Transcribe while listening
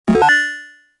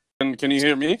Can you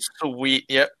hear me? Sweet.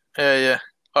 Yep. Yeah.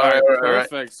 All right, All right.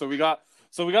 perfect. So we got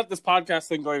this podcast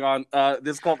thing going on.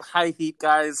 This is called High Heat,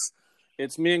 guys.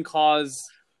 It's me and Cause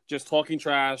just talking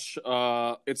trash.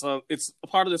 It's a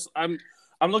part of this. I'm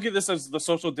looking at this as the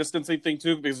social distancing thing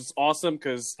too, because it's awesome.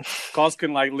 Because Cause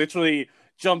can like literally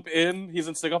jump in. He's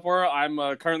in Singapore. I'm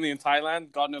currently in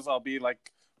Thailand. God knows I'll be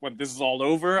like when this is all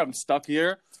over. I'm stuck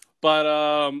here.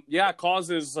 But yeah, Cause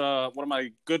is one of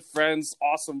my good friends,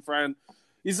 awesome friend.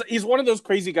 He's one of those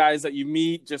crazy guys that you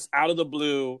meet just out of the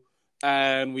blue,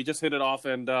 and we just hit it off.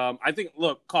 And I think,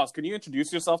 look, Cause, can you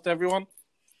introduce yourself to everyone?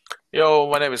 Yo,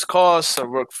 my name is Cos. I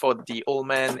work for the Old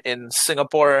Man in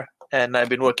Singapore, and I've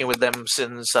been working with them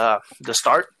since the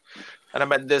start. And I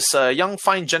met this young,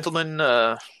 fine gentleman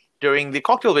during the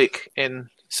cocktail week in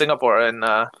Singapore, and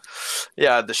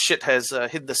yeah, the shit has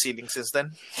hit the ceiling since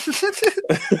then.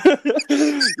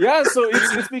 Yeah, so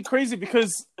it's been crazy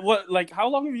because how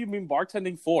long have you been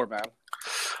bartending for, man?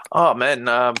 Oh man,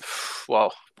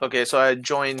 well, okay, so I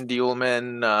joined the Old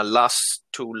Man last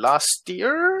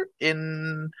year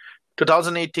in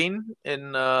 2018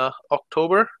 in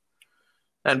October,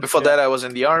 and before that I was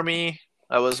in the army.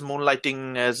 I was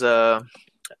moonlighting as a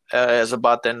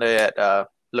bartender at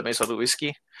La Mesa du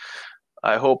Whiskey.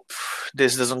 I hope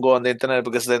this doesn't go on the internet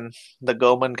because then the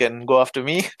government can go after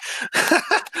me.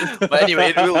 But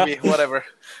anyway, it will be whatever.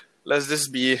 Let this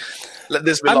be.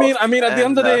 I mean, at the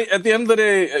end of the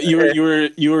day,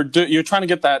 you're trying to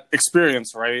get that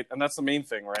experience, right? And that's the main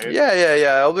thing, right?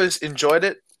 Yeah. I always enjoyed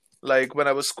it. Like when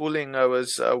I was schooling, I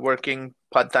was working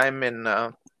part time in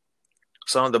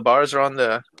some of the bars around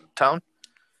the town.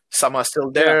 Some are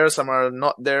still there, some are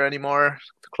not there anymore.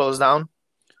 Closed down.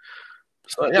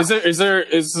 So, yeah. Is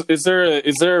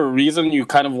there a reason you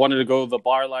kind of wanted to go the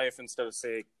bar life instead of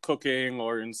say cooking,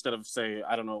 or instead of say,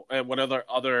 I don't know, what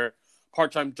other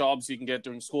part-time jobs you can get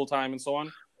during school time and so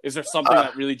on? Is there something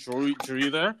that really drew you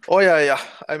there? Oh yeah.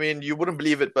 I mean, you wouldn't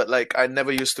believe it, but like I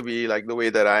never used to be like the way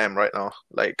that I am right now.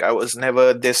 Like I was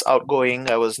never this outgoing.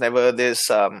 I was never this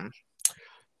Oh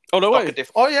no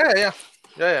talkative. way. Oh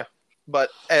yeah. But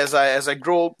as I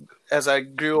grew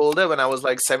older, when I was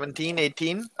like 17,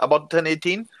 18, about to turn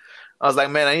 18, I was like,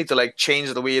 man, I need to like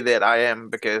change the way that I am,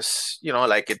 because, you know,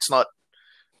 like it's not,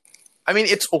 I mean,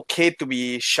 it's okay to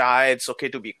be shy, it's okay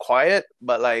to be quiet,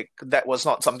 but like that was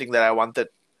not something that I wanted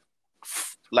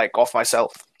like of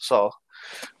myself. So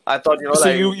I thought, you know, so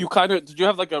like you kind of, did you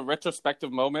have like a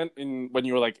retrospective moment when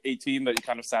you were like 18 that you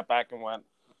kind of sat back and went,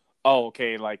 oh,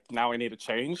 okay, like now I need to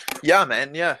change? Yeah,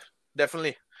 man, yeah,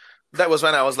 definitely. That was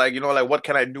when I was like, you know, like what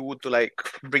can I do to like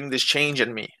bring this change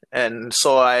in me? And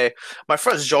so my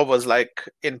first job was like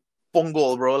in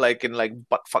Punggol, bro, like in like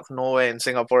buttfuck nowhere in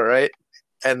Singapore, right?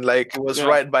 And like it was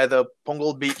right by the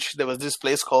Punggol beach. There was this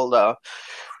place called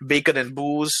Bacon and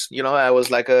Booze. You know, I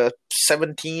was like a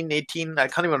 17, 18. I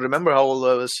can't even remember how old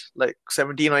I was, like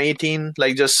 17 or 18,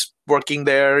 like just working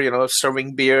there, you know,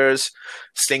 serving beers,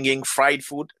 slinging fried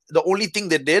food. The only thing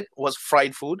they did was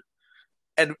fried food.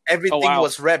 And everything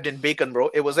was wrapped in bacon, bro.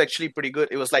 It was actually pretty good.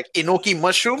 It was like enoki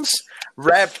mushrooms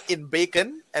wrapped in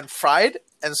bacon and fried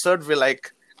and served with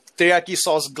like teriyaki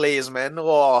sauce glaze, man.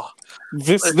 Oh,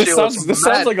 this sounds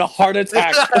like a heart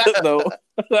attack, though.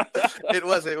 It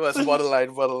was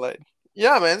borderline.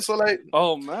 Yeah, man. So like,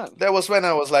 oh man, that was when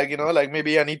I was like, you know, like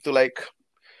maybe I need to like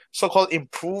so-called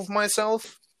improve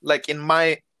myself, like in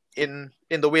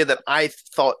the way that I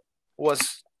thought was.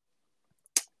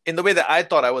 In the way that I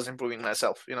thought I was improving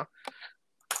myself, you know?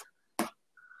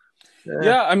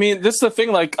 Yeah, I mean, this is the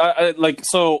thing, like,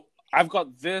 so I've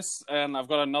got this, and I've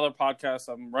got another podcast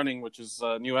I'm running, which is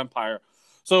New Empire.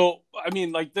 So, I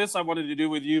mean, like, this I wanted to do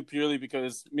with you purely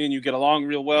because me and you get along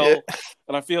real well,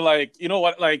 and I feel like, you know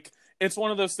what, like, it's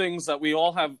one of those things that we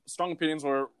all have strong opinions,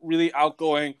 we're really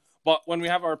outgoing, but when we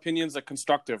have our opinions, they're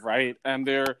constructive, right? And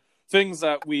they're things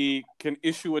that we can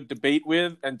issue a debate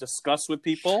with and discuss with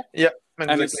people. Yeah.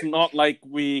 Exactly. And it's not like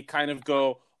we kind of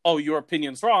go, oh, your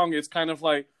opinion's wrong. It's kind of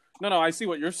like, no, I see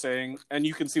what you're saying, and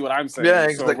you can see what I'm saying. Yeah,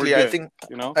 exactly. So I think,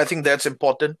 you know, I think that's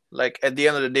important. Like at the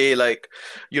end of the day, like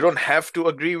you don't have to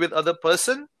agree with other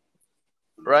person,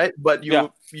 right? But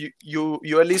you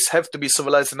at least have to be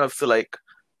civilized enough to like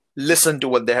listen to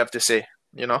what they have to say.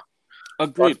 You know,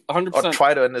 agreed, 100%. Or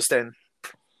try to understand.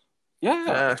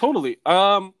 Yeah, totally.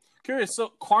 Curious. So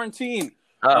quarantine.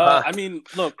 I mean,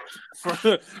 look.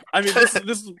 This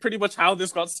is pretty much how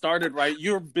this got started, right?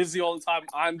 You're busy all the time.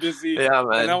 I'm busy. Yeah,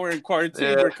 man. And now we're in quarantine.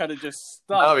 Yeah. We're kind of just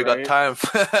stuck. Now we got time.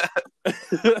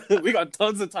 We got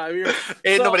tons of time here.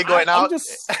 Ain't nobody going out.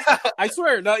 I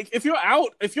swear, like if you're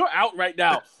out right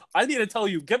now, I need to tell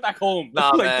you, get back home. Nah,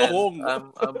 like, man. Go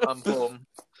home. I'm home.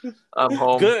 I'm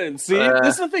home. Good. See,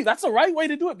 this is the thing. That's the right way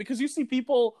to do it because you see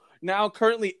people now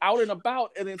currently out and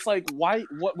about, and it's like, why?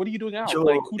 What are you doing out? Yo,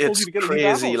 Like, who told it's you to get leave the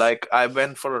crazy. house? Like I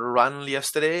went for a run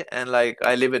yesterday, and like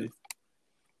I live in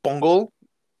Punggol,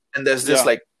 and there's this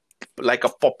Yeah. like a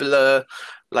popular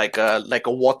like a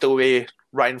waterway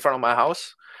right in front of my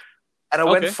house, and I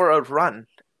went Okay. for a run,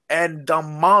 and the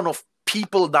amount of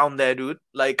people down there, dude,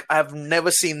 like I've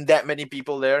never seen that many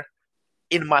people there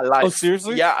in my life. Oh,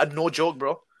 seriously? Yeah, no joke,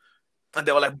 bro. And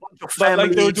they were like a bunch of But like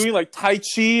they were families. doing like Tai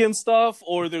Chi and stuff,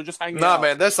 or they're just hanging Nah, out.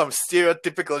 man, there's some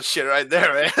stereotypical shit right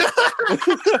there, man.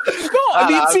 No, I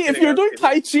mean, I'm see, if kidding, you're I'm doing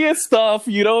kidding. Tai Chi and stuff,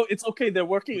 you know, it's okay. They're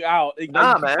working out.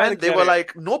 Nah, I man, kinda they get were it.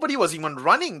 like nobody was even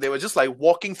running. They were just like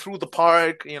walking through the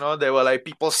park. You know, there were like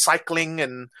people cycling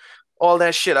and all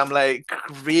that shit. I'm like,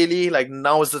 really? Like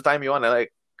now is the time you want to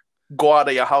like go out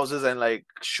of your houses and like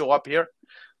show up here?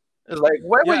 It's like,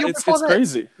 where were Yeah, you it's before that?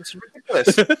 crazy. It's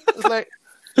ridiculous. It's like,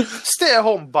 stay at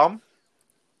home, bum.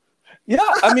 Yeah,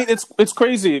 I mean, it's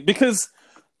crazy because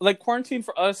like quarantine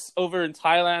for us over in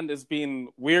Thailand has been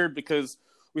weird because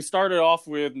we started off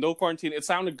with no quarantine. It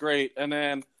sounded great, and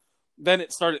then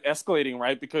it started escalating,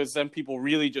 right? Because then people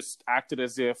really just acted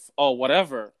as if, oh,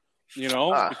 whatever, you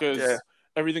know, because Yeah.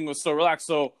 everything was so relaxed.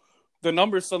 So the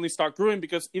numbers suddenly start growing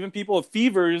because even people with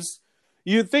fevers,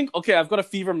 you'd think, okay, I've got a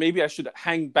fever, maybe I should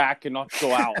hang back and not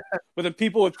go out. But then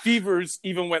people with fevers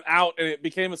even went out, and it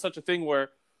became such a thing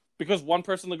where because one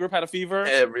person in the group had a fever,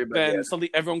 Everybody. then has- suddenly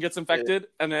everyone gets infected,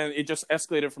 and then it just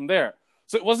escalated from there.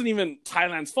 So it wasn't even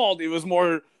Thailand's fault. It was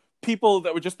more people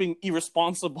that were just being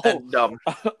irresponsible and dumb.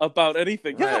 about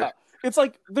anything. Right. Yeah, it's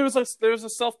like there's a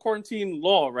self quarantine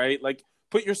law, right? Like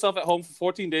put yourself at home for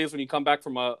 14 days when you come back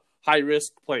from a high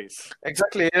risk place,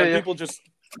 Exactly. Yeah, and yeah. people just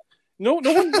no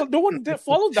one did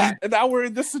follow that, and now we're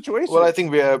in this situation. Well, I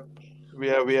think we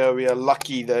are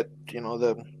lucky that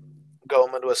the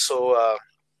government was so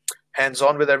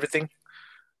hands-on with everything.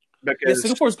 Yeah, Because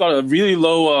Singapore's got a really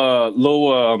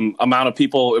low amount of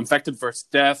people infected versus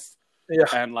death. Yeah.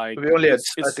 And like we only had,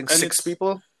 it's- I think, and 6 it's-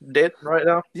 people dead right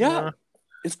now. Yeah,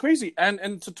 it's crazy.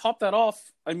 And to top that off,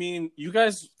 I mean,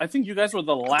 I think you guys were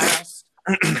the last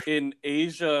in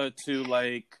Asia to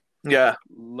Yeah.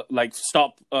 like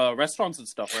stop restaurants and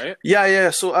stuff, right? Yeah, yeah.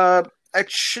 So,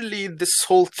 actually, this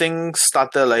whole thing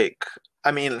started like,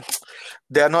 I mean,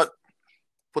 they're not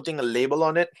putting a label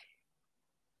on it.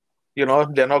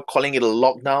 They're not calling it a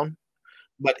lockdown,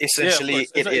 but essentially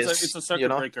course. it is. It's a circuit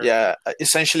breaker. Yeah,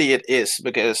 essentially it is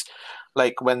because,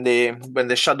 like, when they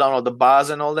shut down all the bars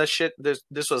and all that shit,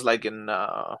 this was like in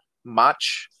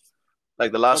March,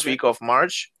 like the last Okay. week of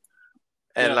March,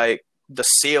 and Yeah. like the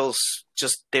sales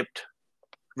just dipped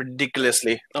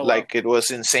ridiculously. Oh, wow. Like it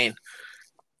was insane.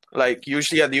 Like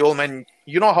usually at the Old Man,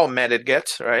 you know how mad it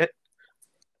gets, right?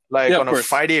 Like Yeah, of on a course.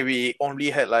 Friday, we only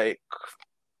had like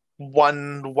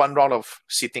one round of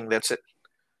seating. That's it.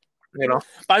 But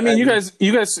I mean, And-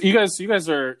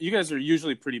 you guys are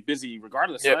usually pretty busy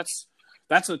regardless. Yep. So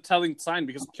that's a telling sign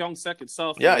because Pyeongtaek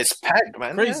itself, Yeah, is it's packed,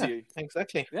 man. crazy. Yeah,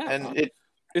 exactly. Yeah. And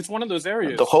It's one of those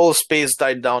areas. the whole space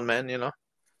died down, man.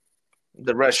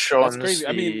 The restaurants, crazy.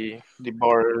 I mean- the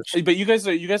bars. But you guys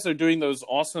are doing those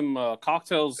awesome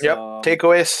cocktails. Yep,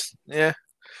 takeaways. Yeah,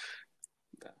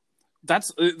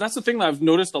 That's the thing that I've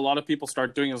noticed a lot of people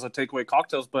start doing is a takeaway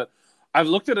cocktails. But I've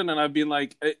looked at it and I've been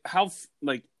like,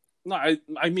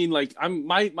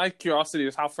 my curiosity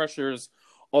is how fresh is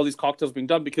all these cocktails being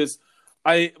done because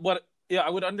I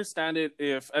would understand it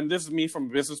if, and this is me from a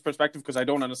business perspective because I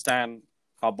don't understand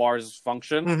how bars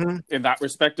function Mm-hmm. in that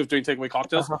respect of doing takeaway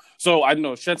cocktails. Uh-huh. So I don't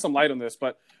know, shed some light on this.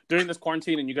 But during this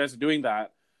quarantine and you guys are doing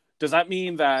that, does that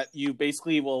mean that you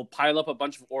basically will pile up a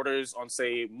bunch of orders on,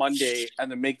 say, Monday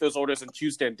and then make those orders on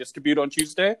Tuesday and distribute on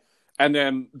Tuesday and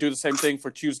then do the same thing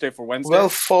for Tuesday for Wednesday? Well,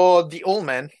 for the Old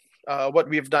Man, what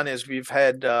we've done is we've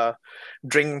had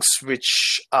drinks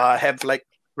which have like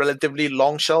relatively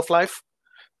long shelf life,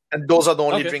 and those are the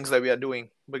only Okay. drinks that we are doing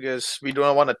because we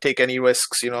don't want to take any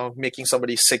risks, making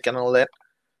somebody sick and all that.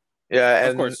 Yeah,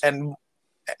 Of course. and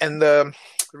the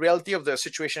reality of the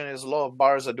situation is a lot of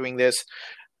bars are doing this.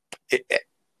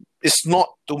 It's not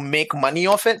to make money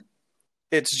off it;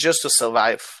 it's just to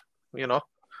survive,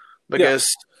 because.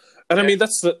 And I mean,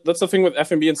 that's the thing with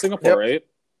F&B in Singapore, Yep. right?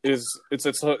 It's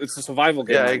a survival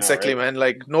game. Yeah, right now, exactly, right? man.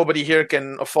 Like nobody here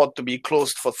can afford to be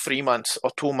closed for 3 months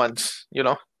or 2 months. 1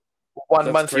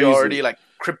 That's month crazy. you're already like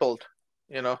crippled.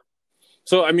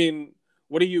 So I mean,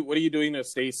 what are you doing to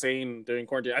stay sane during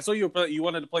quarantine? I saw you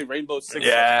wanted to play Rainbow Six.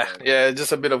 Yeah, last night. yeah.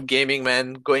 Just a bit of gaming,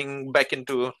 man. Going back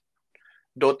into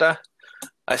Dota.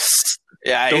 I used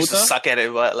to Dota? suck at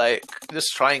it, but like just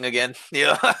trying again.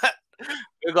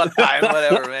 We got time,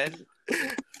 whatever, man.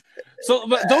 So,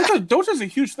 but Dota's a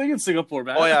huge thing in Singapore,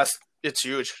 man. Oh yeah, it's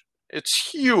huge.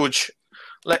 It's huge.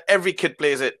 Like every kid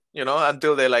plays it,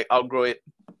 until they like outgrow it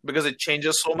because it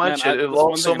changes so much, Man, it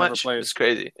evolves so much. It's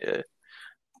crazy. Yeah.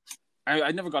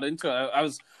 I never got into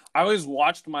it. I always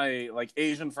watched my like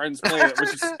Asian friends play it,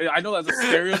 which is I know that's a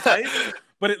stereotype,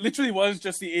 but it literally was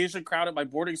just the Asian crowd at my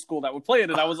boarding school that would play it,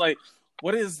 and I was like,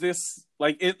 "What is this?"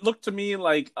 Like it looked to me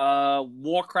like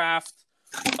Warcraft,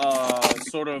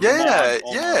 sort of. Yeah.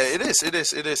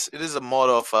 It is a mod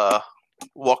of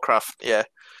Warcraft. Yeah.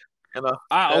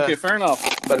 Okay, fair enough.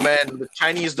 But man, the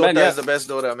Chinese Dota is the best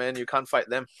Dota, man. You can't fight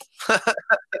them.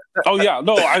 Oh yeah,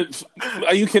 no.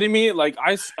 Are you kidding me? Like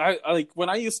I like when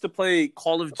I used to play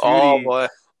Call of Duty. Oh boy.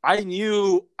 I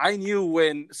knew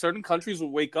when certain countries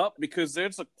would wake up because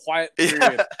there's a quiet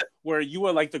period where you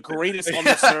were like the greatest on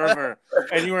the server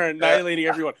and you were annihilating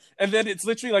everyone, and then it's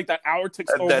literally like that hour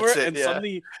ticks over and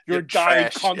suddenly you're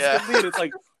dying constantly, and it's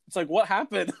like what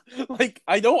happened? Like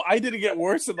I know I didn't get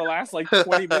worse in the last like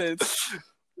 20 minutes,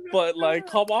 but like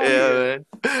come on. Yeah,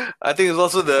 man. I think it's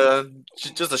also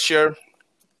just the sheer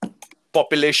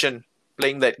population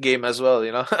playing that game as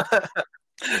well.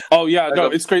 Oh yeah, no,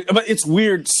 it's crazy, but it's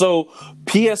weird. So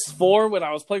PS4, when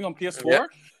I was playing on PS4,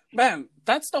 man,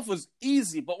 that stuff was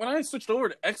easy. But when I switched over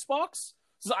to Xbox,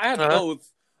 so I had both,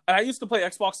 and I used to play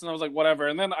Xbox, and I was like, whatever.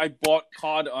 And then I bought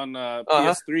COD on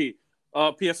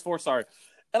PS4, sorry.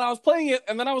 And I was playing it,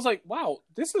 and then I was like, wow,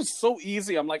 this is so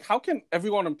easy. I'm like, how can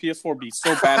everyone on PS4 be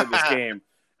so bad at this game,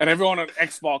 and everyone on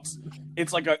Xbox,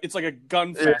 it's like a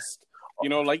gun fest.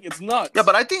 Like it's nuts. Yeah,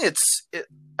 but I think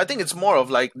it's more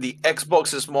of like the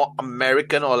Xbox is more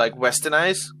American or like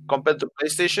westernized compared to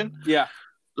PlayStation. Yeah.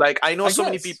 Like I know so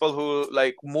many people who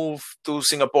like move to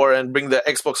Singapore and bring the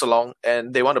Xbox along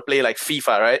and they want to play like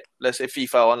FIFA, right? Let's say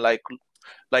FIFA on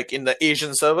like in the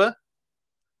Asian server.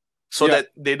 So that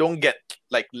they don't get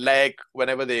like lag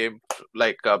whenever they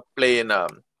like play in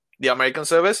the American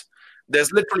servers.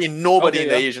 There's literally nobody in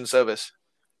the Asian servers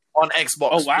on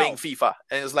Xbox playing FIFA,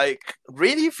 and it's like,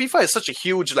 really, FIFA is such a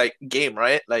huge like game,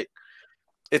 right? Like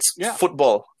it's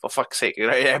football, for fuck's sake,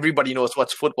 right? Everybody knows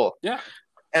what's football. Yeah,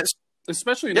 and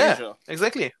especially in Asia.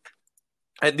 Exactly.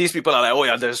 And these people are like, oh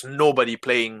yeah, there's nobody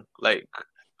playing like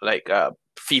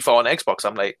FIFA on Xbox.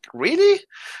 I'm like, really?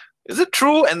 Is it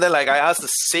true? And then like I asked the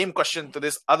same question to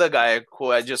this other guy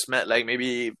who I just met like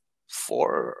maybe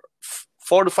 4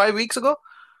 to 5 weeks ago.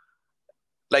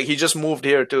 Like he just moved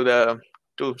here to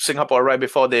Singapore right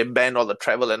before they banned all the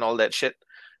travel and all that shit.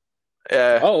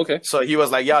 Okay. So he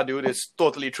was like, yeah, dude, it's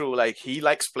totally true. Like he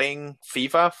likes playing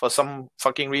FIFA for some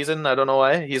fucking reason. I don't know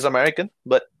why. He's American,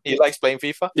 but he likes playing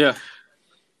FIFA. Yeah.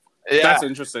 That's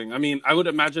interesting. I mean, I would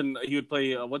imagine he would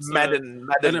play Madden,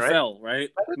 NFL, right?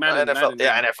 Madden, NFL.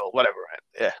 Yeah, NFL, whatever. Right?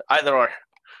 Yeah, either or.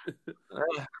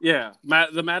 Yeah,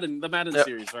 the Madden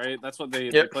series, right? That's what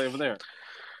they play over there.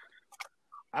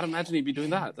 I'd imagine he'd be doing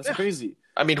that. That's crazy.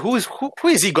 I mean, who is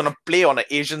he gonna play on an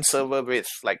Asian server with?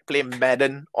 Like play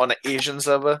Madden on an Asian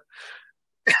server?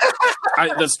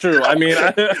 That's true. I mean,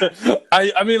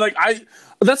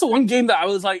 that's the one game that I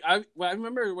was like, I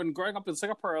remember when growing up in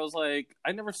Singapore, I was like,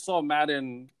 I never saw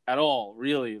Madden at all,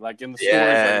 really, like in the stores or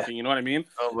anything. You know what I mean?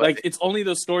 Oh, like it's only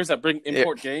those stores that bring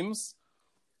import games,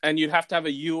 and you'd have to have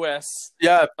a US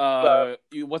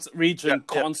region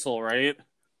console, right?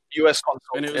 US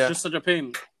console, and it was just such a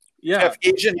pain. Yeah,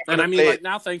 Asian, and I mean, like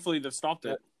now, thankfully, they've stopped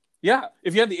it. Yeah,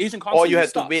 if you had the Asian console, or you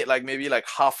had to wait like maybe like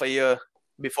half a year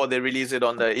before they release it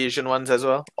on the Asian ones as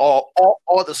well, or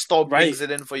the store brings it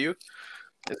in for you.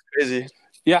 It's crazy.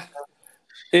 Yeah,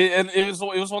 it was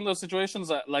one of those situations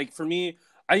that, like, for me,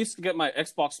 I used to get my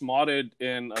Xbox modded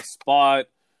in a spot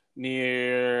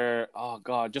near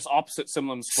just opposite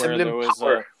Simlim Square. There was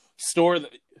a store that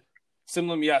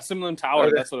Simlim Tower.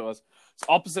 Okay. That's what it was. It's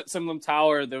opposite Simlim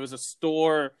Tower. There was a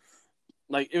store.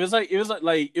 Like it was like a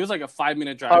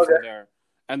 5-minute drive from there.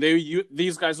 And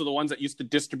these guys were the ones that used to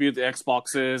distribute the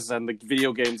Xboxes and the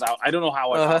video games out. I don't know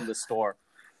how I found this store.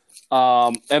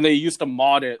 And they used to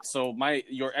mod it, so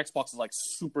your Xbox is like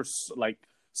super like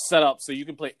set up, so you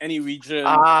can play any region.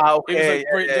 Okay. It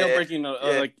was like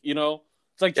jailbreaking, like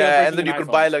it's like and then you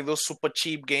could buy like those super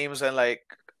cheap games and like.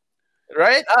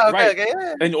 Right? Okay.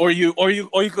 Yeah. And or you can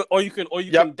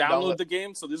download the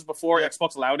game. So this is before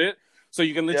Xbox allowed it. So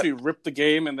you can literally rip the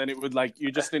game, and then it would like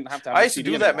you just didn't have to have I used to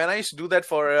do that, man. I used to do that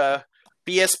for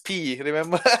PSP.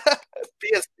 Remember?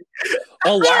 PSP.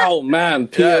 Oh wow, man!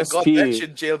 PSP. Yeah, got that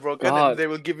shit jailbroken, and they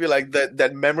will give you like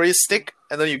that memory stick,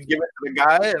 and then you give it to the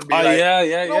guy and be like,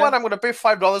 you know what? I'm gonna pay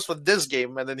 $5 for this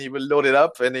game, and then he will load it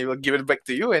up, and he will give it back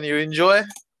to you, and you enjoy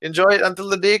it until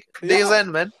the day's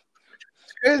end, man.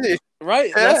 It's crazy. Right,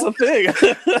 Yeah. that's the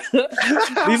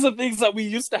thing. These are things that we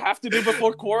used to have to do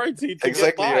before quarantine to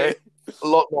Exactly, get by. right? A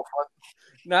lot more fun.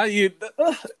 Now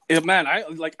man, I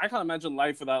can't imagine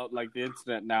life without like the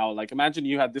internet now. Like, imagine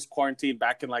you had this quarantine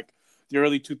back in like the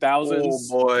early 2000s. Oh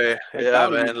boy, Like, yeah,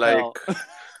 that would man. be Like hell.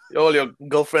 all your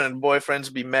girlfriend and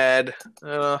boyfriends be mad.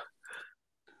 Yeah,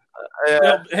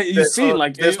 Hey, you've there's seen no,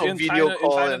 like there's no in video China,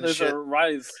 call and there's shit. a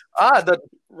rise. That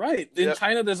Right, in Yep.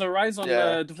 China, there's a rise on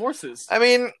Yeah. divorces. I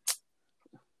mean,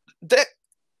 that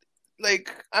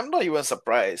like I'm not even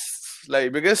surprised.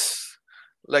 Like because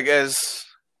like as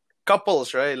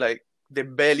couples, right? Like they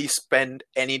barely spend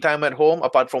any time at home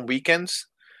apart from weekends.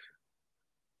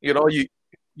 You know, you're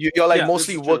like Yeah, this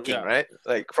mostly is true, working, yeah. right?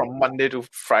 Like from Monday to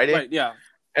Friday. Right, yeah.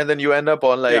 And then you end up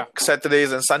on like Yeah.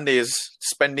 Saturdays and Sundays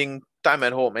spending time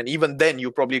at home. And even then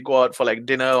you probably go out for like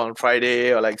dinner on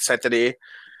Friday or like Saturday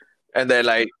and then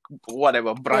like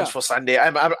whatever brunch Yeah. for Sunday.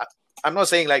 I'm not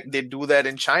saying like they do that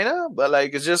in China, but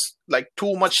like it's just like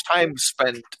too much time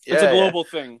spent. It's Yeah, a global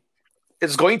thing.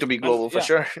 it's going to be global for yeah.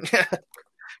 sure.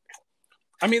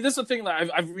 I mean, this is the thing that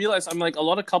I've realized. I'm like, a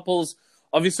lot of couples,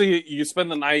 obviously you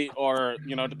spend the night, or,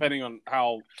 you know, depending on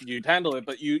how you'd handle it,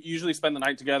 but you usually spend the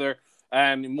night together,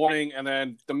 and morning, and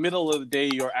then the middle of the day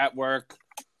you're at work,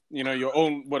 you know, your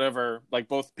own whatever, like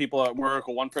both people at work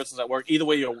or one person's at work. Either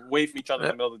way, you're away from each other in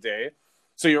the middle of the day.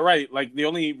 So you're right. Like, the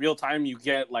only real time you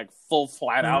get like full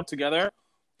flat out together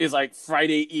is like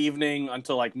Friday evening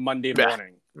until like Monday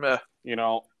morning. Yeah. You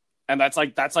know, and that's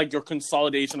like your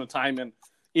consolidation of time. And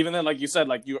even then, like you said,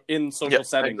 like you're in social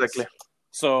settings. Exactly.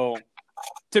 So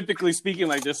typically speaking,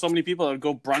 like there's so many people that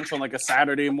go brunch on like a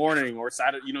Saturday morning or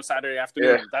Saturday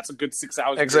afternoon. Yeah. That's a good 6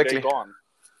 hours Exactly. of your day gone.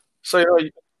 So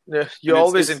you're it's-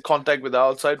 always it's- in contact with the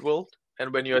outside world,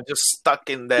 and when you're just stuck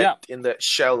in that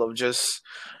shell of just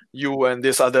you and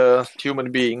this other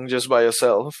human being just by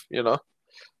yourself, you know,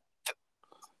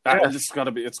 It's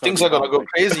gotta be. things are gonna go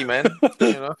crazy, man.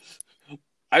 You know,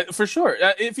 For sure.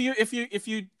 If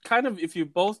you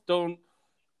both don't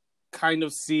kind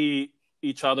of see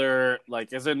each other,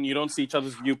 like, as in you don't see each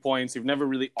other's viewpoints, you've never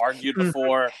really argued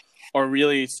before or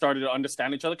really started to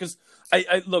understand each other. Because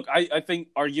I think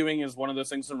arguing is one of those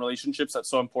things in relationships that's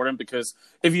so important, because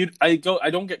I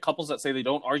don't get couples that say they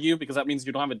don't argue, because that means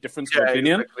you don't have a difference of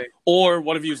opinion, exactly. or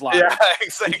one of you's lying. Yeah,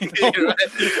 exactly.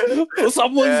 Right.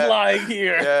 Someone's lying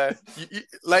here. Yeah,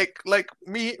 like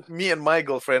me and my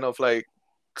girlfriend of like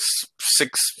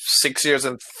 6 years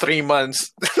and 3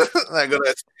 months. I'm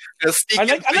gonna sneak I in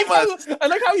like 3 months.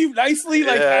 how you nicely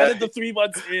like Yeah. added the 3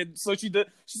 months in. So she's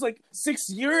like 6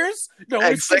 years. No,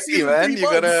 it's 6 Exactly, years man. and 3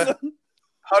 You gotta- months.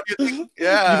 How do you think?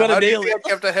 Yeah, You gotta how do you nail think it. I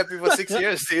kept her happy for 6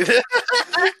 years, dude?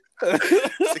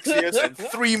 6 years and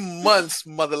 3 months,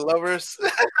 mother lovers.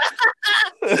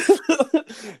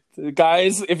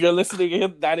 Guys, if you're listening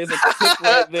in, that is a tip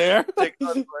right there. Take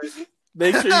note, right?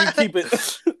 Make sure you keep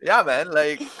it. Yeah, man.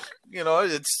 Like, you know,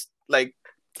 it's like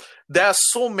there are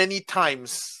so many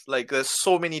times, like there's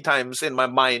so many times in my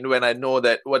mind when I know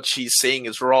that what she's saying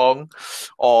is wrong,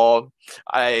 or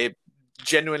I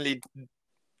genuinely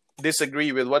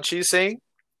disagree with what she's saying.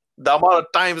 The amount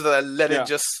of times that I let Yeah. it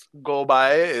just go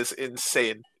by is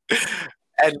insane.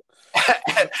 And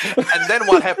and then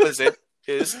what happens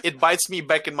is it bites me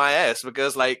back in my ass,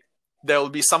 because like there will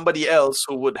be somebody else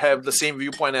who would have the same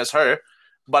viewpoint as her,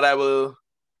 but I would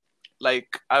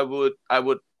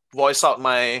voice out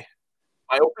my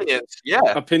opinions. Yeah.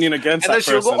 Opinion against And then that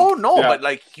she'll person. go, "Oh no, Yeah. but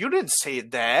like you didn't say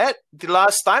that the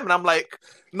last time." And I'm like,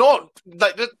 "No,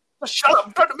 like just shut up!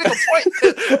 I'm trying to make a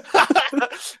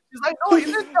point." She's like, "No, you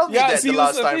didn't tell me Yeah, that see, the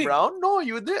that's last the time thing. round. No,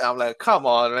 you did." I'm like, "Come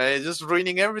on, man! You're just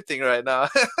ruining everything right now."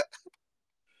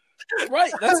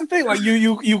 Right, that's the thing. Like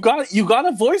you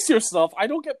gotta voice yourself. I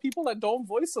don't get people that don't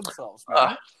voice themselves,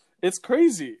 man. It's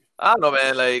crazy. I don't know,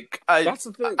 man. Like That's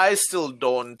the thing. I still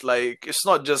don't like. It's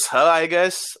not just her, I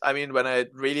guess. I mean, when I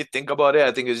really think about it,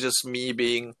 I think it's just me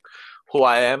being who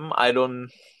I am. I don't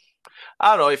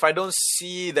know if I don't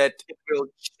see that it will.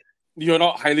 You're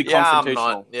not highly Yeah, I'm confrontational.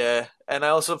 not. Yeah, and I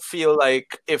also feel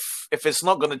like if it's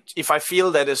not gonna, if I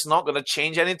feel that it's not gonna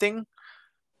change anything,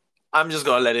 I'm just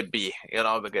gonna let it be. You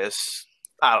know, because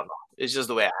I don't know. It's just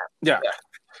the way I am. Yeah.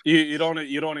 You don't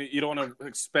want to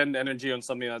expend energy on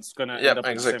something that's going to end Yep, up with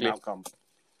the exactly. same outcome.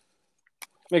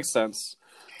 Makes sense.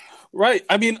 Right.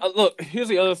 I mean, look, here's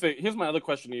the other thing. Here's my other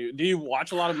question to you. Do you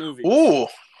watch a lot of movies? Ooh,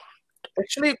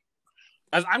 actually,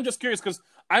 As I'm just curious, because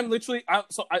I'm literally I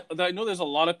know there's a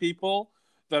lot of people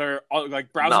that are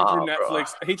like browsing Nah, through bro.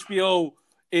 Netflix. HBO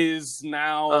is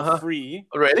now free.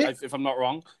 Really? If I'm not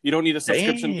wrong, you don't need a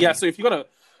subscription. Dang. Yeah, so if you go to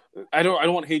I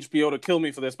don't want HBO to kill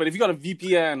me for this, but if you got a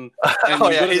VPN and Oh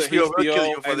you yeah, go to the HBO will kill HBO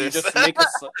you for and you this. just make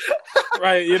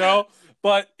right, you know,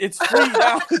 but it's free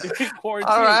now during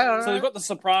quarantine. All right. So they've got The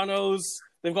Sopranos,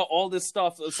 they've got all this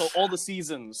stuff. So all the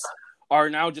seasons are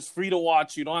now just free to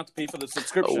watch. You don't have to pay for the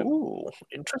subscription. Ooh,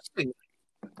 interesting.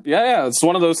 Yeah, it's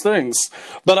one of those things.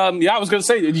 But yeah, I was gonna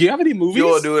say, do you have any movies?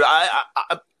 Yo, dude,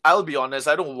 I'll be honest.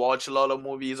 I don't watch a lot of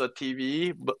movies or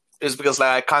TV, but it's because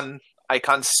like I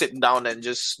can't sit down and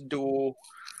just do.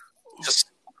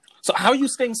 So how are you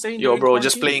staying sane? Yo, during bro, quarantine?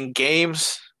 just playing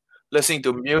games, listening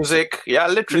to music. Yeah,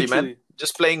 literally, man.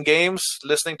 Just playing games,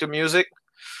 listening to music,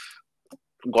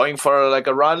 going for like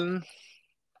a run.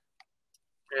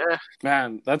 Yeah.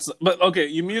 Man, but okay.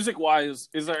 You music wise,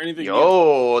 is there anything?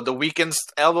 Yo, The Weeknd's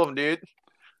album, dude.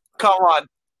 Come on.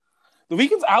 The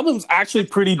Weeknd's album's actually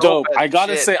pretty dope. I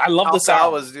gotta say, I love the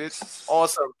sound. Hours, dude.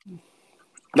 Awesome.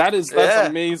 That's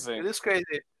amazing. It is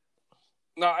crazy.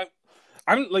 No,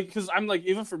 I'm like, because I'm like,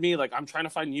 even for me, like, I'm trying to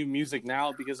find new music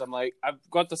now because I'm like, I've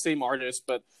got the same artist,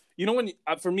 but you know,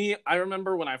 for me, I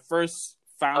remember when I first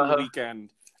found The Weeknd,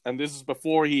 and this is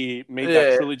before he made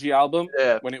that trilogy album,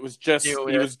 when it was just he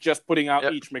was just putting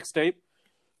out each mixtape,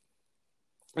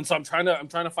 and so I'm trying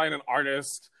to find an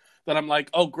artist that I'm like,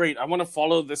 oh great, I want to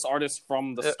follow this artist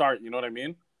from the start. You know what I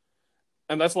mean?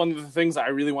 And that's one of the things that I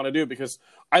really want to do because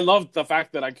I love the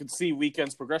fact that I could see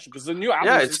Weeknd's progression because the new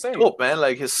album is insane. Dope, man.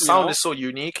 Like his sound is so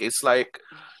unique. It's like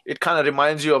it kind of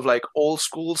reminds you of like old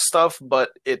school stuff,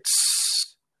 but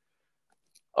it's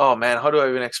oh man, how do I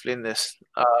even explain this?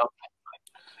 I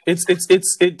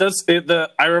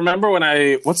remember when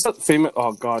what's that famous?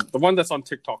 Oh god, the one that's on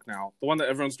TikTok now, the one that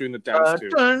everyone's doing the dance to.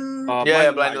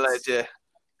 Blinding Lights.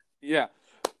 Yeah,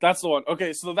 that's the one.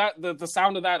 Okay, so that the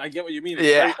sound of that, I get what you mean. It's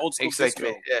very old school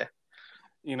disco. Yeah,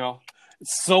 you know,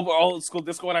 it's so old school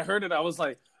disco. When I heard it, I was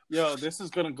like, "Yo, this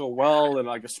is gonna go well in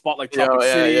like a spot like Tropic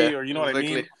City, or you know what I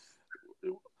mean."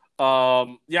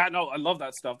 Yeah, no, I love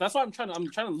that stuff. That's why I'm trying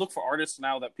to look for artists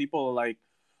now that people like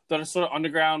that are sort of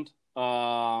underground,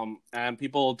 and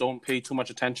people don't pay too much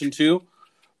attention to,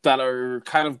 that are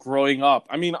kind of growing up.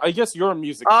 I mean, I guess you're a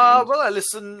music. Well, I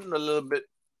listen a little bit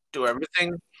to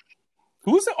everything.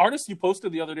 Who was the artist you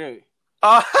posted the other day?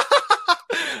 Nah,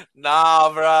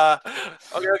 bruh.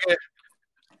 Okay.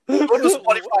 Go to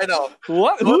Spotify now.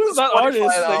 What? Who is that artist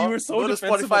that you were so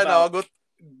defensive about? Go to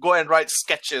Spotify now. Go and write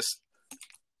sketches.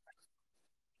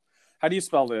 How do you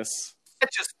spell this?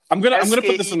 Sketches. I'm gonna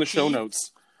put this in the show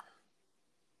notes.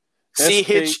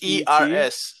 Chers. Okay.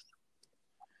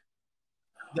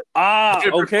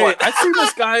 I've seen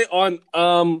this guy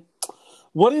on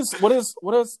What is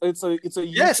it's a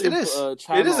YouTube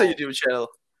channel. It is a YouTube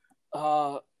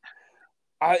channel.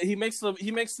 He makes the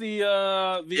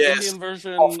Indian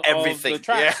version of everything. Of the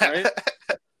tracks, right?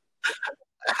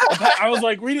 I was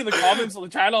like reading the comments on the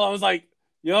channel. I was like,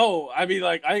 yo, I mean,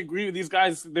 like, I agree with these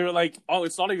guys. They were like, oh,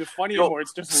 it's not even funny anymore.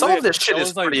 It's just some lit. of this shit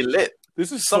is pretty lit.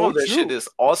 This is some of this shit is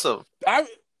awesome.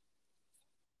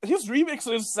 His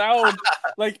remixes sound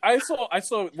like I saw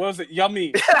what was it,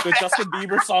 Yummy, the Justin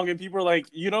Bieber song, and people were like,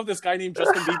 you know, this guy named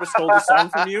Justin Bieber stole the song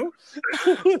from you.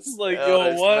 It's like,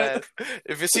 yo, what? Mad.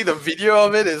 If you see the video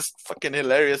of it, it's fucking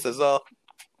hilarious as well.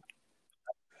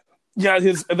 Yeah,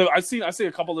 I see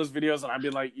a couple of those videos, and I've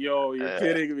been like, yo, you're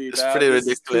kidding me. It's pretty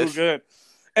ridiculous. Too good.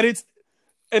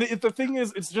 And the thing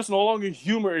is, it's just no longer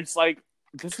humor. It's like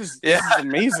this is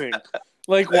amazing.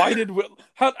 Like, why did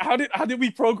how did we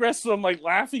progress from like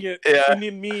laughing at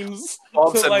Indian memes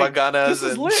Bombs to and like Maganas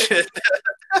and shit?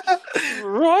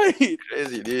 Right.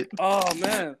 Crazy, dude. Oh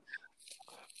man.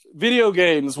 Video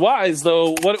games wise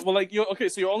though, so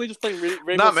you're only just playing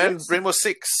Rainbow Six? Rainbow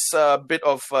Six, a bit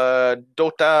of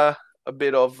Dota, a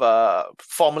bit of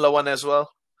Formula 1 as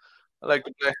well. I like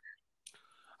to play.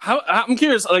 I'm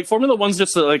curious, like Formula 1's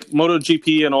just like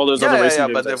MotoGP and all those other racing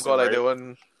games. But they've got like their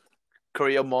own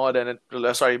career mode and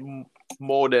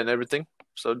mode and everything.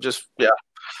 So just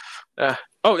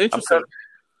Oh, interesting.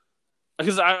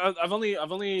 Because I've only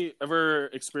ever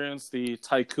experienced the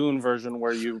Tycoon version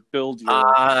where you build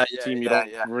your team. You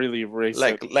don't really race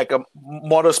it. Like a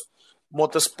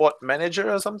motorsport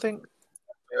manager or something.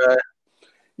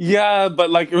 Yeah,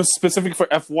 but like it was specific for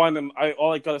F1, and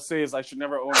all I gotta say is I should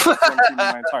never own an F1 team in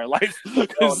my entire life. No,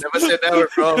 never say never,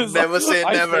 bro. Never say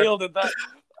never. I failed at that.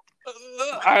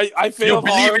 I failed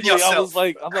horribly. I was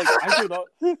like, I do not.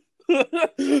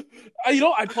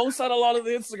 I post on a lot of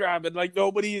the Instagram, and like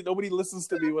nobody listens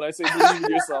to me when I say believe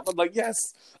in yourself. I'm like, yes,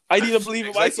 I need to believe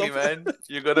in myself, man.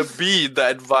 You're gonna be the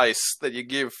advice that you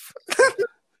give.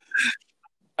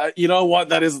 You know what?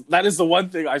 That is the one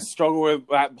thing I struggle with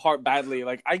that part badly.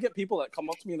 Like, I get people that come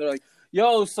up to me and they're like,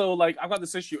 "Yo, so like I've got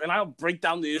this issue," and I'll break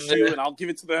down the issue and I'll give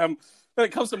it to them. When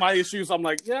it comes to my issues, I'm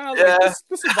like, "Yeah, like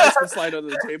this advice can slide under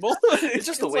the table." It's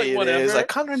just the way like, it is. I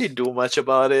can't really do much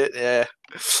about it. Yeah,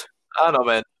 I don't know,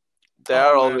 man. There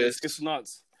are always it's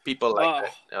nuts. people like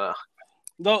that. Yeah.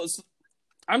 No,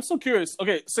 I'm so curious.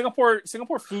 Okay, Singapore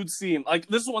food scene. Like,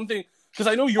 this is one thing because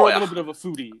I know you're a little bit of a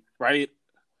foodie, right?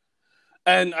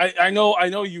 And I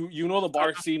know you know the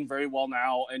bar scene very well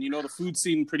now, and you know the food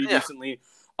scene pretty decently.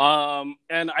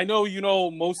 And I know you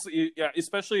know mostly,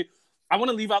 especially. I want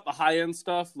to leave out the high end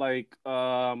stuff. Like,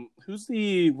 who's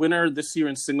the winner this year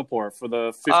in Singapore for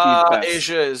the 50 best?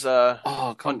 Asia is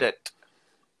Odette.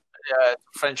 Yeah,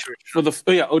 French for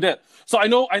the Odette. So I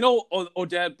know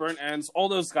Odette, Burnt Ends, all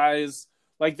those guys.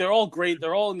 Like, they're all great.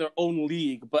 They're all in their own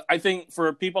league. But I think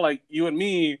for people like you and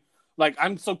me, like,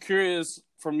 I'm so curious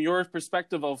from your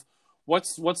perspective of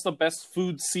what's the best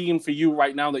food scene for you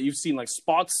right now that you've seen, like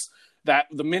spots that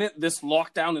the minute this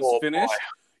lockdown is finished,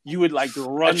 you would like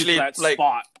run to that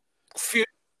spot. Few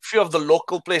of the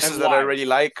local places that I really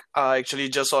like are actually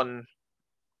just on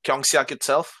Keong Siak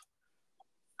itself.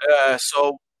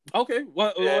 So okay,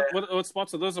 what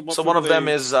spots are those? So one of them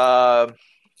is Kok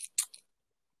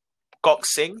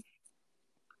Seng.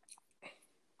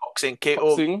 Kok Seng,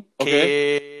 Kokseng.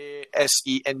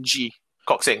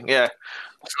 Kok Seng, yeah.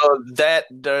 So that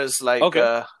there's like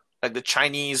the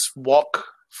Chinese wok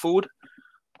food.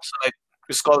 So like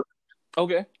it's called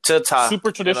Zheta,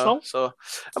 super traditional. You know? So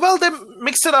well, they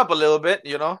mix it up a little bit,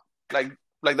 you know. Like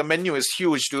the menu is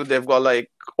huge, dude. They've got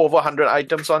like over 100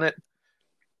 items on it,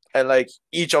 and like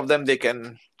each of them they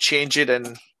can change it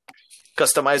and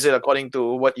customize it according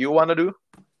to what you want to do.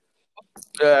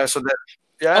 So that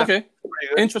okay,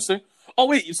 interesting. Oh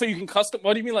wait, so you can custom?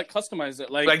 What do you mean, like customize it?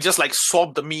 Like just like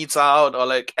swap the meats out, or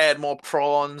like add more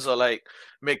prawns, or like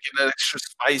make it extra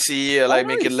spicy, or like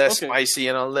make it less spicy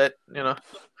and all that, you know.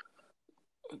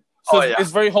 So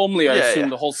it's very homely, I assume,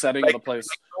 the whole setting of the place.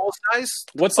 Like those guys,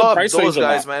 what's the price range? Those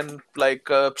guys, man, like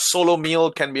a solo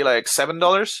meal can be like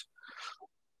 $7.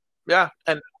 Yeah,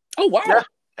 and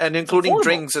and including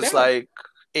drinks, it's like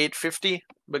 $8.50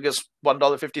 because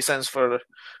 $1.50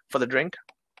 for the drink.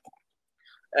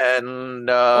 And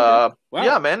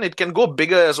yeah, man, it can go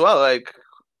bigger as well. Like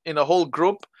in a whole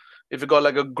group, if you got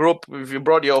like a group, if you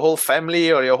brought your whole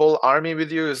family or your whole army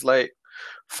with you, it's like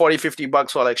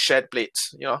 $40-$50 for like shared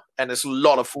plates, you know, and it's a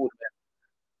lot of food.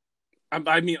 Man.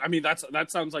 I mean that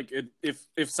sounds like if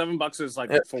 $7 is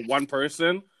like for one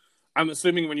person, I'm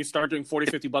assuming when you start doing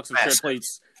 $40-$50 of shared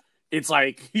plates, it's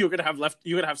like you're gonna have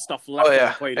stuff left on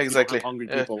the plate. Exactly. If you don't have hungry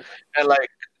people. And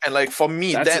like for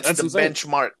me, that's the insane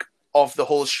benchmark of the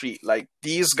whole street. Like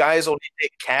these guys only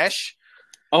take cash.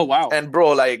 Oh wow! And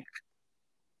bro, like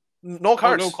no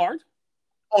cards. No card.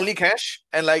 Only cash.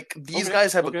 And like these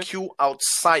guys have a queue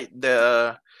outside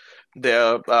their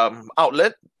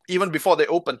outlet even before they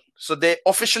open. So they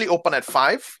officially open at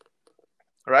 5,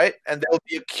 right? And there'll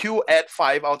be a queue at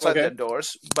 5 outside their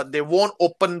doors, but they won't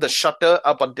open the shutter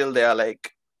up until they are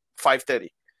like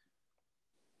 5:30.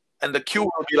 And the queue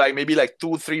will be like maybe like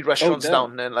 2-3 restaurants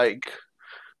down, and like.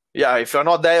 Yeah, if you're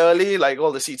not there early, like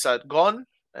all the seats are gone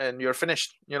and you're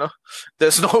finished, you know.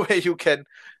 There's no way you can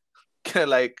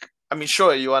like, I mean,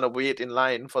 sure, you want to wait in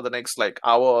line for the next like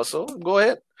hour or so, go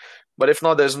ahead. But if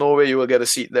not, there's no way you will get a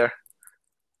seat there.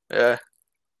 Yeah.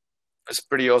 It's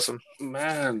pretty awesome.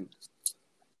 Man.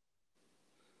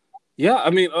 Yeah, I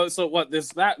mean, so what,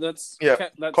 there's that's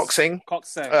Kok Seng.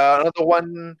 Another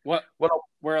one. What?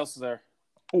 Where else is there?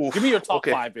 Oof, give me your top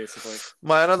 5, basically.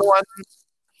 My another one.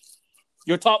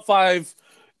 Your top 5.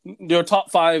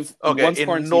 Okay,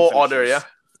 in no order, yeah.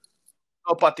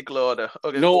 No particular order.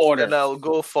 Okay, no order. Then I'll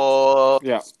go for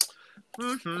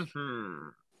Mm-hmm.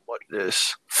 What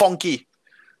is Fonky?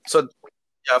 So you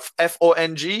have Fong.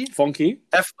 Fonky. Foong. Kee.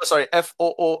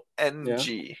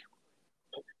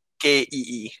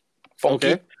 Fonky.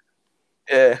 Okay.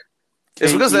 Yeah.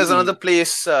 It's because there's another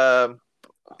place.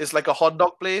 It's like a hot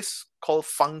dog place called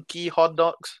Funky Hot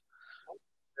Dogs.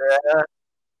 Yeah.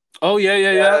 Oh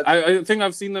yeah. I think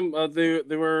I've seen them. They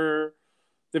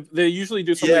usually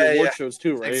do some of the award shows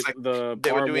too, right? Exactly.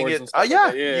 They were doing it.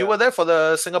 You were there for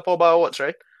the Singapore Bar Awards,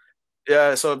 right?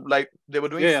 Yeah. So like they were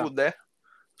doing food there.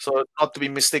 So not to be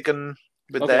mistaken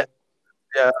with that.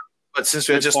 Yeah. But since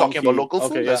we're just talking about local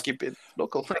food, let's keep it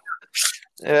local.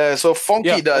 Yeah. So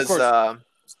Fonky does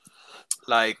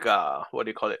like what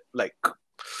do you call it? Like.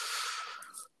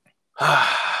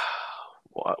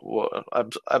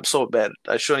 I'm so bad.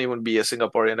 I shouldn't even be a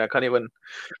Singaporean. I can't even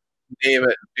name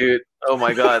it, dude. Oh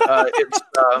my god.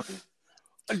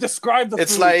 Describe the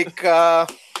It's food.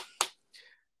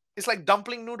 like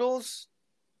dumpling noodles,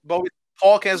 but with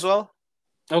pork as well.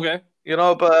 Okay. You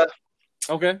know, but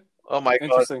Okay. oh my god,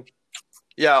 Interesting.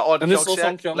 yeah. On And this is also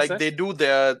on Gyeongseok, like Gyeongseok? they do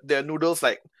their noodles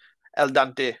like al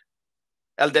dente,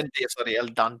 Sorry, al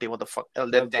dente. What the fuck, al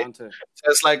El dente? Dante.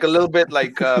 So it's like a little bit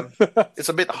like it's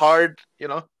a bit hard,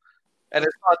 and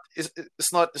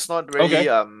it's not very Okay.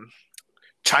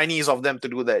 Chinese of them to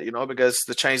do that, because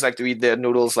the Chinese like to eat their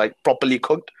noodles like properly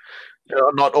cooked,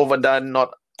 not overdone,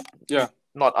 Yeah.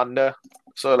 not under.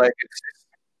 So like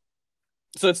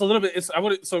So it's a little bit.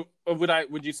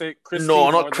 Would you say crispy no,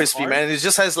 more not than crispy, hard? man. It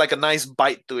just has like a nice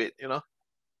bite to it, Yeah,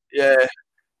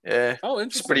 yeah. Oh, It's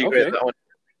interesting. pretty Okay. great, that one.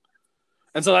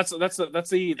 And so that's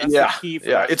the Yeah, key for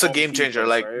yeah. that It's a all game changer. cheapers,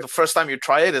 Like right? the first time you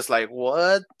try it, it's like,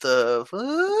 what the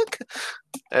fuck?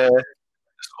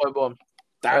 It's quite bomb.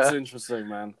 That's interesting,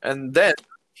 man. And then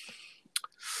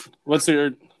What's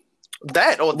the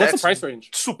that's price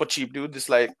range? super cheap, dude. It's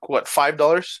like what, $5,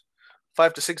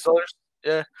 $5 to $6.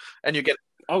 Yeah, and you get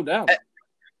Oh, damn.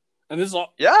 And this is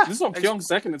all. yeah. This is on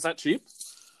Gyeongsek, and it's that cheap.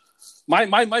 My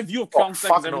view of Oh, Gyeongsek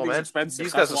fuck is no, everything's man. expensive.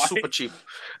 These guys that's are why. super cheap.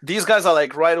 These guys are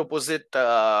like right opposite.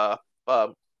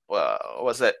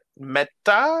 What's that?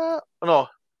 Meta? No,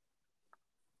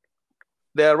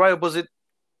 they're right opposite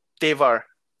Tevar.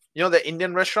 You know the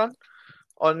Indian restaurant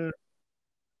on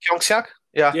Gyeongseok?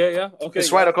 Yeah, Yeah. Okay.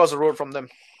 it's right across the road from them.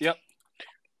 Yep.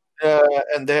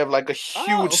 And they have like a huge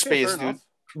Okay, space, fair dude. enough.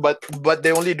 But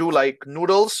they only do like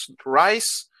noodles,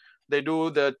 rice. They do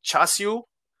the char siu,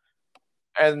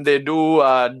 and they do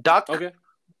duck, Okay.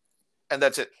 and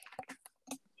that's it.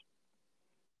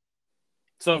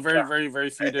 So very, Yeah. very, very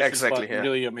few dishes, Exactly, but yeah.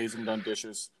 really amazing done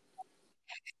dishes.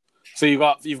 So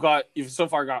you've so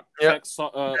far got Yeah.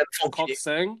 Kok Funky.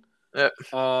 Seng, Yeah.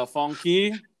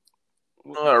 Funky.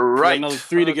 All right. Another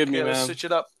 3 to give me, let's man. switch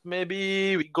it up.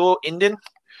 Maybe we go Indian,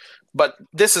 but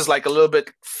this is like a little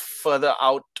bit further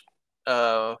out.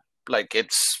 Like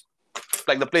it's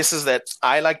like the places that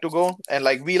I like to go, and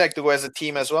like we like to go as a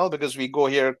team as well, because we go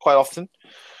here quite often.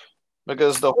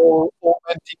 Because the whole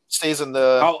team stays in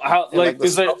the How in, like the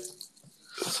is it?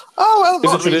 Oh well, Is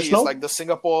not it really. traditional? It's like the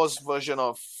Singapore's version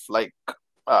of like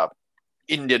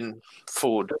Indian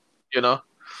food.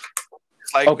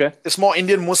 It's like Okay. it's more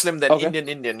Indian Muslim than Okay.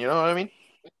 Indian. You know what I mean?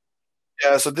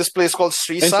 Yeah. So this place called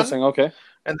Sri Sun, Interesting. Okay.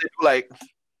 and they do like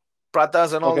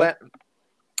pratas and all Okay. that,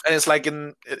 and it's like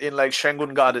in like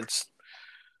Shangun Gardens.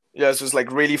 Yeah, so it's like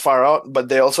really far out, but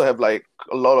they also have like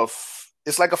a lot of.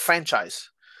 It's like a franchise,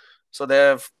 so they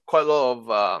have quite a lot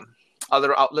of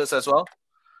other outlets as well.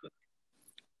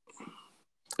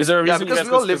 Is there a Yeah, reason you because guys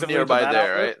we all go live specifically to nearby that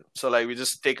there, outlet? right? So like we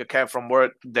just take a cab from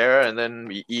work there, and then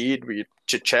we eat, we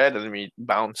chit chat, and then we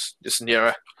bounce just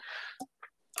nearer.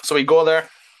 So we go there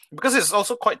because it's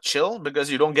also quite chill, because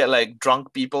you don't get like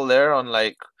drunk people there on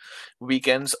like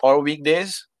weekends or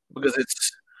weekdays, because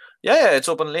it's it's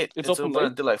open late. It's open late?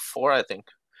 until like 4, I think,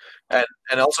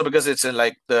 and also because it's in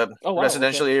like the Oh, wow,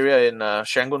 residential area in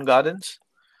Shangun Gardens.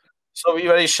 So we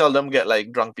very seldom get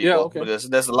like drunk people, Yeah, okay. because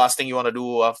that's the last thing you want to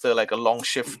do after like a long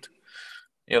shift,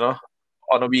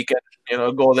 on a weekend.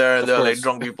 Go there and Of there are like course.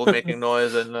 drunk people making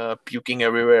noise and puking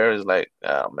everywhere. Is like,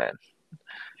 oh man.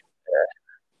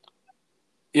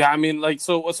 Yeah, I mean, like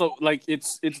so like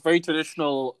it's very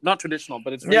traditional, not traditional,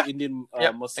 but it's very Yeah. Indian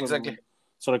Yeah, Muslim exactly.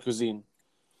 sort of cuisine.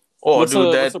 Oh, What's dude,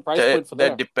 what's the price point for that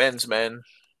that? depends, man.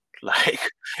 Like,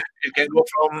 it can go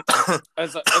from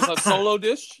As a solo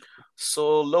dish?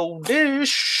 solo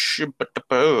dish,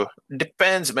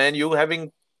 depends, man. You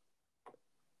having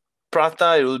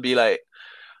prata, it will be like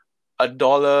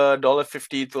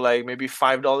 $1.50 to like maybe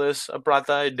 $5 a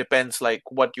prata. It depends like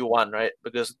what you want, right?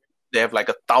 Because they have like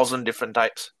 1,000 different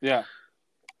types. Yeah.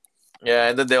 Yeah,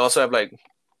 and then they also have like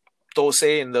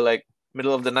thosai in the like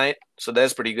middle of the night, so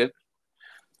that's pretty good.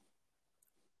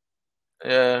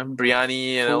 Yeah,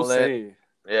 biryani and all that. Thosai.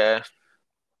 Yeah,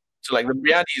 so like the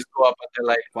biryanis go up until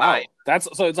like Wow. 9. That's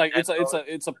so it's like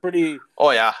it's a pretty Oh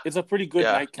yeah, good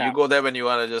yeah. nightcap. You go there when you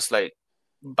want to just like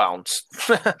bounce.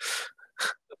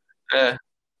 Yeah.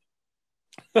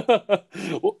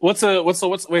 what's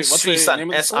the Sri Sun, name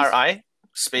of this place? SRI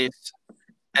space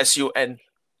SUN.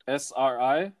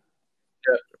 SRI?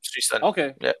 Sri Sun.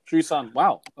 Okay. Yeah. Sri Sun.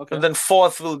 Wow. Okay. And then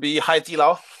 4th will be Hai Di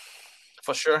Lao,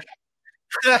 for sure.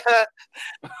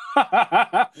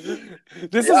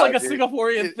 This is Yeah, like a dude.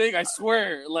 Singaporean thing, I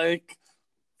swear. Like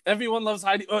everyone loves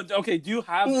Heidi. Okay, do you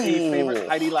have a favorite Ooh.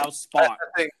 Heidi Lao spot? I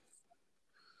think-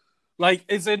 Like,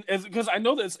 is because I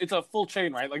know that it's a full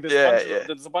chain, right? Like,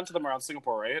 there's a bunch of them around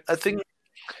Singapore, right? I think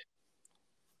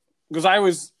Because I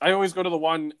always go to the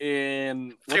one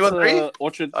in 313?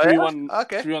 Orchard Oh, yeah?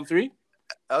 Okay. 313.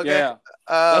 Okay. Yeah,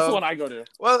 that's the Um, one I go to.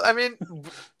 well, I mean,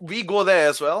 we go there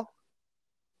as well.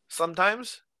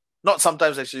 Sometimes, not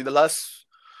sometimes actually. The last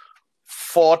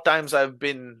 4 times I've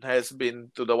been has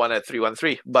been to the one at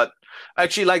 313, but I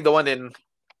actually like the one in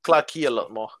Clarke Quay a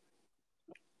lot more.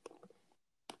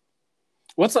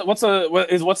 What's the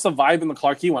vibe in the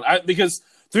Clarke Quay one? Because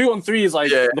 313 is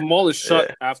like Yeah, the mall is shut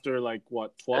yeah. after like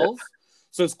what 12,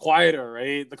 so it's quieter,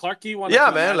 right? The Clarke Quay one, I Yeah,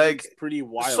 can man. imagine Like, it's pretty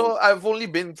wild. so I've only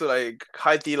been to like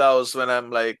Hai Di Laos when I'm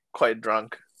like quite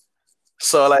drunk.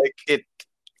 So like it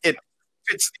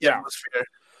fits the Yeah. atmosphere.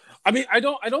 I mean, I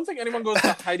don't think anyone goes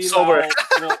to Hai Di Sober. Lao.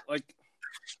 Well, like,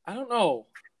 I don't know.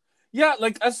 Yeah,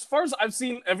 like as far as I've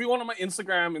seen, everyone on my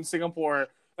Instagram in Singapore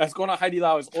that's going to Hai Di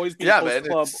Lao has always been Yeah, post man.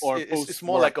 club or It's post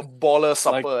more work. like a baller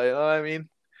supper. Like- you know what I mean?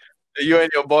 You and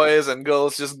your boys and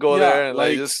girls just go Yeah, there and like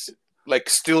like- just like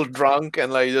still drunk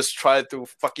and like just try to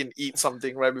fucking eat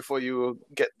something right before you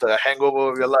get the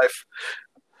hangover of your life.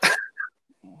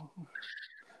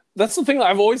 That's the thing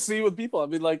I've always seen with people. I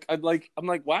mean, like, I'm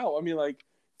like, wow. I mean, like,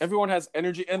 everyone has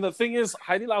energy, and the thing is,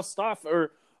 Hai Di Lao stuff.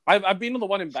 Or I've been to the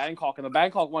one in Bangkok, and the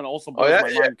Bangkok one also blows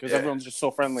my mind because everyone's just so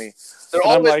friendly. They're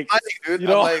And I'm always like, smiling, dude. you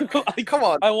know, I'm like, come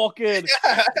on. I walk in.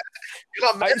 You're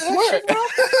not mad I at that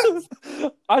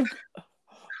shit, swear.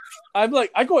 I'm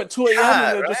like, I go at 2 a.m. Yeah,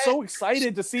 and they're just right? so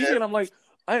excited to see me, and I'm like,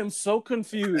 I am so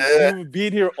confused. Yeah. You've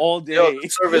been here all day. Yo, the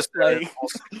service there is like,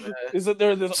 awesome, yeah. isn't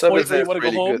there this Service point where you there want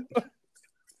is to go really home?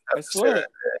 I swear.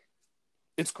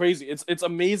 It's crazy. It's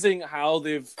amazing how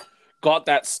they've got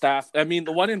that staff. I mean,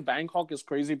 the one in Bangkok is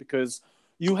crazy because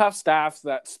you have staff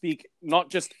that speak not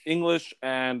just English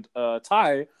and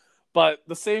Thai, but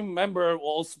the same member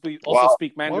will also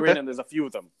speak Mandarin, and there's a few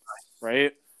of them,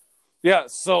 right? Yeah,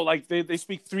 so like they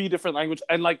speak 3 different languages,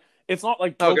 and like it's not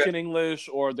like broken English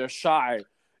or they're shy.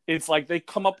 It's like they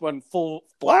come up and full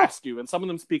blast you, and some of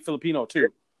them speak Filipino too.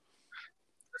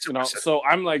 You know, so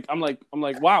I'm like,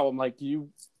 wow, I'm like, you,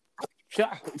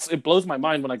 yeah, it blows my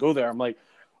mind when I go there. I'm like,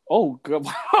 oh, God,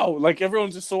 wow, like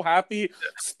everyone's just so happy,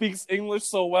 speaks English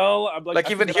so well. I'm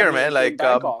like even here, man, like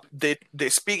they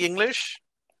speak English,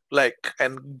 like,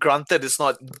 and granted, it's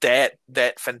not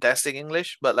that fantastic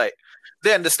English, but like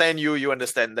they understand you, you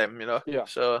understand them, you know. Yeah.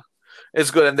 So it's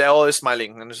good, and they're always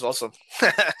smiling, and it's awesome.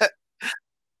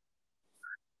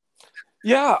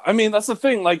 Yeah, I mean that's the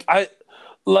thing. Like I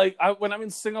when I'm in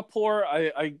Singapore,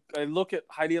 I look at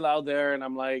Hai Di Lao there, and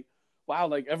I'm like, wow,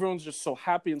 like everyone's just so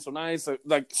happy and so nice.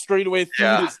 Like straight away,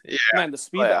 food is man. The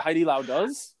speed that Hai Di Lao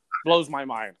does blows my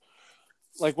mind.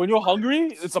 Like when you're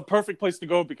hungry, it's a perfect place to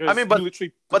go because I mean, but you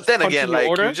literally but then again, like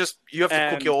order, you have to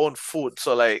cook your own food,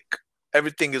 so like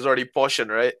everything is already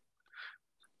portioned, right?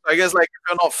 I guess like if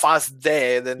you're not fast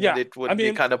there, then it would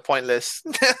be kind of pointless.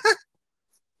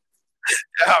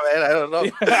 Yeah, man, I don't know.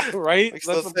 Yeah, right?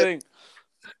 That's the thing.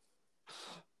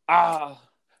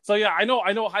 So yeah, I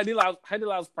know Hai Di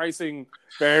Lao's pricing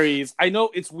varies. I know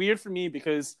it's weird for me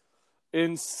because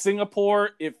in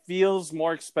Singapore it feels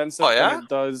more expensive than it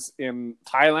does in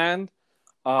Thailand.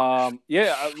 Well,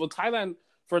 Thailand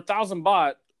for 1,000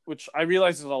 baht, which I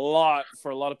realize is a lot for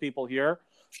a lot of people here,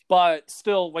 but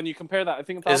still, when you compare that, I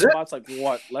think 1,000 baht's like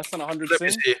what, less than 100 Sing?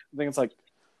 I think it's like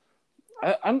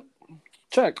I'm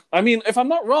check. I mean, if I'm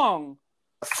not wrong,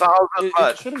 1,000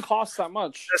 baht. It shouldn't cost that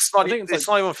much. It's not even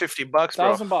 $50, bro.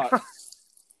 1,000 baht.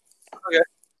 Okay.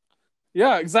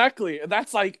 Yeah, exactly. And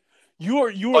that's like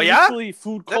you're literally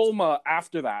food coma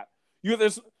after that.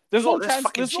 There's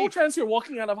no chance you're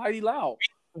walking out of Hai Di Lao.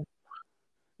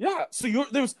 Yeah, so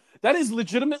that is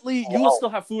legitimately you will still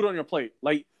have food on your plate.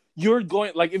 Like you're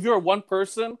going, like if you're one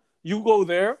person, you go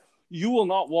there, you will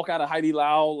not walk out of Hai Di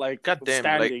Lao like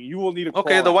standing. Like, you will need a crawl.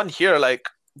 Okay, the one here, like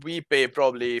we pay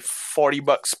probably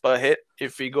 $40 per head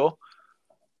if we go.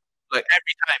 Like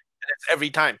every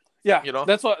time. Yeah, you know,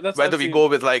 that's whether we go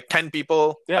with like 10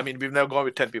 people. Yeah. I mean, we've never gone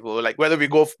with 10 people. Like whether we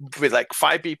go with like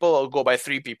 5 people or go by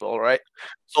 3 people, right?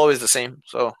 It's always the same.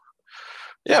 So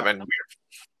yeah, man, weird.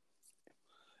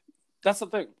 That's the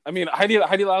thing. I mean, Hai Di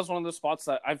Lao is one of the spots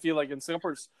that I feel like in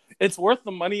Singapore, it's worth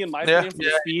the money in my opinion for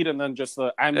the speed and then just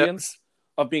the ambience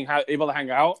of being able to hang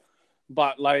out.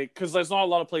 But like, because there's not a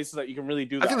lot of places that you can really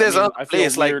do that. I think there's another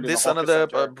place like this, another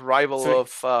rival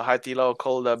of Hai Di Lao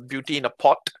called Beauty in a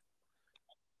Pot.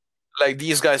 Like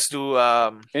these guys do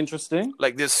interesting,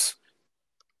 like this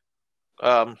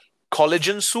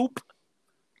collagen soup,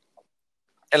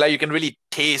 and like you can really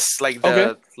taste like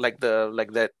the like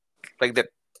that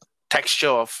texture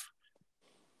of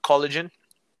collagen.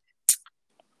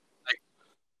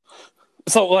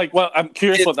 So like, well, I'm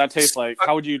curious what that tastes like.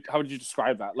 How would you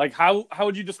describe that? Like how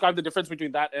would you describe the difference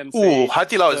between that and Hai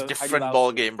Di Lao is a different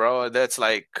ball game, bro. That's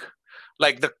like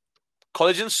the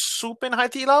collagen soup in Hai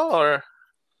Di Lao or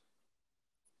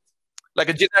like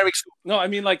a generic soup? No, I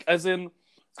mean like as in,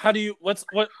 how do you? What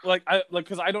like I like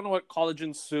because I don't know what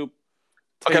collagen soup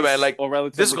Okay, man, tastes like or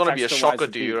relatively this is gonna be a texture-wise shocker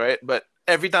would to be. you, right? But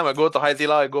every time I go to Hai Di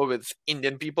Lao, I go with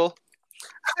Indian people.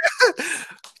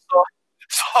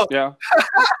 So Yeah.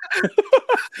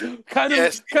 kind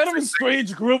yes, of a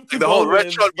strange group to the whole go with,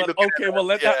 restaurant be but looking okay, at we'll us.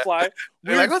 let Yeah. that fly.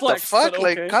 They're like, Weird what the flex, fuck? but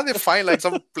Like, okay. can't they find like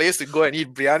some place to go and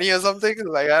eat biryani or something?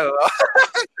 Like, I don't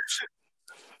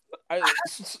know.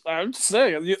 I'm just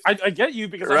saying, I get you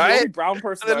because I'm the Right? only brown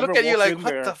person And that they ever look at you walked like, in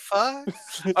what there. the fuck?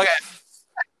 Okay.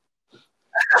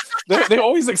 They're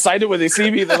always excited when they see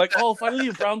me. They're like, "Oh, finally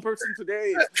a brown person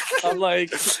today." I'm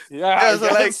like, "Yeah, Yeah, I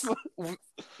so like, guess."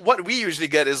 what we usually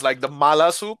get is like the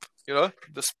mala soup, you know,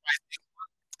 the spicy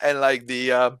and like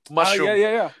the mushroom,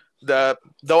 Yeah. the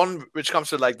one which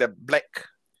comes with like the black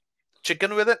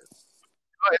chicken with it.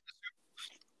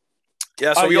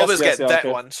 Yeah, so we Yes, always yes, get yeah, that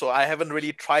okay. one. So I haven't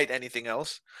really tried anything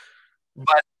else.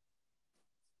 But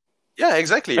yeah,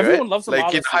 exactly, Everyone right? loves the Like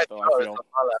mala in soup, Hai Di though. I Lao, it's feel a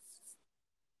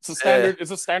mala.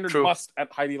 it's a standard True. must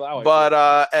at Hai Di Lao. I But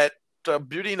feel. at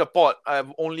Beauty in a Pot,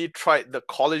 I've only tried the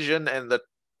collagen and the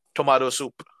tomato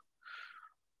soup.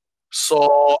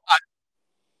 So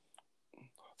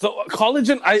So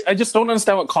collagen, I just don't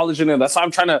understand what collagen is. That's why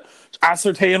I'm trying to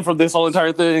ascertain from this whole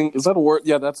entire thing. Is that a word?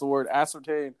 Yeah, that's a word.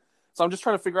 Ascertain. So I'm just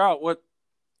trying to figure out what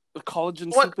the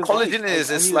collagen what soup is collagen like. is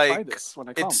I is need to try like this when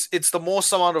I come. it's the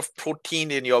most amount of protein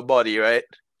in your body, right?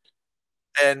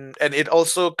 And it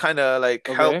also kind of like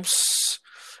Okay.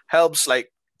 helps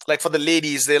like for the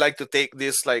ladies, they like to take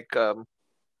this like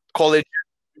collagen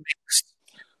mix.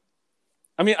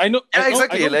 I mean, I know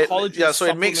Exactly. the Like, collagen yeah, so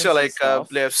it makes your supplements and like stuff.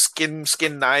 their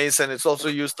skin nice, and it's also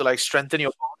used to like strengthen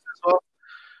your bones as well.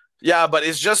 Yeah, but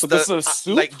it's just But this the is a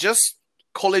soup. like just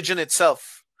collagen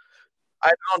itself.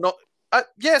 I don't know.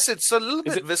 Yes, it's a little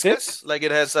Is bit it viscous. thick? Like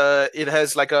it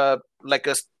has like a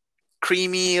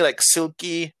creamy, like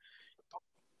silky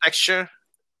texture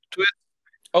to it.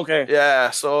 Okay. Yeah,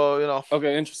 so you know,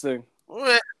 Okay. Interesting.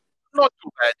 not too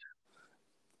bad.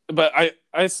 But I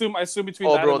assume between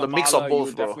Oh, that bro, and the the mix of mala, you both,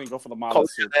 would bro. definitely go for the mala Collagen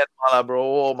soup. and mala, bro.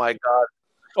 Oh my god.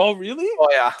 Oh, really? Oh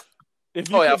yeah. If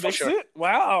you Oh yeah, could for mix sure. it,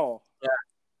 wow.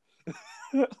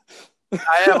 Yeah,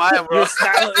 I am, bro. It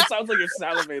sounds like you're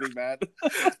salivating, man.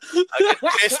 I can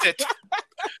taste it.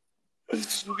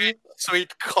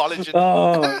 Sweet collagen.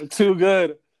 Oh, too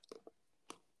good,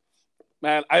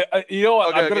 man. You know what?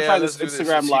 Okay, I'm gonna okay, try yeah, this let's do this.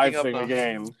 Instagram It's live heating up thing now.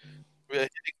 again. We're hitting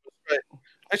right.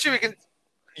 Actually, we can.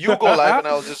 You go live, and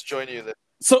I'll just join you then.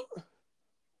 So,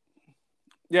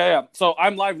 yeah. So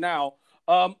I'm live now.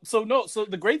 So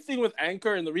the great thing with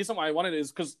Anchor and the reason why I wanted it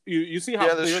is because you see how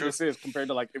Yeah, that's clear true. this is compared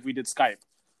to like if we did Skype.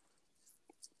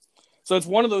 So it's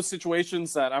one of those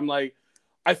situations that I'm like,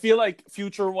 I feel like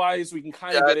future-wise we can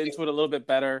kind of Yeah, get into it a little bit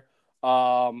better.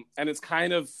 And it's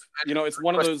kind of it's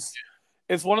one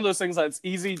of those things that's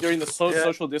easy during the Yeah.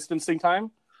 social distancing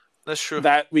time That's true.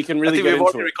 that we can I really think get we've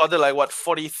into already it. recorded like what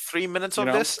 43 minutes of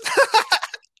You know? this.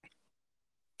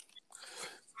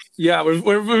 Yeah, we've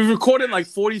recorded like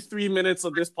 43 minutes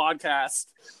of this podcast,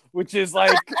 which is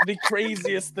like the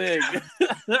craziest thing.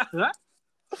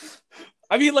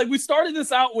 I mean, like we started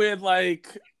this out with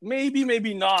like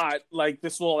maybe not like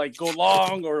this will like go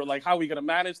long or like how are we gonna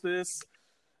manage this,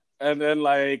 and then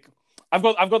like I've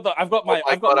got my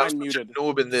God, I'm mine such muted. a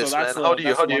noob in this, So man. that's How do you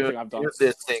the one thing I've done. use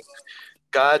this thing?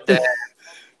 God damn.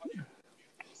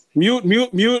 Mute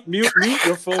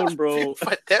your phone, bro.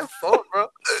 My damn phone, bro.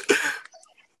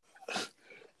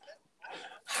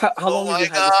 How long Oh have you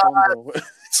my had this phone, bro?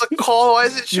 It's a call. Why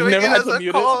is it You've showing never it had as to a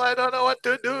mute it? call? I don't know what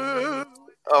to do.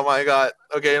 Oh my God.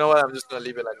 Okay, you know what? I'm just gonna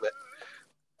leave it like that.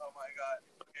 Oh my God.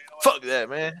 Fuck that,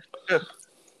 man.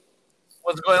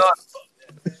 What's going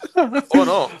on? Oh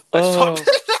no. I stopped.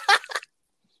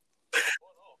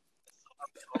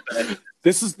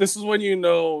 This is when you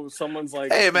know someone's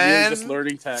like Hey really man, just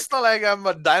learning tech. it's not like I'm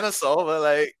a dinosaur, but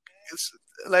like it's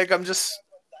like I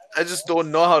just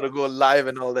don't know how to go live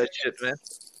and all that shit, man.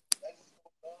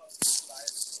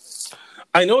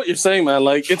 I know what you're saying, man.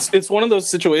 Like it's one of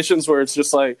those situations where it's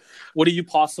just like, what are you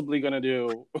possibly gonna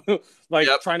do? Like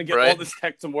Yep, trying to get right. all this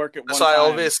tech to work at That's one why I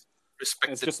time. always It's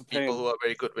respected just a people pain. who are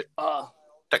very good with Uh,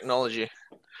 technology.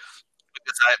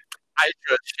 Because I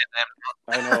trust shit.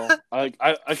 I know.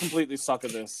 I completely suck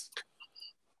at this.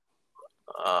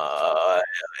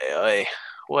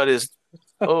 What is?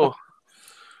 Oh,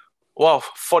 wow!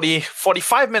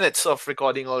 45 minutes of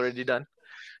recording already done.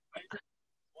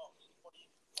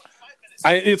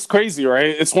 It's crazy,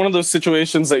 right? It's one of those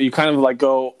situations that you kind of like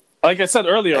go, like I said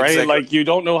earlier, right? Exactly. Like you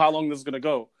don't know how long this is gonna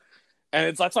go, And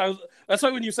it's that's why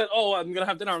when you said, "Oh, I'm gonna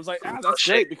have dinner," I was like, that's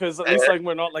shit. great because at least like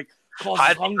we're not like causing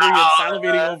Hai Di hungry and Lao,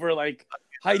 salivating over like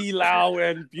Haidi Lao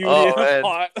and Beauty oh in a man,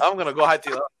 Pot. I'm gonna go Hai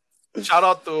Di Lao. Shout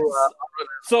out to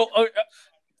So, all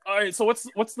right. So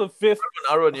what's the fifth?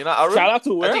 Arun. You know Arun? Shout out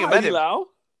to I where? think you met Haidi him. Lao?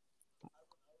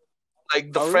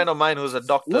 Like the Arun? friend of mine who's a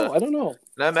doctor. No, I don't know.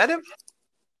 I met him.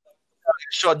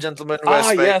 Short gentleman, wears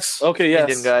specs. Yes. Okay, yes.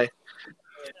 Indian guy.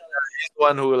 He's the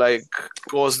one who like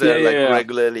goes there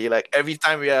regularly. Like every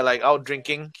time we are like out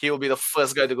drinking, he will be the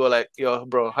first guy to go like, "Yo,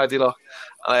 bro, Hai Di Lao."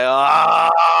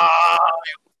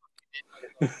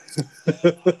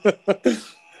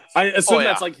 I assume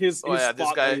that's like his spot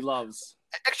this guy, that he loves.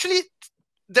 Actually,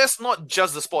 that's not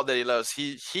just the spot that he loves.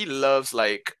 He loves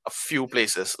like a few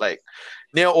places. Like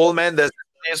near Old Man, there's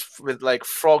a place with like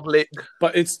frog leg,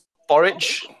 but it's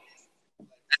porridge. And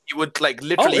he would like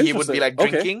literally he would be like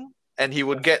drinking, and he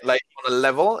would get like on a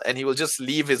level, and he will just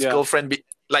leave his girlfriend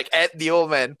like at the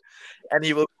Old Man, and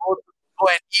he will go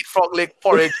and eat frog leg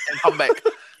porridge and come back,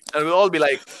 and we'll all be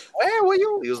like, "Where were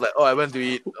you?" He was like, "Oh, I went to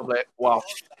eat." I'm like, "Wow."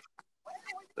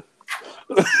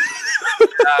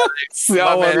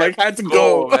 Like had to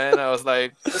go, man. I was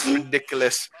like, this is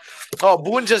ridiculous. Oh,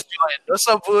 Boone just joined. What's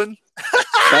up, Boone?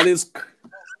 That is.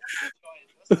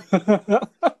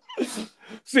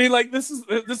 See, like this is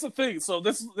the thing. So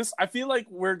this I feel like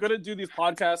we're gonna do these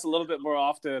podcasts a little bit more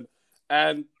often,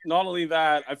 and not only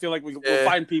that, I feel like we'll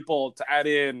find people to add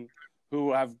in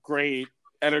who have great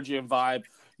energy and vibe.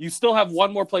 You still have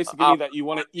one more place to give me that you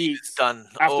want to eat. Done.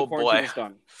 After quarantine is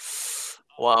done.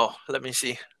 Wow, let me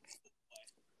see.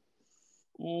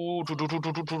 Oh,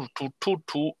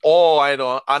 I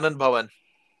know, Anand Bhavan.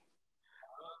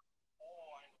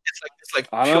 It's like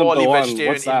purely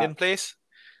vegetarian Indian place,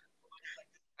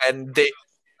 and they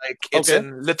like it's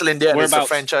in Little India. And it's a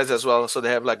franchise as well, so they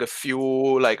have like a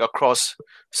few like across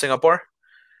Singapore,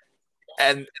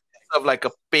 and it's of like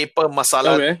a paper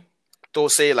masala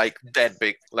thosai like that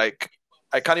big. Like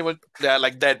I can't even. They're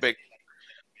like that big.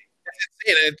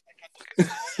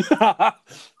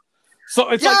 So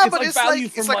it's like value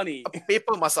for money. Like a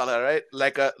paper masala, right?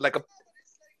 Like a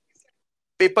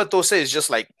paper thosai is just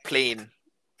like plain,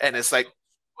 and it's like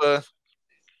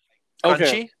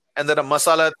crunchy, and then a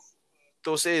masala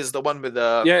thosai is the one with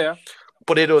the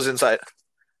potatoes inside.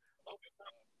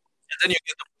 And then you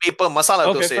get the paper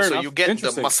masala thosai, so you get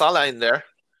the masala in there,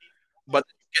 but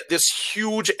you get this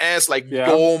huge ass like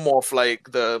dome of like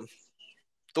the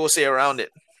thosai around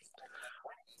it.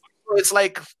 So it's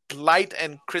like light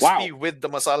and crispy with the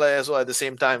masala as well at the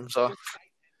same time. So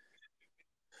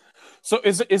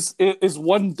is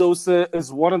one dosa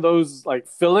is one of those like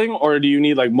filling, or do you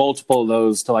need like multiple of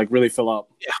those to like really fill up?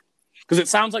 Yeah, because it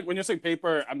sounds like when you're saying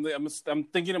paper, I'm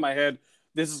thinking in my head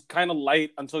this is kind of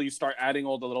light until you start adding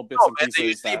all the little bits and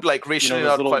pieces. They like ration it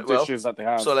out quite well. That they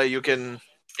have. So like you can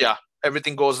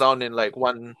everything goes down in like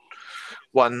one.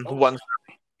 Yeah,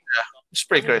 it's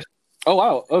pretty great. Oh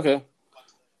wow! Okay.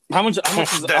 How much is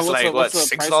that's like what,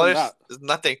 $6? It's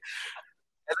nothing.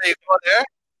 And then you go there,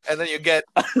 and then you get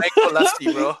mango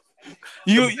lassi, bro.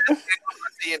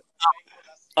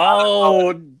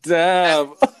 Oh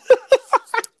damn!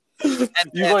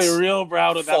 You got real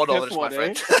proud of that $4, my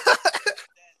friend.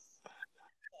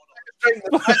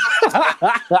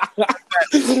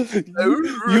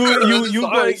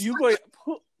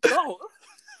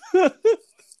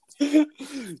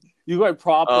 You go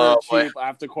proper cheap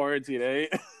after quarantine, eh?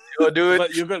 Yo, dude,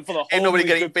 but you're good for the whole. Ain't nobody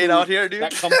getting paid out here, dude.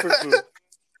 That comfort food.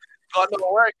 God no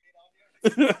work.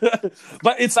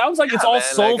 But it sounds like it's all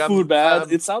soul food, man.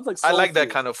 It sounds like I like that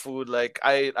kind of food. Like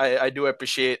I do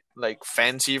appreciate like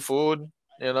fancy food,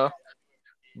 you know.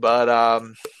 But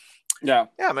yeah,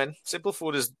 man, simple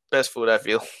food is best food, I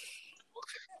feel.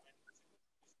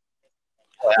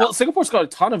 Well, Singapore's got a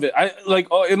ton of it. I like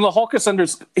in the hawker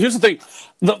centers. Here's the thing: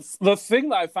 the thing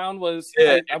that I found was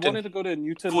I wanted to go to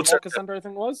Newton Hawker Center. I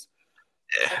think it was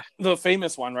the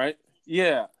famous one, right?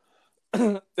 Yeah,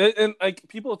 and like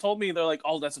people told me they're like,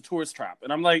 "Oh, that's a tourist trap,"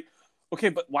 and I'm like, "Okay,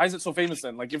 but why is it so famous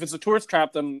then? Like, if it's a tourist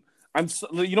trap, then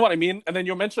you know what I mean?" And then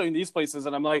you're mentioning these places,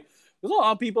 and I'm like, "There's a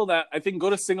lot of people that I think go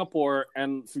to Singapore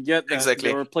and forget that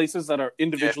there are places that are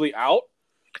individually out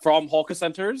from hawker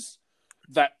centers."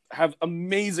 That have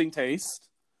amazing taste,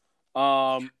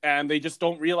 and they just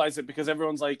don't realize it because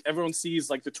everyone sees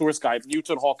like the tourist guide,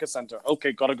 Newton Hawker Center.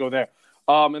 Okay, gotta go there.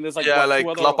 And there's like like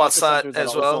La Pasat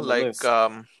as well. Like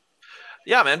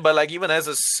man. But like even as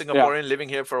a Singaporean living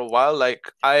here for a while,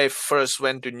 like I first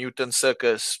went to Newton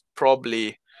Circus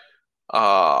probably 6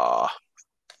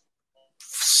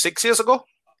 years ago.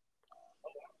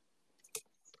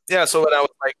 Yeah, so when I was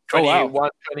like Oh wow, 21,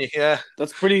 20, yeah.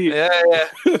 that's pretty. Yeah, yeah.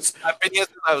 That's, I've been here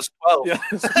since I was 12, yeah,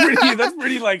 that's pretty. That's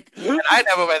pretty like. and I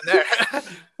never went there.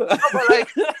 No, but like,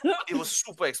 it was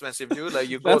super expensive, dude. Like,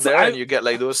 you go That's there and you get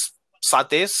like those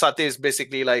satays. Satay is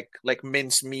basically like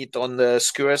minced meat on the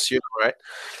skewers, you know, right?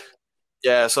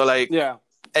 Yeah, so like, Yeah.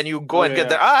 and you go and Okay, get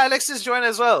there. Ah, Alexis joined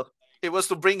as well. It was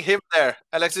to bring him there.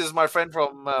 Alexis is my friend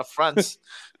from France.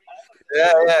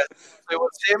 Yeah, yeah. So it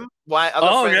was him, my other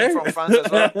Oh, friend okay. from France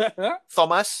as well,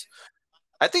 Thomas.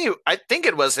 I think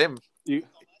it was him, You,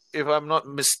 if I'm not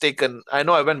mistaken. I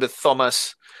know I went with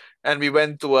Thomas, and we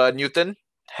went to Newton.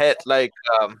 Had like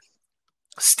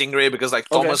Stingray because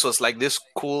like Okay. Thomas was like this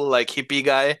cool like hippie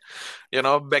guy, you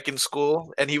know, back in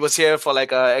school, and he was here for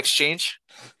like a exchange.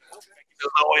 He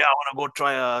was like, oh yeah, I want to go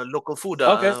try local food.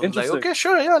 Okay, I was like, interesting. okay,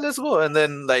 sure, yeah, let's go. And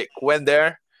then like went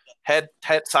there, had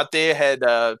satay, had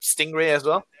Stingray as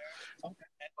well.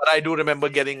 But I do remember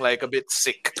getting like a bit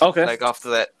sick, Okay. like after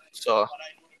that. So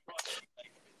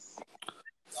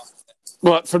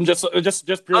What from just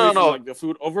purely no. from like the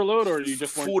food overload, or you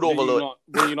just Food overload.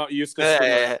 Were you not used to?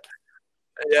 Yeah,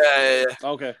 yeah.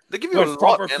 Okay. They give you Like a lot,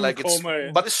 proper man. food Like it's,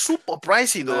 coma. but it's super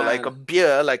pricey though. Like a Man.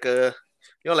 beer, like a,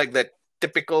 you know, like that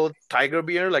typical Tiger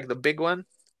beer, like the big one,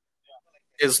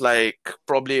 is like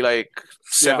probably like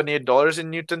 $7-8 in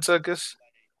Newton Circus.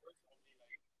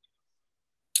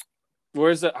 Where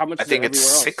is it? How much I is think it it's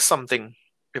everywhere else? 6 something,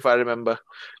 if I remember.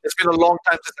 It's been a long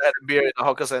time since I had a beer in a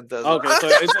hawker center. Okay, so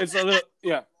it's a little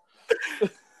yeah.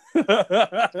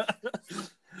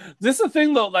 This is the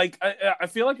thing though. Like I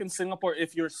feel like in Singapore,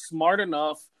 if you're smart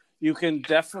enough, you can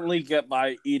definitely get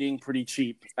by eating pretty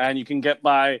cheap, and you can get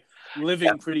by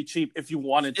living pretty cheap if you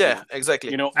wanted to. Yeah,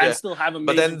 exactly. You know, Yeah. and still have amazing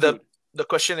But then food. the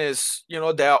question is, you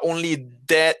know, there are only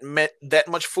that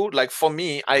much food. Like for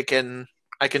me, I can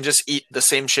just eat the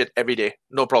same shit every day,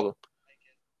 no problem.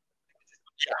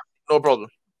 Yeah, no problem.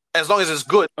 As long as it's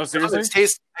good, Oh, as long as seriously? it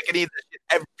tastes, I can eat that shit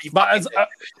every But fucking as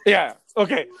day. yeah,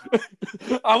 okay.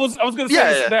 I was gonna say Yeah,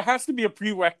 this, yeah. there has to be a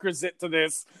prerequisite to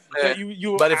this that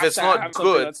you. But if have it's to not have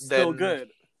something good, that's still then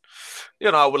good.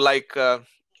 you know, I would like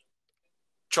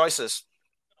choices.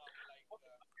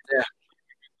 Yeah.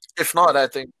 If not, I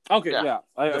think Okay, yeah, yeah,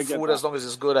 the I get food, that. as long as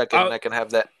it's good, I can have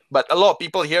that. But a lot of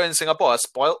people here in Singapore are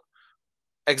spoiled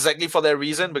exactly for that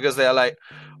reason, because they're like,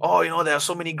 oh, you know, there are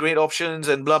so many great options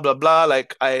and blah blah blah.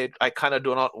 Like I kind of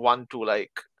do not want to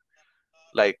like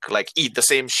eat the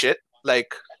same shit.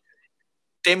 Like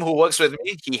Tim, who works with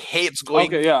me, he hates going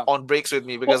Okay, yeah. on breaks with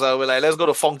me because I'll be like, let's go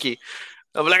to Funky.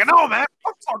 I'll be like, no, man,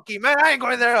 fuck Funky, man, I ain't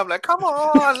going there. I'm like, come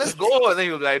on, let's go. And then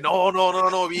he'll be like,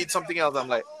 no, we eat something else. I'm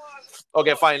like,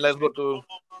 okay, fine, let's go to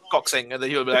Kokseng. And then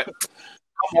he'll be like,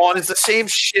 come on, it's the same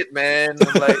shit, man.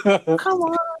 I'm like, come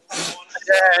on.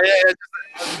 Yeah.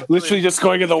 Literally just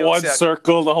going in the one Yeah.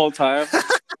 circle the whole time.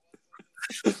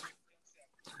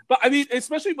 But I mean,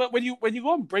 especially when you go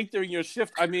on break during your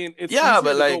shift, I mean, it's Yeah, easier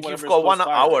but to go like whenever you've it's got close 1 by,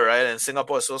 hour, right? right? And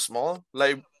Singapore is so small.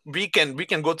 Like we can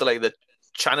go to like the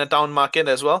Chinatown market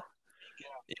as well.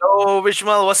 Yo,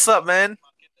 Vishmal, what's up, man?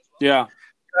 Yeah.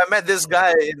 I met this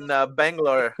guy in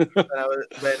Bangalore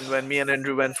when me and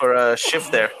Andrew went for a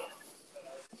shift there.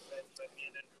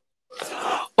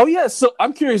 Oh yeah, so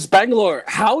I'm curious, Bangalore.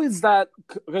 How is that?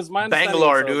 Because my understanding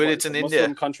Bangalore, is dude, it's in Muslim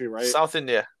India, country, right? South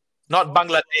India, not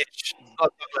Bangladesh,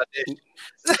 not Bangladesh.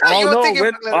 Oh You were no! thinking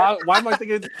Bangladesh. Why am I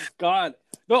thinking? God,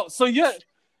 no. So yeah,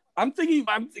 I'm thinking.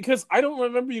 Because I don't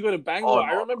remember you go to Bangalore. Oh,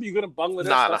 no. I remember you go to Bangladesh.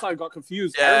 Nah. That's how I got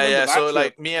confused. I Yeah, remember yeah. that So trip.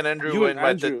 like me and Andrew You were and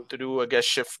invited Andrew. to do a guest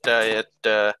shift at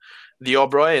the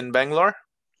Oberoi in Bangalore.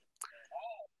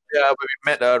 Yeah, but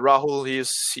we met Rahul.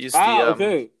 He's the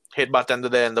Okay. head bartender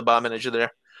there and the bar manager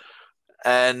there.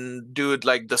 And dude,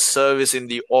 like the service in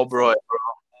the Oberoi, bro.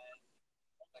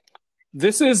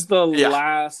 This is the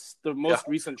Yeah. most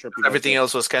recent trip. You Everything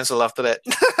else was cancelled after that.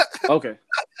 Okay.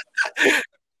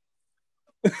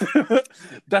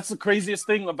 That's the craziest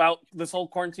thing about this whole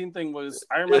quarantine thing was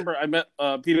I remember I met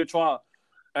Peter Chua,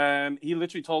 and he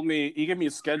literally told me, he gave me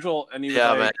a schedule, and he was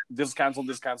Yeah, like, man. this canceled,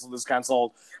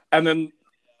 and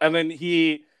then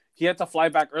he had to fly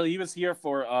back early. He was here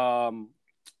for I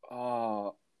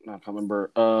can't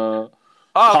remember Oh, okay,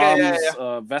 Palm's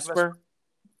yeah. Vesper.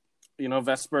 You know,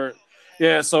 Vesper.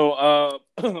 Yeah, so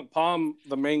Palm,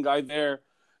 the main guy there,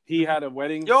 he had a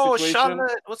wedding Yo, situation.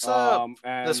 Charlotte, what's up?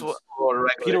 And That's what. Oh,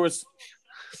 right. Peter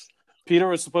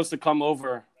was supposed to come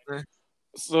over.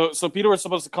 Mm. So Peter was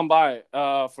supposed to come by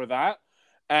for that,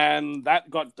 and that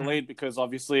got delayed because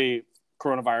obviously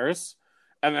coronavirus.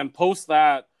 And then post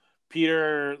that,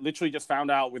 Peter literally just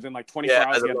found out within like 24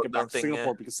 hours he had to get back to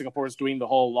Singapore because Singapore is doing the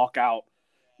whole lockout,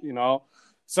 you know.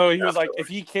 So he was like, if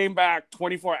he came back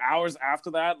 24 hours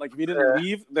after that, like if he didn't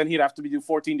leave, then he'd have to do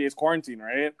 14 days quarantine,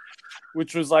 right?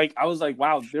 Which was like, I was like,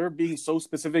 wow, they're being so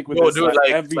specific with this. Dude, that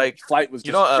every flight was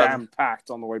just jam packed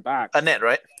on the way back. Annette,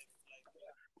 right?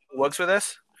 Works with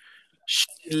us. She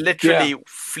literally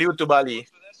flew to Bali.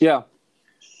 Yeah.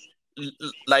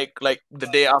 Like the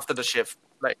day after the shift.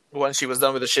 Like once she was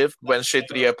done with the shift, went straight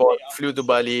to the airport, flew to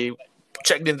Bali,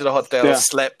 checked into the hotel,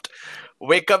 slept,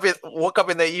 woke up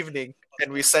in the evening,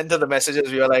 and we sent her the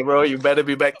messages. We were like, bro, you better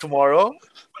be back tomorrow.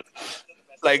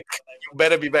 Like, you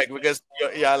better be back because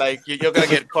you're gonna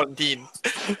get quarantined.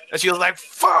 And she was like,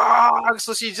 fuck.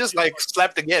 So she just like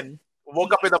slept again.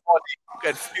 Woke up in the morning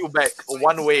and flew back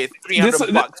one way,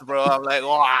 $300, bro. I'm like,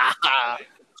 wow.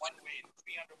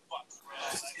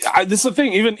 This is the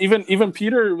thing. Even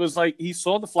Peter was like, he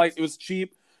saw the flight; it was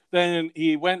cheap. Then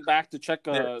he went back to check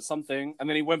something, and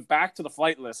then he went back to the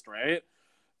flight list, right?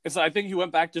 And so I think he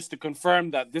went back just to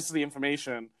confirm that this is the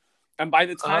information. And by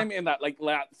the time in that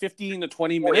 15 to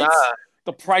 20 minutes,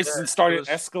 the prices started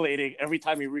escalating every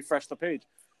time he refreshed the page.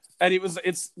 And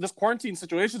it's this quarantine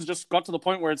situation just got to the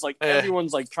point where it's like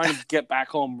everyone's like trying to get back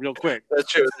home real quick.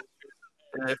 That's true.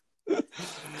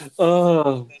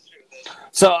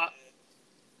 So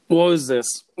what was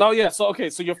this? Oh yeah, so okay,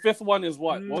 so your fifth one is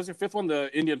what? What was your fifth one? The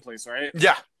Indian place, right?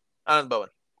 Yeah, Anand Bhavan.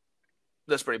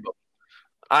 That's pretty cool.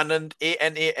 Anand,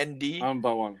 Anand, Anand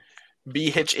Bhavan.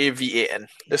 Bhavan.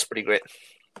 That's pretty great.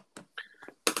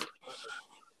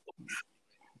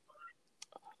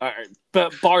 All right,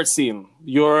 but bar scene,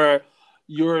 your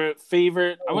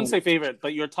favorite? I wouldn't say favorite,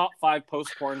 but your top 5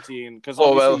 post quarantine, because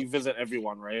obviously you visit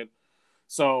everyone, right?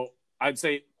 So I'd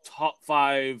say top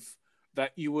 5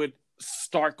 that you would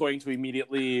start going to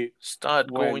immediately.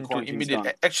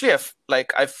 Actually,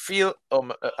 I feel.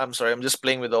 I'm sorry. I'm just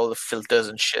playing with all the filters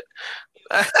and shit.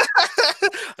 I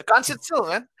can't sit still,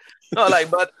 man. No,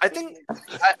 but I think.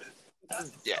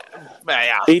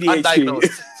 ADHD.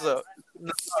 Undiagnosed. So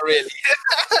not really.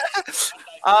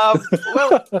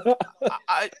 Well,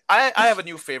 I have a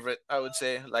new favorite. I would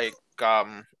say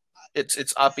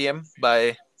it's RPM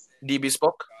by D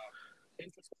Bespoke.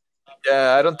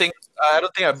 Yeah, I don't think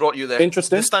I brought you there.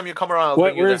 Interesting. This time you come around.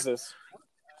 Where is this?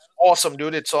 Awesome,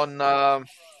 dude. It's on.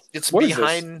 It's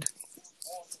behind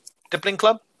Tippling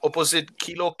Club, opposite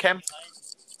Kilo Camp.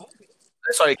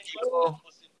 Sorry, Kilo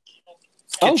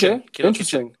Kitchen. Okay, Kilo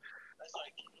interesting. Kitchen.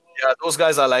 Yeah, those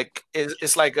guys are like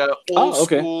it's like a old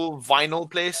school vinyl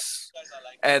place,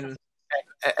 and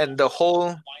the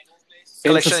whole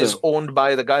collection is owned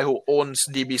by the guy who owns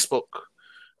D Bespoke.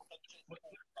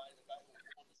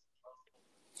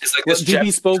 It's like this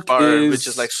Bespoke bar, which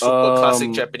is like super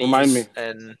classic Japanese. Remind me.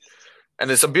 And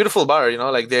it's a beautiful bar,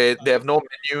 like they have no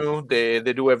menu. They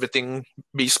do everything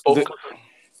bespoke.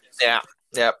 Yeah.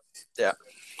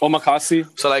 Omakase.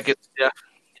 So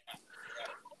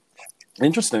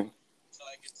Interesting.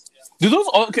 Do those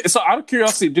so out of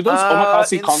curiosity, do those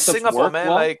omakase concepts Singapore, work man,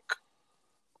 well?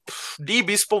 D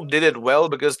Bespoke did it well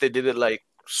because they did it like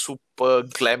super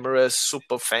glamorous,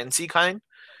 super fancy kind.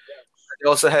 They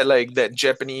also had like that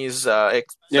Japanese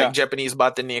Japanese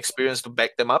bartending experience to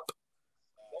back them up.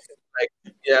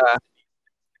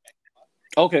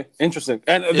 Okay, interesting.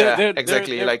 And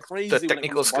exactly. They're like the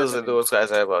technical skills that those guys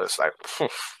have, it's like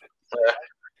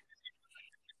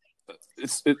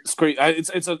it's great.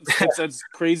 It's as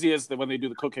crazy as when they do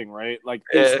the cooking, right? Like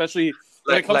especially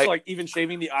when it comes to like even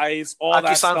shaving the ice, all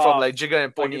Aki-san that stuff. from like Jigga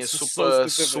and Pony is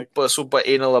super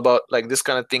anal about like this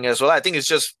kind of thing as well. I think it's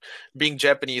just being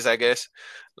Japanese, I guess.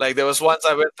 Like there was once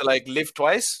I went to like live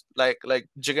twice, like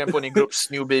Jigga and Pony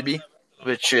Group's new baby,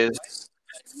 which is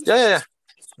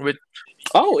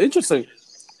interesting.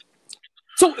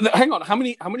 So hang on, how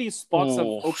many spots have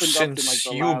opened up in like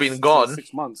the you've last been gone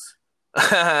 6 months?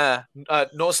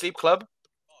 No Sleep Club.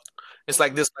 It's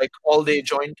like this like all day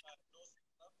joint.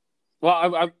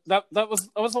 Well, that was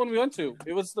the one we went to.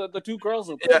 It was the 2 girls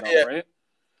opened up, right?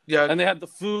 Yeah, and they had the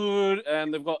food,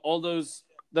 and they've got all those.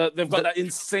 They've got that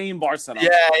insane bar setup.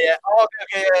 Yeah. Oh,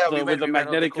 okay. With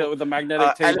the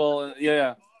magnetic table.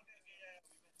 Yeah.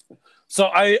 So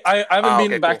I haven't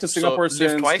been back to Singapore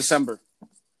since December.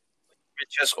 It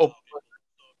just opened.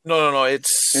 No.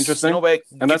 It's interesting. You know where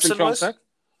and that's in Cheong Sek?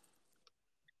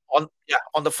 On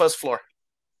the first floor.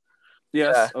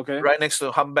 Yes. Okay. Right next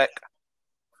to Humbeck.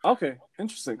 Okay.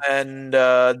 Interesting. And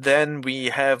then we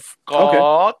have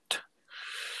got.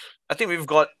 I think we've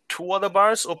got 2 other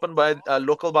bars opened by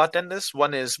local bartenders.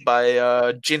 One is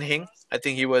by Jin Hing. I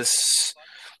think he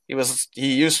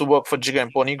used to work for Jigga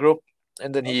and Pony Group,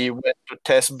 and then he went to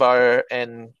Test Bar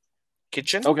and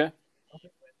Kitchen. Okay.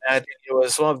 I think he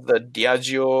was one of the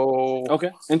Diageo.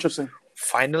 Okay, interesting.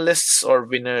 finalists or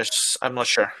winners. I'm not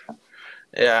sure.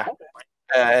 Yeah,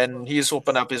 and he's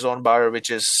opened up his own bar, which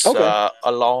is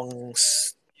along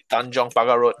Tanjong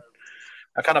Pagar Road.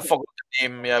 I kind of forgot the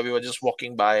name. Yeah, we were just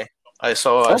walking by. I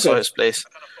saw his place.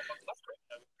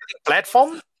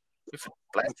 Platform?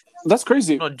 That's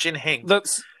crazy. No, Jin Heng.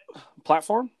 That's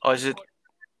Platform? Or is it?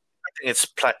 I think it's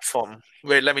Platform.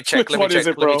 Wait, let me check. Which one is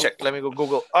it, bro? Let me go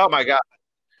Google. Oh my god.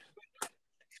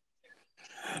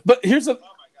 But here's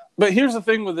the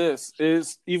thing with this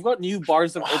is you've got new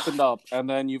bars that have opened up, and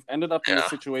then you've ended up in a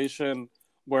situation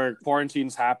where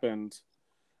quarantines happened.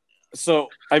 So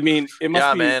I mean, it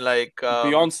must be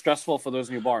beyond stressful for those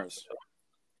new bars.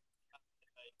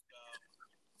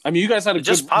 I mean, you guys had a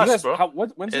just passed, bro.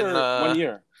 When's your 1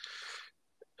 year?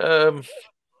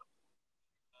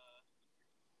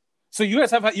 So you guys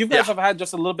have had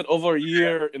just a little bit over a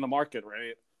year in the market,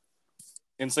 right?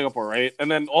 In Singapore, right? And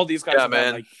then all these guys have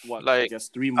had I guess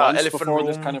 3 months before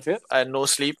this kind of hit. I had no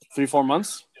sleep. 3-4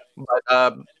 months.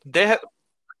 But they had.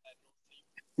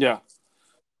 Yeah.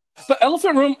 The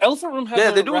Elephant Room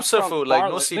has they do serve food like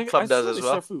No Sleep Club does as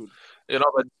well. Food. You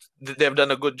know, but they've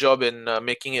done a good job in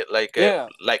making it like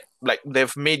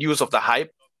they've made use of the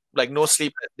hype. Like No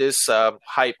Sleep had this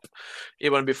hype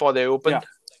even before they opened.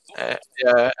 And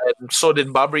so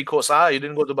did Barbary Coast. You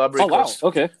didn't go to Barbary Coast. Wow.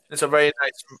 Okay. It's a very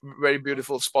nice, very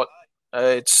beautiful spot.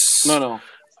 It's in on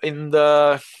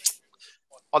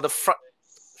the front,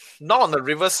 not on the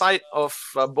river side of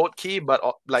Boat Quay, but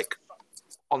like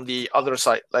on the other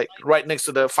side, like right next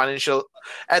to the financial,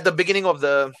 at the beginning of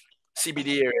the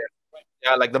CBD area.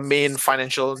 Yeah, like the main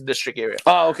financial district area.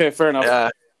 Oh, okay, fair enough. Yeah,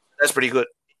 that's pretty good.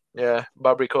 Yeah,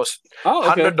 Barbary Coast. Oh,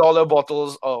 okay. $100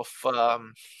 bottles of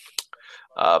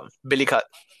Billy Cut.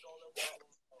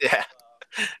 Yeah,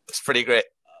 it's pretty great.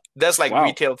 That's like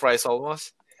retail price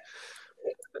almost.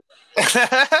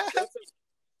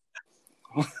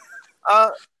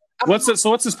 What's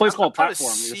this place called?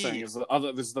 Platform? You're saying this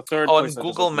is the third on place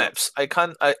Google Maps. I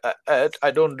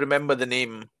don't remember the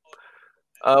name.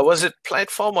 Was it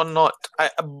Platform or not?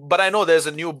 But I know there's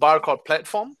a new bar called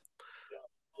Platform.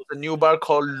 There's a new bar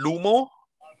called Lumo.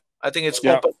 I think it's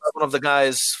opened by one of the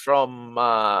guys from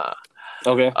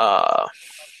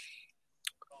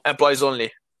Employees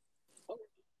Only.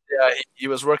 Yeah, he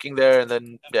was working there, and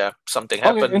then something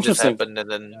happened. This happened, and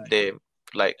then they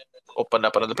like opened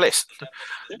up another place.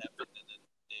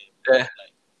 Yeah.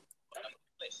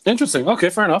 Interesting.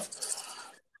 Okay, fair enough.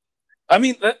 I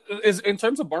mean, that is in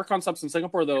terms of bar concepts in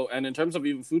Singapore, though, and in terms of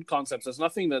even food concepts, there's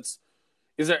nothing that's.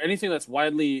 Is there anything that's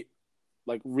widely,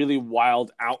 like, really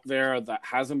wild out there that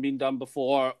hasn't been done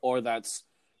before, or that's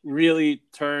really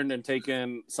turned and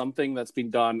taken something that's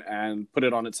been done and put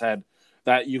it on its head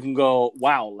that you can go,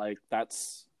 wow, like that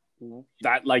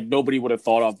like nobody would have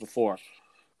thought of before?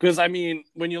 Because I mean,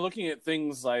 when you're looking at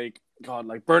things like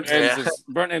Burnt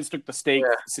Ends took the steak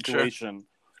situation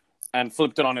and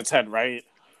flipped it on its head, right?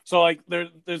 So like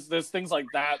there's things like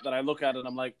that I look at and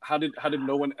I'm like, how did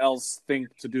no one else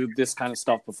think to do this kind of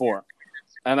stuff before?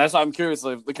 And that's why I'm curious,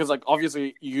 because like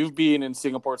obviously you've been in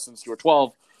Singapore since you were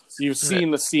 12, you've seen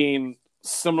the scene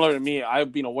similar to me.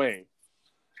 I've been away,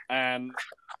 and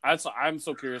I'm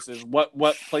so curious is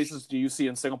what places do you see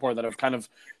in Singapore that have kind of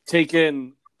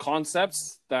taken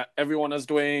concepts that everyone is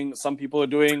doing, some people are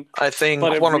doing. I think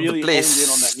but one really of the places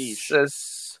on that niche.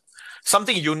 Is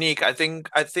something unique. I think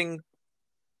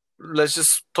let's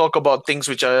just talk about things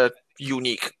which are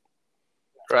unique,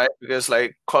 right? Because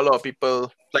like quite a lot of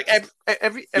people, like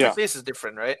every place is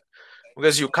different, right?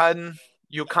 Because you can't,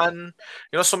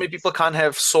 so many people can't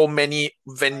have so many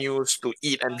venues to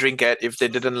eat and drink at if they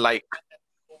didn't like,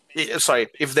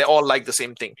 if they all like the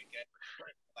same thing,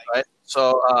 right?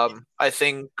 So I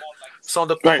think some of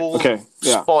the cool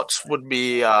spots would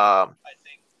be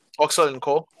Oxel &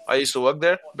 Co. I used to work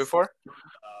there before.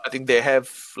 I think they have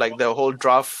like the whole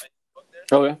draft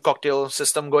cocktail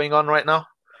system going on right now.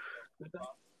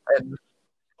 And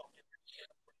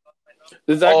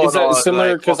is that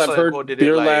similar? Because I've heard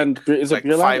Beerland. Is it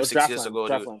Beerland? 5-6 years ago,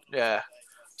 dude. Yeah.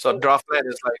 So Draftland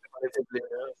is like relatively.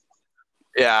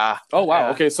 Yeah. Oh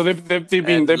wow. Okay, so they've been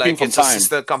from time. It's a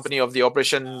sister company of the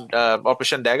Operation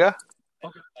Dagger.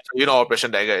 Okay. So,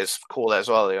 Operation Dagger is cool as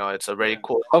well. It's a very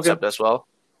cool concept as well.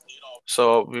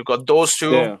 So we've got those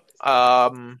two. Yeah.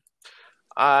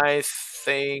 I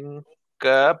think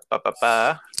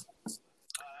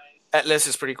Atlas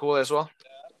is pretty cool as well.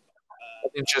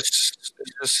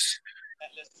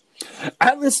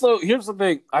 Atlas, though, here's the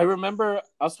thing. I remember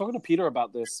I was talking to Peter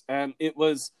about this, and it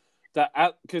was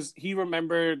that because he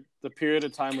remembered the period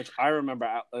of time which I remember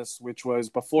Atlas, which was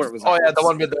before it was. Oh Atlas. Yeah, the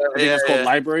one with the. I think it was called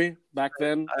Library back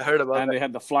then. I heard about. And they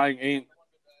had the Flying Ant.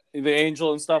 the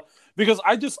Angel and stuff. Because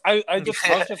I've just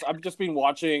been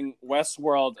watching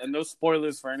Westworld, and no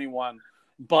spoilers for anyone,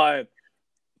 but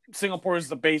Singapore is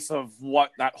the base of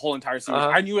what that whole entire series.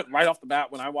 I knew it right off the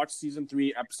bat when I watched season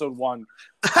 3, episode 1.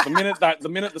 The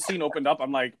minute the scene opened up,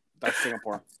 I'm like, that's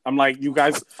Singapore. I'm like, you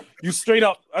guys, you straight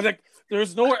up. I was like,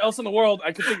 there's nowhere else in the world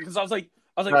I could think, because I was like,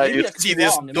 maybe you I could see be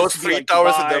this, wrong. those Could be, three like,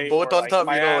 towers Dubai and the boat or, on like, top,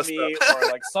 Miami, you know,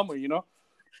 or like somewhere, you know.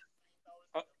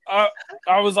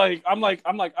 I was like, it Oh,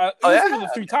 wasn't yeah? even the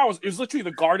 3 towers. It was literally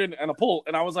the garden and a pool,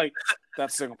 and I was like,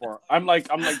 that's Singapore. I'm like,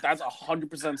 that's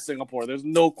 100% Singapore. There's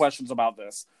no questions about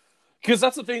this. Because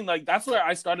that's the thing, like, that's where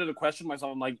I started to question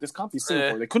myself. I'm like, this can't be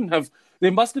Singapore. They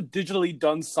must have digitally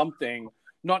done something,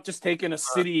 not just taken a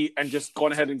city and just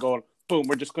gone ahead and go, boom,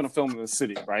 we're just going to film in the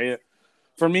city, right?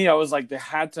 For me, I was like, they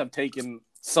had to have taken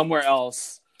somewhere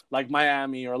else, like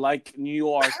Miami or like New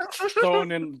York,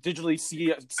 thrown in digitally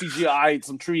CGI'd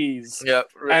some trees. Yeah,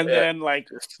 And then, like,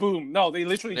 boom. No, they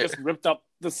literally just ripped up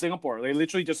the Singapore. They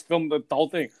literally just filmed the whole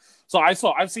thing. So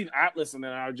I've seen Atlas, and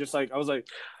then I was like,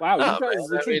 wow, you guys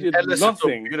literally did Atlas is so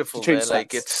nothing beautiful, to change man.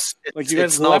 Like sets. it's Like, you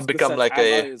guys it's now left the become sets like as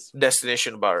a is.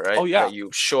 destination bar, right? Oh, yeah. Like, you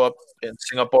show up in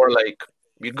Singapore, like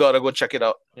you gotta go check it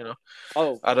out. You know,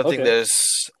 Oh, I don't think okay.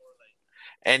 there's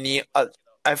any.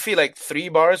 I feel like 3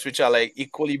 bars which are like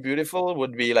equally beautiful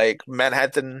would be like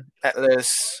Manhattan,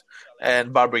 Atlas,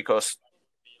 and Barbary Coast.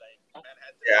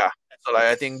 Yeah. So like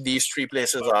I think these 3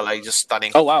 places are like just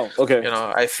stunning. Oh, wow. Okay. You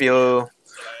know, I feel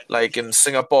like in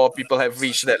Singapore people have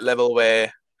reached that level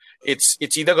where it's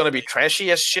either gonna be trashy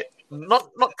as shit. Not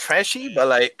trashy, but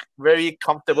like very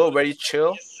comfortable, very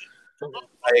chill.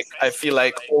 Like I feel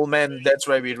like Old Man, that's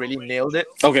where we really nailed it.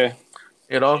 Okay.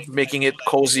 You know, making it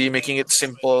cozy, making it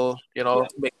simple, you know,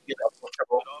 making it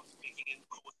approachable.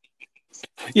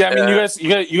 Yeah, I mean,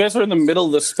 Yeah. you guys are in the middle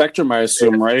of the spectrum, I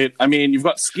assume, right? I mean, you've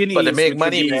got Skinnies, But they make which would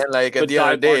money, be man. Like the at the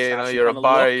end of the dive bar day, you know, trashy you're a kind of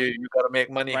bar, look, you gotta make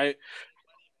money. right?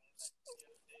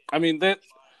 I mean, that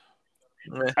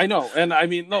Yeah. I know, and I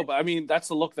mean, no, but I mean, that's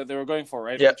the look that they were going for,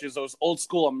 right? Yeah. Which is those old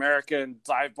school American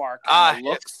dive bar kind of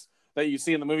yes. looks that you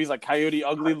see in the movies, like Coyote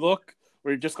Ugly look,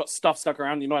 where you just got stuff stuck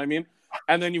around. You know what I mean?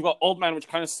 And then you've got Old Man, which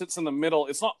kind of sits in the middle.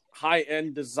 It's not high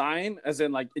end design, as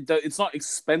in like it's not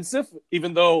expensive,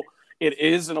 even though it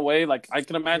is in a way. Like, I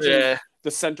can imagine Yeah.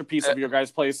 the centerpiece of your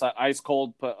guys' place, that ice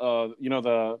cold, you know,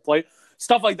 the plate,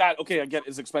 stuff like that. Okay, I get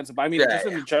is expensive, but I mean, just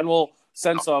in the general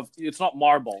sense of, it's not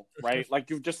marble, right? Like,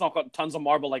 you've just not got tons of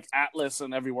marble like Atlas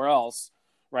and everywhere else,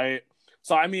 right?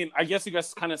 So I mean, I guess you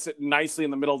guys kind of sit nicely in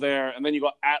the middle there, and then you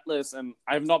got Atlas, and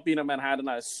I have not been in Manhattan.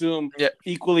 I assume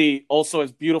equally also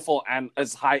as beautiful and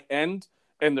as high end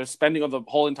in their spending of the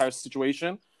whole entire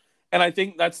situation. And I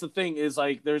think that's the thing, is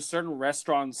like, there's certain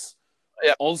restaurants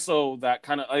also that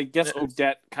kind of, I guess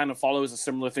Odette kind of follows a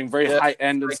similar thing, very high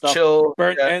end and Like stuff. chill,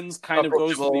 Burnt Ends kind of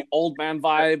goes for approachable. the Old Man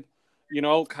vibe, you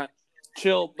know, kind of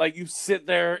chill. Like, you sit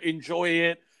there, enjoy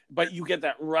it, but you get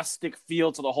that rustic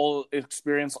feel to the whole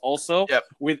experience also,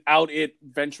 without it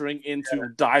venturing into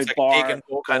dive like bar take and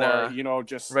go kinda or, you know,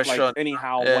 just restaurant. like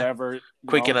anyhow, whatever.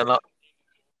 Quick in and out.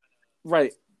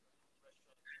 Right.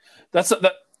 That's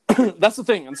the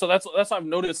thing, and so that's what I've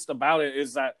noticed about it,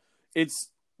 is that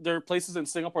there are places in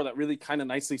Singapore that really kind of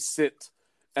nicely sit,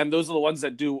 and those are the ones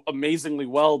that do amazingly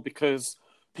well, because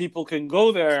people can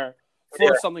go there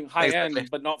for something high end,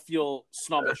 but not feel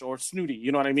snobbish or snooty.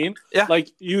 You know what I mean? Yeah. Like,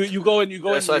 you go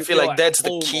in. So I feel like that's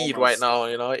the key right now.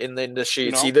 You know, in the industry,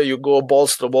 it's either you go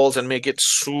balls to the walls and make it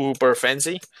super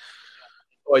fancy,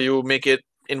 or you make it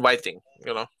inviting.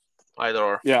 You know, either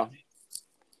or. Yeah.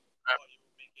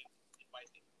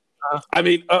 I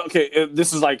mean, okay,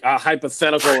 this is like a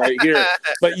hypothetical right here,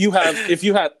 but if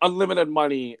you had unlimited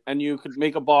money and you could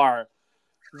make a bar,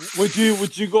 would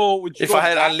you go? If I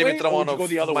had unlimited amount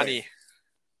of money,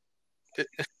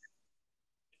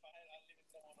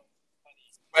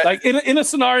 like in a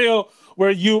scenario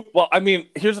where I mean,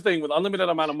 here's the thing: with unlimited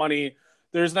amount of money,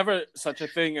 there's never such a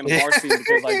thing in a bar scene,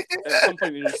 because like at some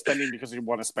point you're just spending because you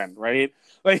want to spend, right?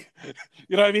 Like,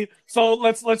 you know what I mean? So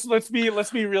let's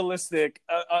be realistic.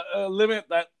 A limit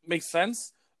that makes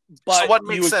sense, but so what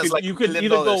makes sense? You could either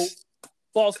go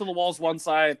balls to the walls one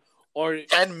side, or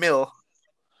 10 mil.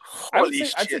 I'd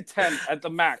say 10 at the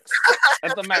max.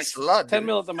 At the max, That's a lot, 10 dude.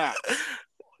 mil at the max.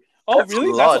 Oh, That's really?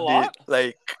 A lot, That's a lot. Dude.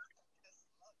 Like,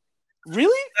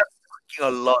 really? That's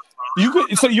a lot. You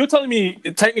could. So you're telling me,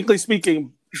 technically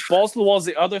speaking, balls to the walls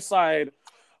the other side.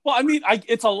 Well, I mean,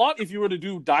 it's a lot if you were to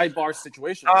do dive bar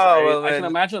situations. Right? Well, I can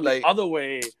imagine like, the other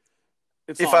way.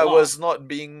 If I was not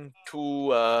being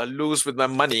too loose with my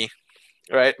money,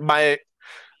 right?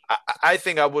 I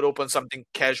think I would open something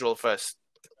casual first.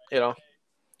 You know.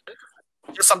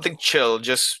 just something chill,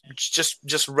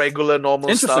 just regular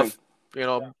normal stuff.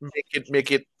 Interesting.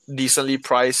 Make it decently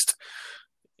priced.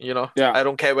 Yeah. I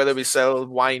don't care whether we sell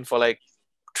wine for like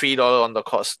 $3 on the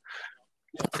cost.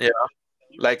 Yeah,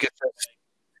 like it's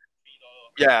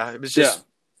Yeah. just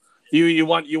You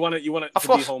want it of to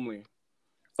be course. homely.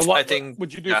 And what I think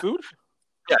would you do yeah, food?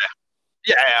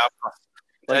 yeah, of course.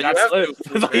 Like You that's have to do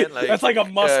food, man. that's like a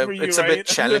must for you, It's a bit right?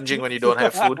 challenging when you don't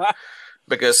have food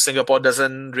because Singapore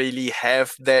doesn't really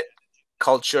have that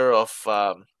culture of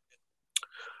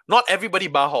not everybody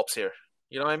bar hops here.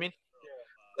 You know what I mean?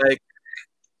 Like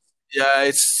yeah,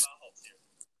 it's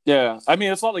Yeah, I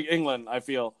mean it's not like England. I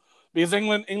feel because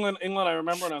England. I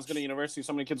remember when I was going to university,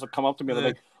 so many kids would come up to me. They're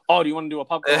like, "Oh, do you want to do a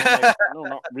pub crawl?" I'm like, "No,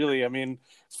 not really." I mean,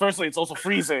 firstly, it's also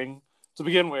freezing to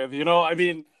begin with. I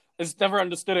mean, it's never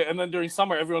understood it. And then during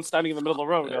summer, everyone's standing in the middle of the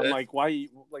road. I'm like, "Why?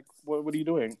 Like, what are you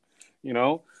doing?" You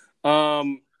know?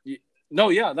 No,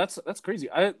 yeah, that's crazy.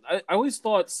 I always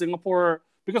thought Singapore,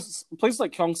 because places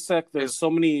like Keong Saik, there's so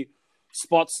many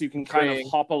spots you can kind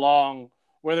of hop along,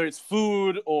 whether it's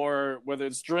food or whether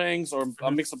it's drinks or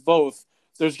a mix of both.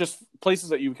 There's just places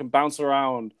that you can bounce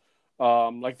around,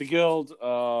 like the Guild,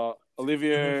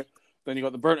 Olivier. Then you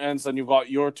got the Burnt Ends. Then you've got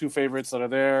your two favorites that are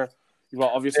there. You've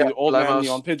got obviously the Old Man, Limehouse.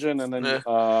 Neon Pigeon, and then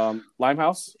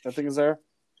Limehouse, I think, is there.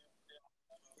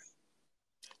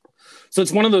 So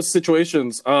it's one of those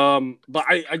situations. But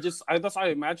I that's why I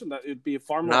imagine that it'd be a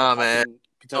far more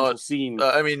potential scene.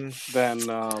 I mean,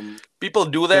 than people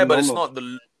do that, but it's not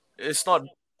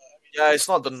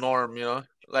the norm.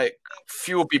 Like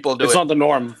few people do it. It's not the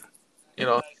norm.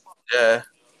 Yeah,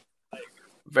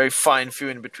 very fine few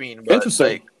in between. But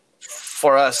like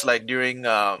for us, like during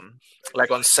like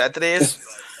on Saturdays,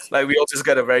 like we always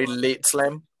get a very late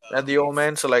slam at the Old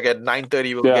Man. So like at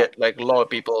 9:30 we'll get like a lot of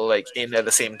people like in at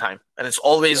the same time, and it's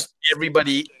always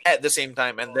everybody at the same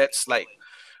time, and that's like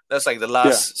the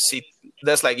last seat.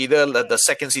 That's like either the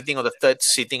second seating or the third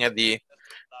seating at the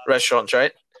restaurants,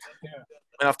 right? Yeah.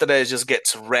 And after that, it just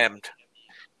gets rammed.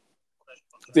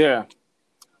 Yeah.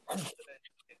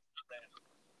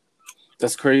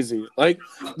 That's crazy. Like,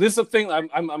 this is the thing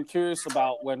I'm curious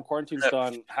about when quarantine's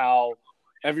done, how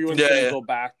everyone's going to go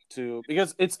back to,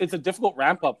 because it's a difficult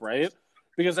ramp up, right?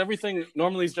 Because everything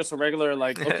normally is just a regular,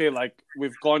 like, okay, like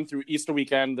we've gone through Easter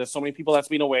weekend, there's so many people that's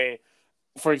been away,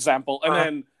 for example, and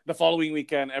then the following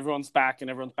weekend, everyone's back to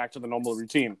the normal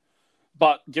routine.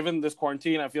 But given this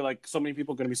quarantine, I feel like so many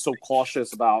people are going to be so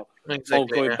cautious about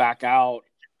going back out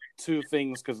to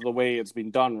things because of the way it's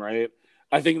been done, right?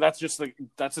 I think that's just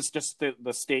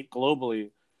the state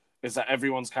globally, is that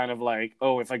everyone's kind of like,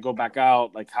 oh, if I go back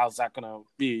out, like, how's that going to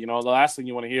be? The last thing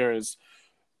you want to hear is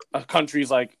countries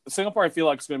like Singapore, I feel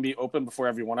like it's going to be open before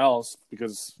everyone else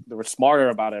because they were smarter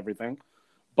about everything.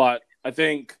 But I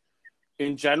think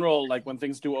in general, like when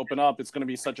things do open up, it's going to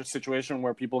be such a situation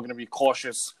where people are going to be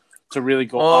cautious to really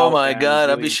go out. Oh my God,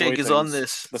 really Abhishek is on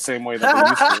this. The same way that they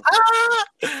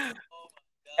used to.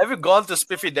 Have you gone to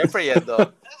Spiffy Depot yet,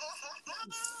 though?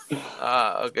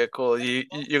 Okay, cool. You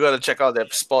got to check out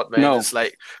that spot, man. No. It's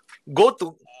like, go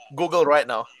to Google right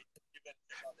now.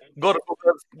 Go to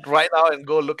Google right now and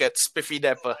go look at Spiffy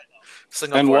Depot,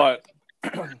 Singapore. And what?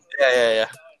 Yeah.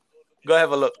 Go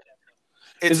have a look.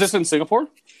 Is this in Singapore?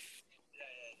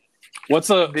 What's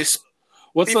the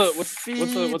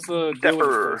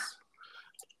Depot?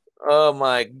 Oh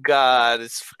my God,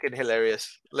 it's fucking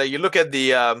hilarious. Like you look at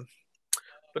the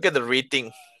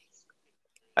rating.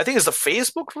 I think it's the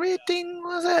Facebook rating,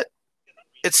 was it?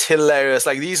 It's hilarious.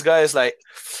 Like these guys, like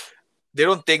they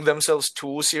don't take themselves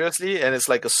too seriously, and it's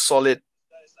like a solid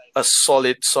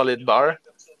bar.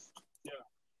 Yeah.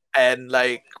 And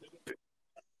like,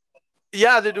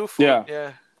 yeah, they do food.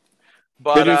 Yeah.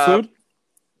 But they do food.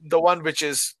 The one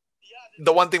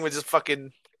thing which is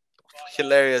fucking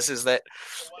hilarious is that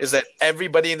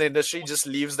everybody in the industry just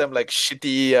leaves them like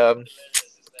shitty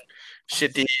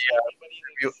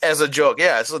as a joke.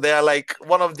 Yeah, so they are like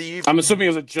one of the I'm assuming it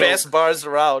was a joke. Best bars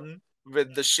around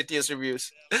with the shittiest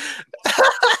reviews. It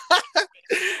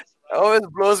always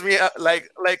blows me up.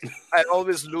 Like I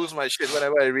always lose my shit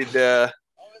whenever I read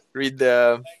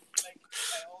the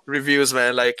reviews,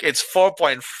 man. Like it's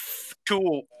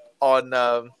 4.2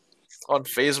 on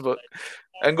Facebook,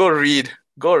 and go read,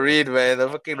 man. The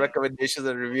fucking recommendations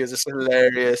and reviews is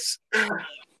hilarious.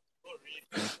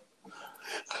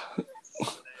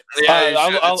 Yeah,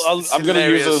 I'm gonna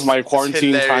use it as my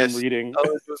quarantine time reading.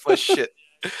 I'll lose my shit.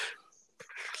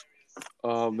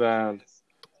 Oh man,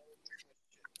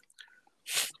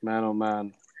 oh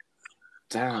man,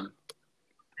 damn.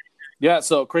 Yeah,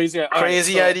 so crazy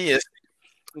ideas.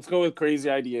 Let's go with crazy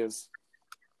ideas.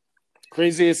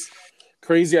 Craziest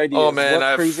Crazy Oh ideas. man,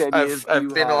 What crazy ideas do I've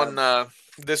you been have? on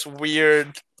this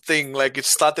weird thing. Like it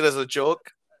started as a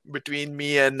joke between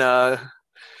me and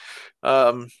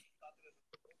um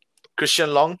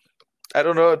Christian Long. I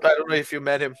don't know if you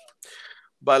met him,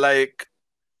 but like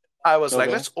I was like,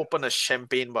 Okay. let's open a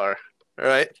champagne bar,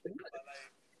 right?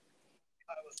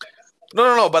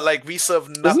 No, but like we serve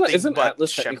nothing Isn't but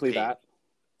Atlas technically champagne, that?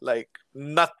 like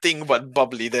nothing but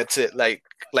bubbly. That's it. Like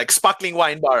sparkling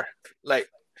wine bar, like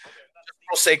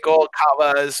prosecco,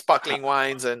 cavas, sparkling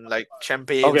wines, and like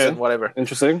champagnes and Okay. whatever,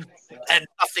 Interesting. and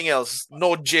nothing else.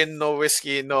 No gin, no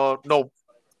whiskey, no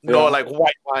Yeah. like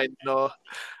white wine. No,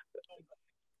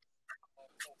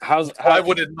 why How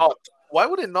would it not? Why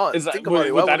would it not? is that? Think about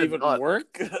it. Why Would that would it even not?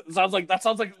 work? That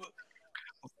sounds like.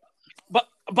 But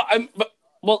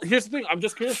well, here's the thing. I'm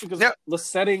just curious because Yeah, the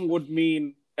setting would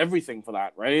mean everything for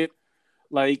that, right?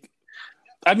 Like,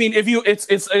 I mean, if you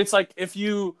it's like if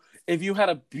you had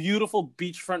a beautiful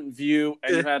beachfront view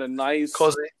and yeah, you had a nice,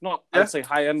 cozy. not Yeah, I'd say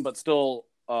high end, but still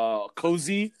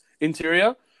cozy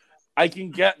interior, I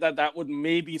can get that that would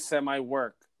maybe semi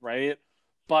work, right?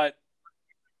 But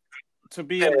to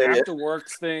be yeah, an yeah, yeah. after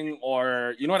works thing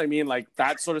or you know what I mean, like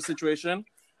that sort of situation,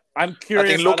 I'm I think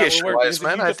curious how that would location work wise, because if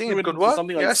man, you I just think threw it it could into work.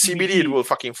 something like Yeah, CBD, it CBD, will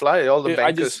fucking fly. All the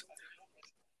I just bankers.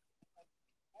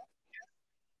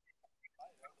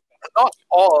 Not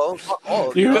all.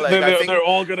 Like they're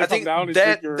all I gonna come think down and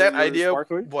that drink that your idea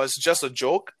sparkling. was just a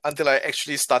joke until I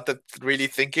actually started really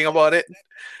thinking about it,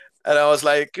 and I was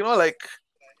like, like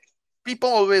people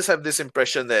always have this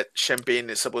impression that champagne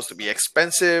is supposed to be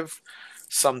expensive,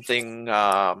 something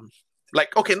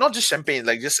like okay, not just champagne,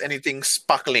 like just anything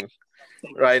sparkling,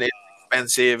 right? It's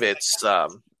expensive.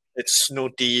 It's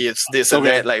snooty. It's this and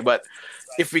Okay, that. Like, but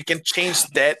if we can change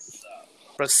that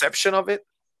perception of it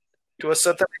to a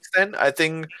certain extent, I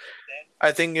think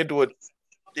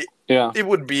it, yeah. it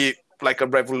would be like a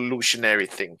revolutionary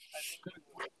thing.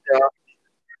 Yeah,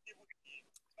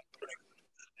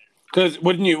 Because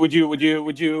would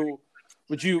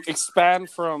you expand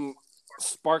from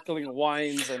sparkling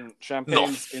wines and no,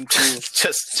 champagnes into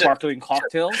just sparkling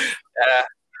cocktails? yeah,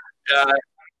 yeah,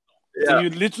 So yeah,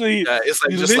 yeah. It's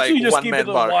like you just like literally just one keep it man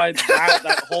to the bar. wines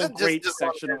that whole great just one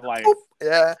section man. of life. Boop.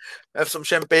 Yeah, have some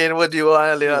champagne. What do you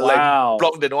want? Like Wow,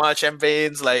 Blanc de Noir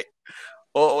champagnes. Like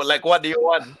like what do you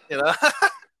want?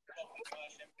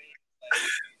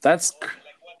 that's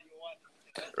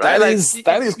Right? Like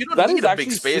you don't that is need a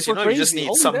big actually space. super You just crazy. need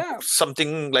Holy damn!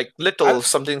 something like I, little,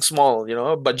 something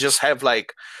small. But just have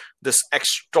like this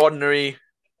extraordinary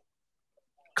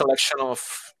collection of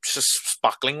just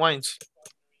sparkling wines.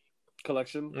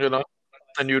 collection. You know,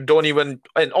 and you don't even,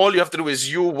 and all you have to do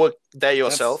is you work there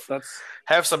yourself. That's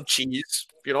Have some cheese.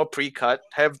 Pre-cut.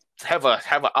 Have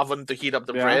a oven to heat up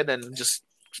the yeah. bread and just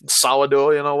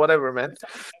sourdough. Whatever, man.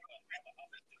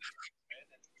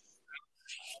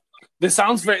 This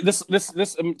sounds very this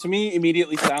to me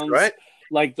immediately sounds Right?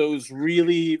 like those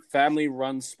really family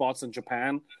run spots in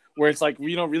Japan where it's like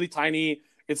really tiny.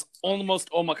 It's almost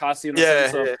omakase in the Yeah,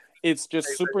 sense of yeah, it's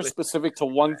just super exactly. specific to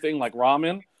one thing like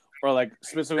ramen or like Yeah,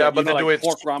 specific but they do like it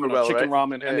pork super ramen or well, chicken right?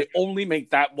 ramen and Yeah. they only make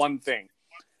that one thing.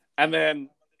 And then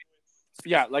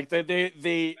yeah, like the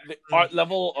Mm. art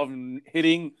level of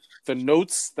hitting the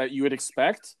notes that you would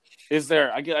expect is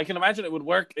there. I can imagine it would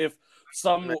work if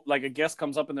some like a guest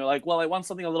comes up and they're like, "Well, I want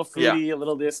something a little Yeah. fruity, a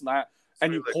little this and that,"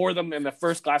 and you pour them in the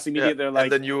first glass Yeah, immediately. They're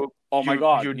and like, then you "Oh my you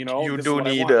god, you you this is do what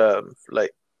I need want."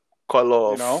 like quite a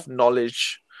lot You of know,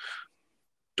 knowledge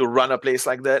to run a place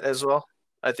like that as well.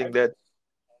 I think that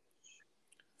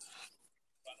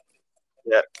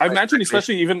yeah, I imagine,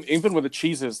 exactly. especially even with the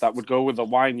cheeses that would go with the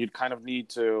wine, you'd kind of need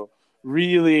to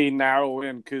really narrow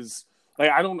in because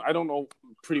like I don't know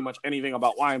pretty much anything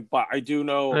about wine, but I do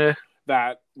know Yeah,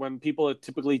 that when people are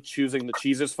typically choosing the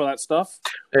cheeses for that stuff,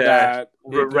 yeah. that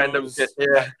it Random shit. goes Yeah,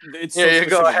 that it's so here you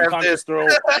go. specific. You Have can't this. just throw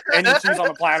any cheese on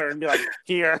the platter and be like,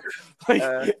 "Here, like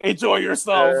uh, enjoy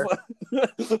yourself." uh,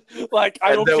 Like I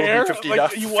and don't that will be care. 50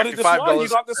 Like you wanted this wine, you $55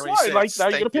 got this wine. Like now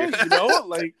you're Thank you. gonna pay.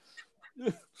 Like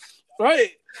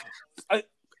right.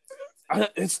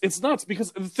 It's nuts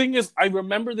because the thing is I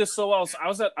remember this so well. So I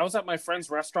was at my friend's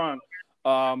restaurant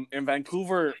in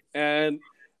Vancouver and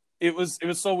it was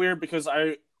so weird because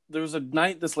there was a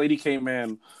night this lady came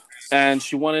in and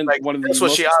she wanted Like one of the that's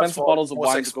what most she asked expensive for. bottles of Most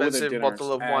wine to go with their expensive dinners.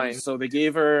 bottle of And wine. so they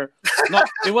gave her no,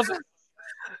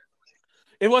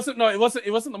 it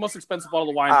wasn't the most expensive bottle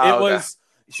of wine. It Okay. was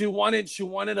she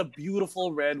wanted a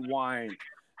beautiful red wine.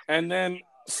 And then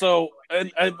so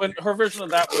and when her version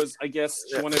of that was I guess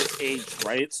she wanted it aged,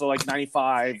 right? So like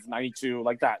 95, 92,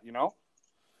 like that,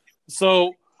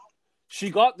 So she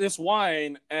got this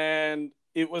wine and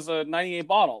it was a 98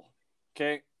 bottle.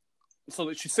 Okay,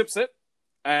 so she sips it,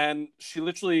 and she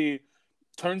literally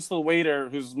turns to the waiter,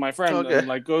 who's my friend, Okay. and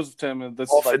like goes to him, and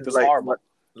this Off is like into this like horrible. what?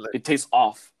 Like, It tastes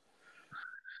off.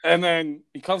 And then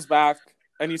he comes back,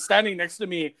 and he's standing next to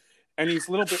me, and he's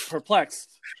a little bit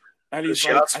perplexed. And he's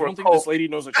she like, asks I for don't think this Coke. lady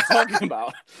knows what she's talking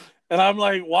about. And I'm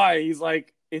like, why? He's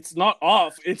like, it's not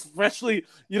off. It's freshly,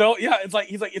 yeah, it's like,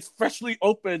 he's like, it's freshly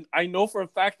opened. I know for a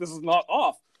fact this is not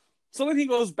off. So then he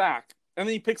goes back, and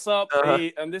then he picks up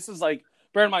and this is like,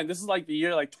 bear in mind, this is like the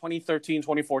year like 2013,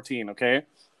 2014, okay?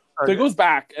 So he Okay. goes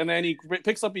back, and then he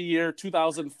picks up a year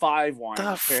 2005 wine,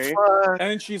 The okay? fuck? And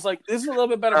then she's like, this is a little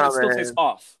bit better, but Oh, it still man. tastes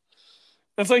off.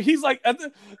 And so he's like, at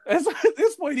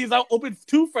this point, he's now opened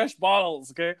 2 fresh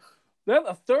bottles, okay? Then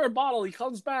a third bottle, he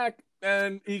comes back,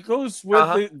 and he goes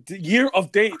with the year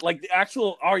of date, like the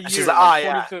actual our year, She's like, like oh,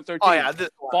 yeah. 2013 Oh, yeah. This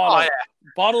one. bottle, Oh, yeah.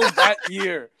 bottle that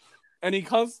year. And he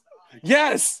comes,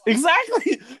 yes,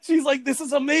 exactly. She's like, this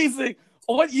is amazing.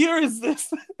 What year is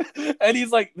this? And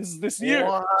he's like, this is this year.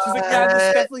 What? She's like, yeah,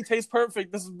 this definitely tastes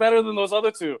perfect. This is better than those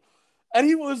other 2. And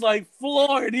he was like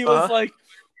floored. He was like,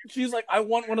 she's like, I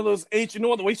want one of those H. You know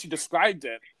what, the way she described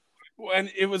it,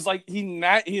 and it was like he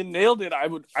nailed it.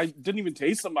 I didn't even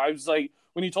taste them. I was like,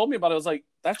 when he told me about it, I was like,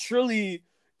 that surely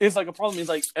is like a problem. He's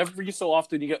like, every so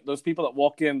often you get those people that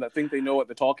walk in that think they know what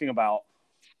they're talking about,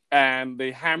 and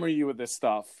they hammer you with this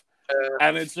stuff.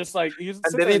 And it's just like, you sit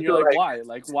there and you're like,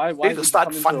 why? Why need to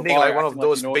start funding like one of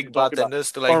those big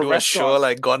bartenders to like do a show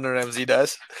like Gordon Ramsay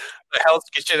does, the Hell's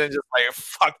Kitchen, and just like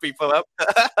fuck people up.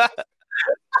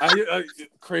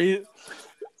 Crazy.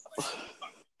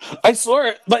 I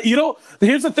swear, but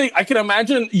here's the thing. I can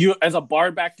imagine you as a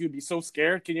bar back, you'd be so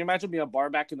scared. Can you imagine being a bar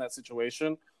back in that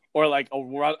situation, or like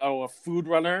a food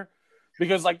runner?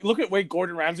 Because like, look at way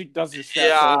Gordon Ramsay does his chef.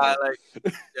 Yeah, like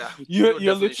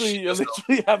you're literally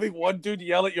having one dude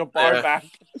yell at your bar back.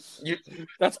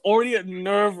 That's already a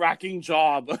nerve-wracking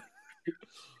job.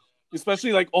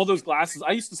 Especially like all those glasses.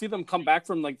 I used to see them come back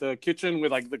from like the kitchen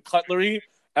with like the cutlery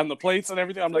and the plates and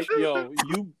everything. I'm like, yo,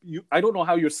 you I don't know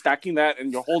how you're stacking that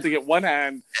and you're holding it one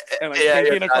hand and like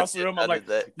taking across the room. I'm like,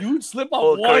 you slip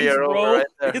up once, bro. Right,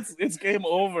 it's game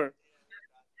over.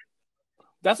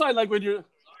 That's why I like when you're,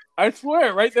 I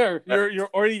swear, right there, you're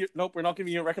already, nope, we're not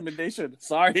giving you a recommendation.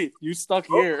 Sorry, you stuck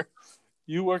here.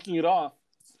 You working it off.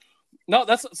 No,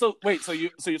 that's so. Wait, so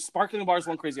your sparkling bars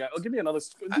went crazy. Give me another.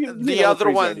 The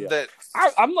other one idea. That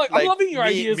I'm loving your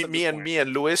ideas. Me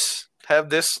and Lewis have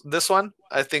this one.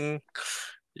 I think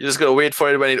you just gotta wait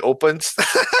for it when it opens.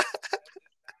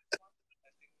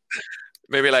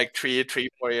 Maybe like 3,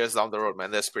 4 years down the road, man.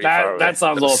 That's pretty far away. That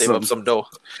sounds awesome. Save up some dough.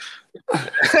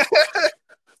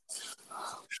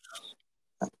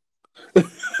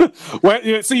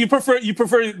 So you prefer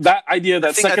that idea,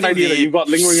 that second idea that you got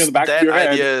lingering in the back of your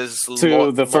head,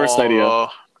 to the first idea?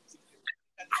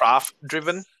 Craft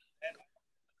driven,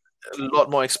 a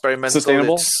lot more experimental.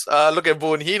 Sustainable. Look at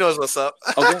Boone; he knows what's up.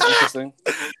 Okay, interesting.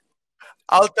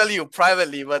 I'll tell you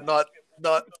privately, but not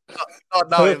now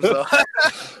himself. I'll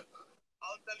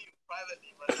tell you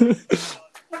privately, but.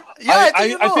 Yeah,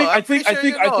 I think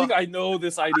I know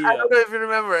this idea. I don't know if you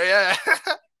remember. Yeah.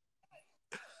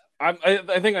 I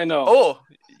think I know. Oh,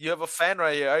 you have a fan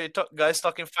right here. Are you guys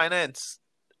talking finance?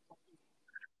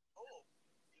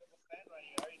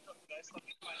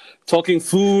 Talking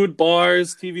food,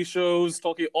 bars, TV shows,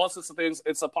 talking all sorts of things.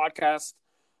 It's a podcast,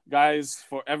 guys,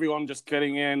 for everyone just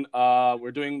getting in.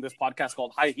 We're doing this podcast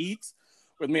called High Heat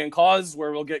with me and Cause,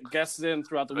 where we'll get guests in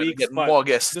throughout the week. Get more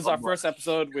guests. This is our first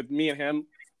episode with me and him,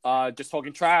 just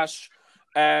talking trash.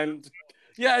 And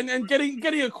yeah, and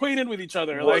getting acquainted with each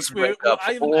other. Worst like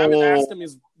I haven't asked him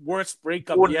his worst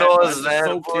breakup yet. I'm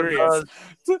so curious.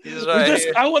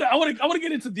 Right, I want to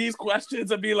get into these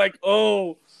questions and be like,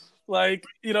 oh, like,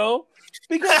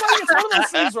 because like, it's one of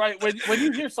those things, right? When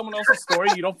you hear someone else's story,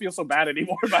 you don't feel so bad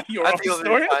anymore about your own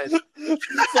story. So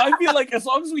I feel like as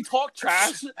long as we talk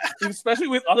trash, especially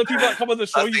with other people that come on the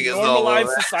show, you normalize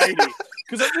society.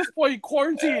 Because at this point,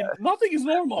 quarantine, nothing is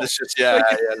normal. It's just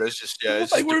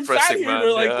it's like we're back here.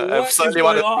 We're like, what is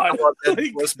going on?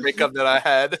 The worst breakup that I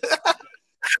had.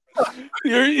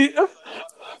 You're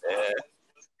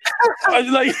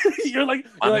like,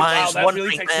 wow, that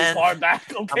really takes me far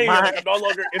back. Okay, like, I'm no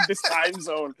longer in this time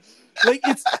zone. Like,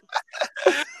 it's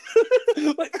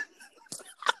like,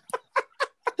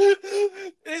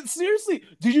 seriously,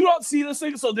 did you not see this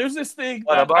thing? So there's this thing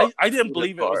that I didn't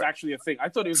believe it was actually a thing. I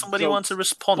thought it was somebody wants a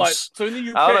response. But, so in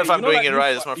the UK, I don't know if I'm doing it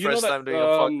right. It's my first time doing a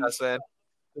podcast, man.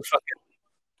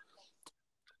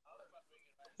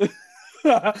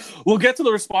 We'll get to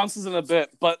the responses in a bit,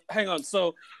 but hang on.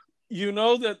 So You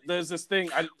know that there's this thing.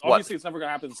 Obviously, it's never going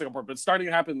to happen in Singapore, but it's starting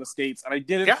to happen in the States, and I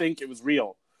didn't think it was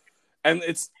real. And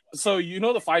it's so the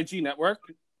 5G network.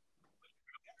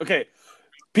 Okay,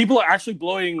 people are actually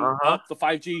blowing up the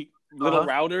 5G little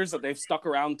routers that they've stuck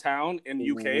around town in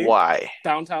UK. Why?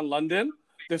 Downtown London.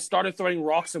 They've started throwing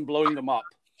rocks and blowing them up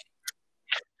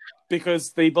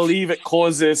because they believe it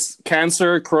causes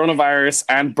cancer, coronavirus,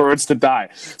 and birds to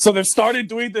die. So they've started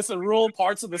doing this in rural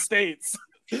parts of the States.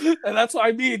 And that's what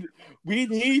I mean. We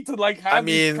need to have.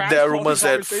 There are rumors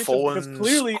that phones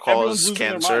clearly cause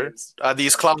cancer. Are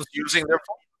these clowns using their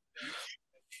phone?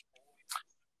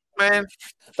 Man,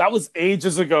 that was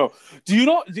ages ago. Do you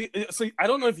know? So I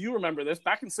don't know if you remember this.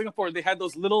 Back in Singapore, they had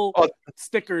those little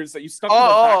stickers that you stuck in the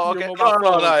back of your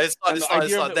mobile phone. No, it's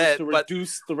not that. To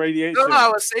reduce the radiation. No, I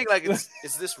was saying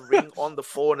is this ring on the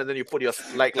phone and then you put your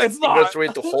finger through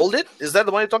it to hold it? Is that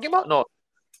the one you're talking about? No,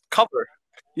 cover.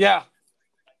 Yeah.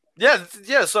 Yeah.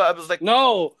 So I was like,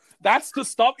 no, that's to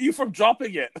stop you from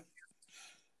dropping it.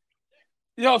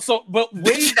 But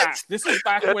way back, this is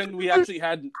back when we actually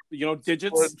had,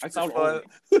 digits. I sound old.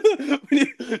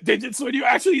 Digits, when you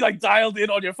actually dialed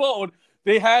in on your phone,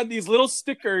 they had these little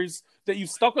stickers that you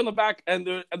stuck on the back, and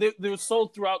they were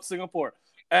sold throughout Singapore.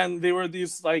 And they were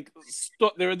these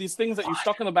there were these things that you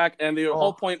stuck on the back, and the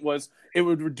whole point was it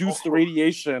would reduce the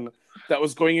radiation that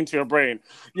was going into your brain.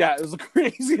 Yeah, it was the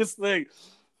craziest thing.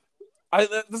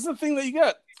 This is the thing that you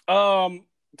get.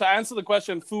 To answer the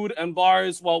question, food and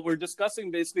bars, well, we're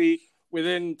discussing basically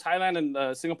within Thailand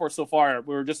and Singapore so far.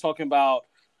 We were just talking about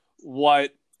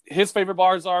what his favorite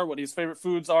bars are, what his favorite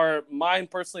foods are. Mine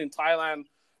personally in Thailand,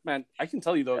 man, I can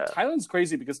tell you though, Thailand's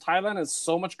crazy because Thailand has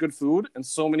so much good food and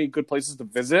so many good places to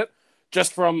visit.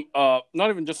 Just from not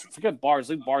even just forget bars,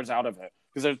 leave bars out of it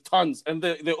because there's tons and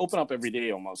they open up every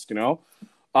day almost,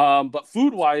 But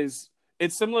food wise,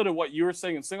 it's similar to what you were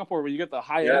saying in Singapore, where you get the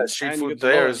high end street and food you get the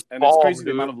there low is and it's crazy dude.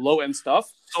 the amount of low end stuff.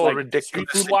 So ridiculous. Street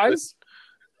food wise,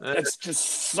 it's just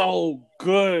so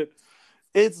good.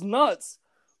 It's nuts.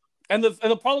 And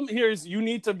the problem here is you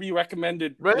need to be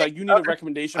recommended. Really? You need a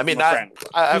recommendation from a friend.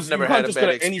 I've never had a bad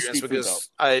experience because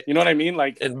you know what I mean?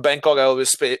 In Bangkok, I always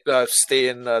stay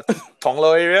in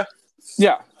Thonglor area.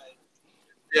 Yeah.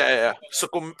 Yeah.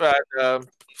 Sukum,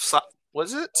 what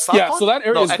is it? Sapon? Yeah, so that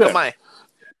area is good. Akamai.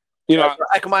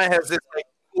 Akamai has this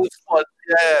cool spot.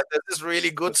 Yeah, there's this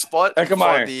really good spot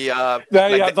Akamai. for the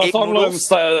egg noodles.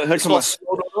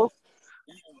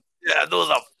 Yeah, those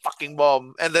are fucking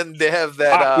bomb. And then they have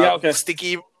that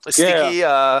sticky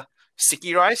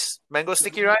rice, mango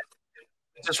sticky rice,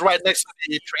 just right next to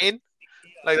the train,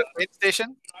 like the train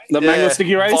station. The mango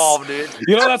sticky rice, bomb, dude.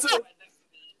 That's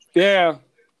yeah.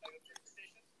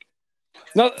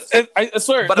 No, I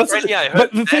swear. But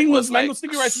the thing was, mango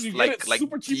sticky rice is you get it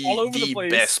super cheap all over the place.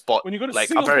 Best spot. When you go to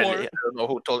Singapore, apparently, I don't know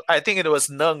who told. I think it was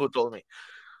Nung who told me.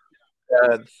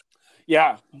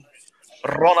 Yeah.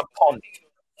 Ronapon.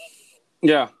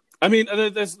 Yeah, I mean,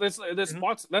 there's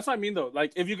spots. That's what I mean, though.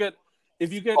 If you get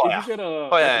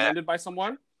recommended by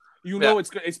someone,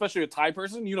 it's good. Especially a Thai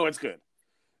person, it's good.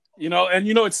 And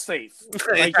it's safe.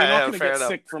 You're not gonna get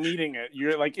sick from eating it.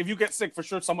 You're if you get sick, for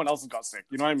sure, someone else has got sick.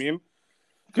 You know what I mean?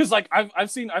 Because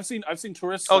I've seen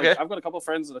tourists. Okay. I've got a couple of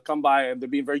friends that have come by and they're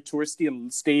being very touristy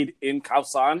and stayed in Khao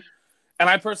San. And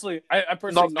I personally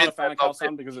not a fan of Khao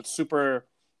San because it's super.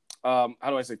 How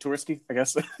do I say touristy? I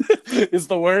guess is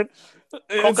the word.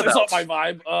 It's not my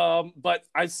vibe. But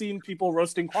I've seen people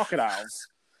roasting crocodiles.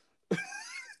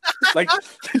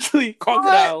 Literally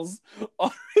crocodiles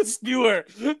on a skewer.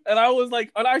 And I was when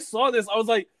I saw this, I was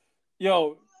like,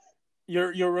 yo,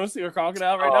 you're roasting a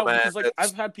crocodile right now? Man, because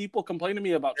I've had people complain to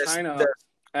me about China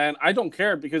and I don't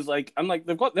care because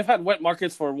they've had wet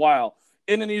markets for a while.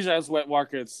 Indonesia has wet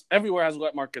markets. Everywhere has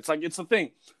wet markets. It's a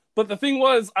thing. But the thing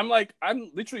was,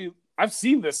 I've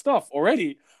seen this stuff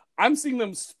already. I'm seeing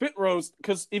them spit roast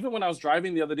because even when I was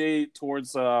driving the other day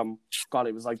towards, it was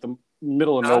the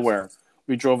middle of nowhere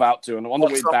we drove out to. And on the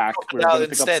way back, we were going to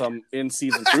pick up some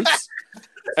in-season fruits.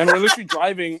 And we're literally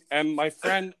driving, and my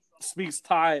friend speaks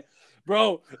Thai.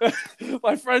 Bro,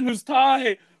 my friend who's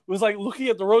Thai was looking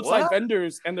at the roadside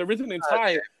vendors, and they're written in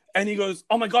Thai. And he goes,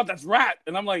 "Oh my God, that's rat."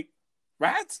 And I'm like,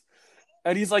 "Rat?"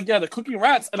 And he's like, "Yeah, they're cooking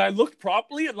rats." And I looked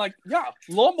properly and yeah,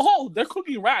 lo and behold, they're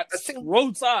cooking rats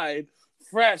roadside,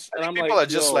 fresh. And I'm people are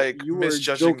just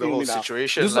misjudging the whole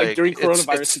situation. This is during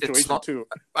coronavirus situation too.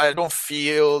 I don't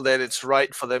feel that it's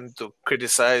right for them to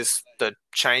criticize the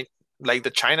Chinese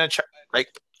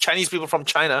people from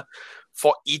China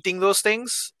for eating those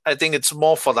things. I think it's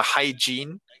more for the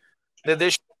hygiene that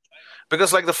they should.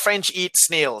 Because like the French eat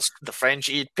snails, the French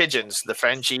eat pigeons, the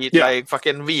French eat Yeah. like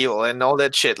fucking veal and all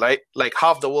that shit. Like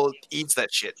half the world eats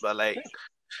that shit, but like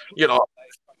you know,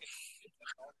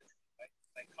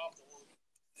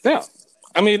 Yeah.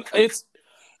 I mean, it's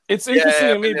interesting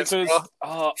yeah, to me millions, because bro.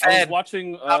 I was Fan.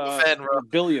 watching I'm a fan, bro.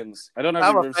 Billions. I don't know if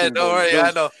I'm you've a ever fan. seen Don't worry,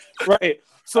 Billions. I know. Right.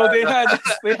 So they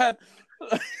had.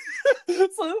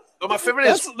 So But my favorite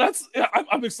is that's yeah,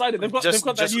 I'm excited. They've got just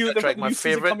that just new to they've got track. the My new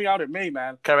season favorite coming out in May,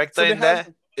 man. character So they in there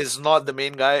had is not the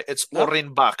main guy. It's No?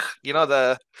 Orin Bach. You know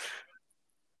the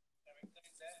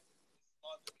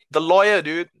lawyer,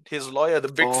 dude. His lawyer,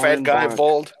 the big fat Oren guy, Bach.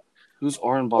 bald. Who's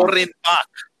Oren Bach? Orin Bach.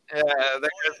 Yeah, that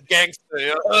guy's gangster.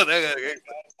 You know? That guy's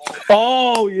gangster.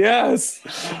 Oh yes.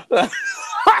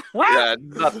 Yeah,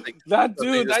 nothing. That Nothing,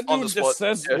 dude just on the just spot.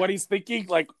 says Yeah. what he's thinking,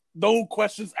 like no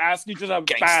questions asked. He just have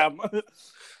Gangster. bam,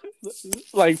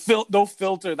 like no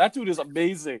filter. That dude is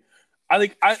amazing. I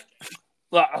think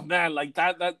man, like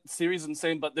that series is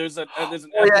insane. But there's an Oh,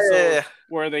 episode yeah.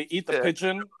 where they eat the Yeah.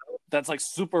 pigeon that's like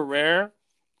super rare,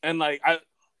 and like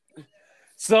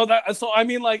so I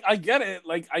mean, like I get it.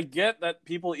 Like I get that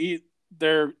people eat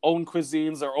their own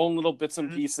cuisines, their own little bits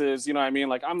and pieces. You know what I mean?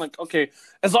 Like I'm like, okay,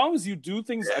 as long as you do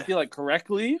things, I feel like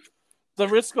correctly, the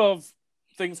risk of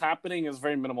things happening is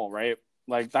very minimal, right?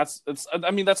 Like that's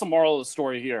a moral of the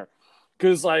story here,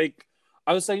 because like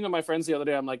I was saying to my friends the other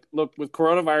day, I'm like, look, with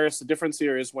coronavirus, the difference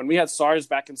here is when we had SARS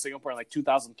back in Singapore in like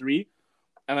 2003,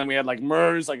 and then we had like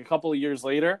MERS like a couple of years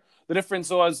later. The difference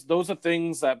was those are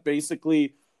things that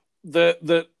basically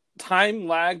the time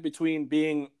lag between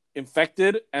being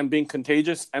infected and being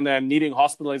contagious and then needing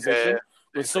hospitalization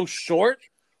was so short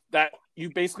that you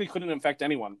basically couldn't infect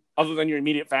anyone other than your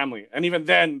immediate family. And even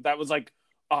then, that was like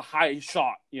a high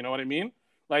shot. You know what I mean?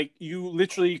 Like you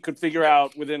literally could figure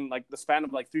out within like the span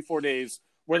of like 3-4 days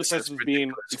where the person was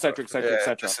being, et cetera,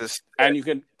 and you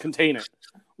can contain it.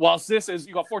 Whilst this is,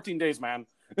 you got 14 days, man.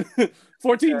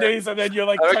 14 days, and then you're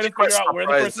like trying to figure out where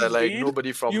the person's like been.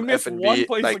 nobody from You miss F&B, one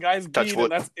place like, the guy's touch been,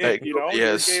 wood, and that's it. like, You know, nobody your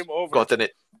has game over. gotten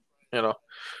it. You know,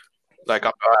 like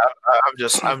I'm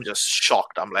just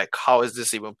shocked. I'm like, how is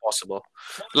this even possible?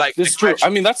 Like, This is true. I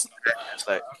mean, that's it's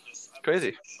like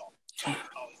crazy.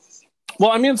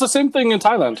 Well, I mean, it's the same thing in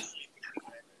Thailand.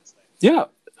 Yeah,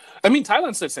 I mean,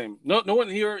 Thailand's the same. No one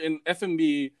here in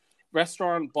F&B,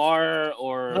 restaurant, bar,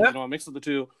 or a mix of the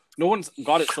two. No one's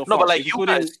got it so far. No, but like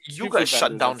including you guys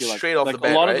shut down straight off like, the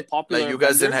bat, a lot right? Of the popular like you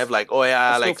guys didn't have like, oh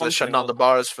yeah, like let's shut down the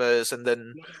bars first, and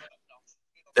then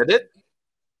they did.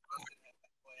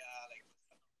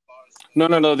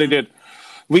 No, they did.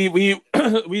 We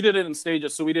we did it in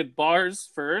stages. So we did bars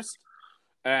first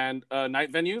and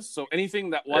night venues. So anything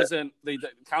that wasn't they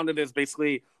counted as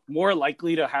basically more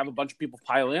likely to have a bunch of people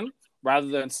pile in rather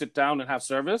than sit down and have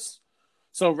service.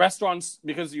 So restaurants,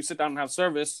 because you sit down and have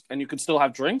service and you can still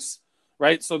have drinks,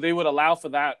 right? So they would allow for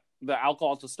that, the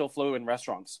alcohol to still flow in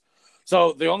restaurants.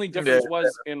 So the only difference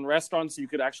was in restaurants, you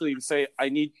could actually say, I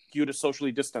need you to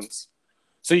socially distance.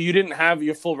 So you didn't have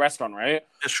your full restaurant, right?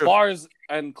 Bars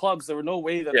and clubs, there were no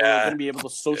way that they were going to be able to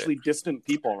socially distant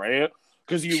people, right?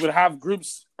 Because you would have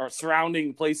groups or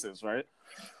surrounding places, right?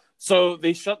 So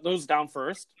they shut those down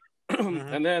first.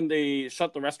 And then they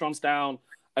shut the restaurants down,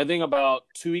 I think about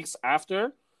 2 weeks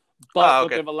after. But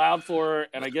what they've allowed for,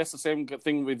 and I guess the same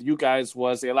thing with you guys,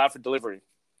 was they allowed for delivery.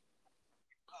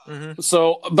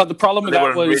 So, but the problem with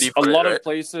that was a lot of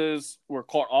places were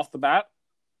caught off the bat,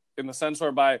 in the sense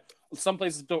whereby some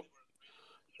places don't,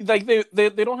 like they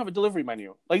don't have a delivery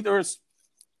menu. Like there's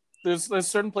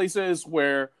certain places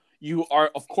where you are,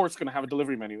 of course, going to have a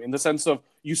delivery menu in the sense of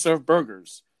you serve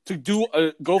burgers. To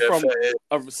go from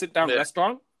a sit down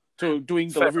restaurant to doing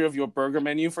delivery of your burger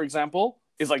menu, for example,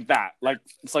 is like that. Like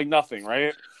it's like nothing,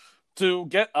 right? To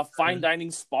get a fine dining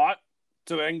spot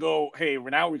to then go, hey,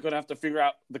 now we're going to have to figure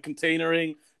out the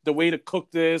containering, the way to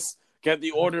cook this, get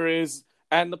the orders.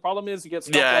 And the problem is you get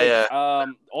stuff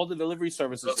all the delivery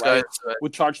services, right,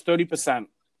 would charge 30%,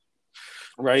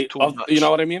 right? You know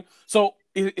what I mean? So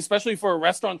especially for a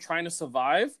restaurant trying to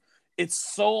survive, it's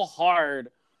so hard.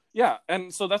 Yeah,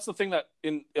 and so that's the thing that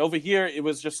over here, it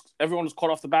was just everyone was caught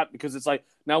off the bat because it's like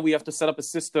now we have to set up a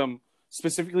system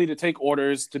specifically to take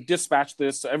orders, to dispatch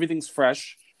this so everything's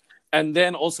fresh, and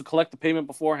then also collect the payment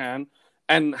beforehand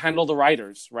and handle the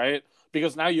riders, right?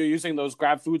 Because now you're using those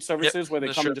Grab food services where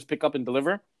they come and just pick up and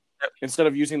deliver instead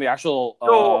of using the actual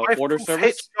order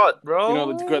service. Shot, bro. You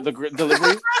know, the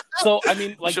delivery. So, I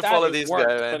mean, like that, follow it these worked,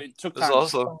 guys, man. but it took It's time.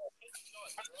 awesome.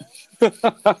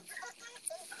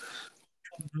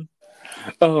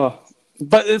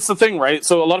 But it's the thing, right?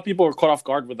 So a lot of people were caught off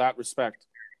guard with that respect.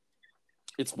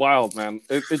 It's wild, man.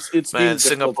 It's been Man, difficult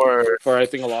Singapore, for I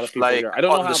think a lot of people like here. I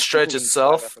don't know on the how stretch people can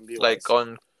survive itself, F&B like wise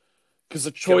on because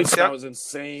the choice Gyeongsang. now is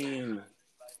insane.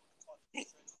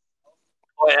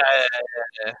 Oh yeah.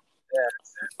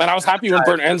 And I was happy when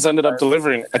Burnt Ends ended up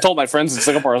delivering. I told my friends in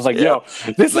Singapore, I was like, Yeah. "Yo,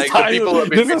 this is Like the time. people who have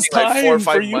been This is waiting like 4 or time for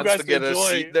 5 you months guys to to get a enjoy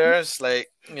seat there. It's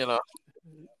like,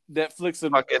 Netflix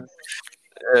and fucking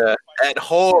at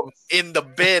home in the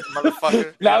bed,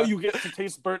 motherfucker. now you get to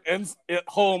taste Burnt Ends at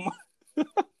home."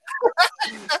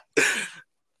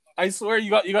 I swear, you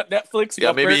got Netflix, you Yeah,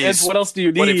 got maybe Burnt Ends. What else do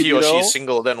you what if need? he or she is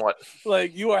single? Then what?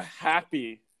 Like you are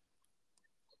happy.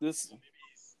 This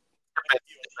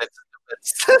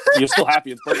you're still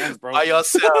happy. It's Burnt Ends, bro. By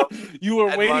yourself. You were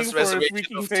waiting Advanced for a reservation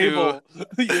freaking of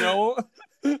 2. table.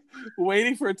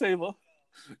 Waiting for a table.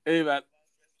 Hey man,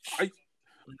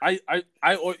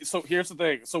 so here's the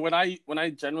thing. So when I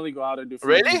generally go out and do food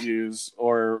Really? reviews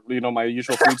or my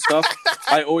usual food stuff,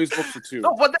 I always book for 2.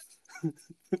 No, what?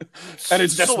 And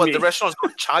it's just so what? me. The restaurant's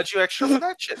going to charge you extra for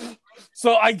that shit?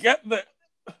 So I get that.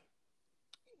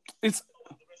 It's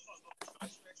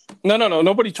no.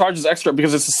 Nobody charges extra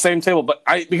because it's the same table. But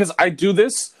because I do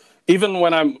this even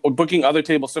when I'm booking other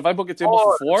tables. So if I book a table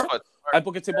for 4, I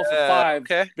book a table for 5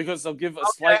 because they'll give a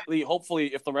slightly,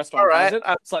 hopefully, if the restaurant has it,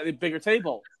 slightly bigger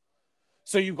table.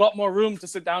 So you've got more room to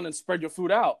sit down and spread your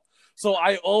food out. So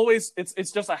I always,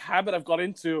 it's just a habit I've got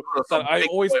into that I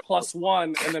always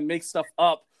 +1 and then make stuff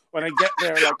up. When I get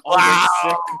there, like, oh, they're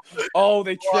sick. Oh,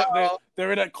 they tripped.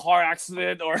 They're in a car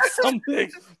accident or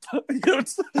something.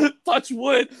 Touch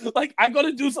wood. Like, I got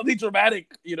to do something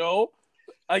dramatic,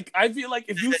 Like, I feel like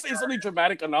if you say something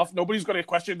dramatic enough, nobody's going to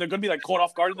question. They're going to be, like, caught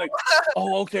off guard. Like,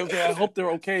 oh, okay. I hope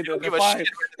they're okay. They're fine.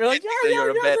 They're like, yeah,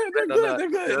 they're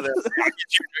good.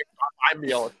 I'm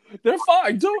yelling. They're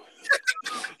fine, dude.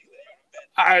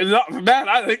 I'm not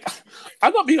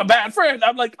being a bad friend.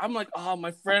 I'm like, oh,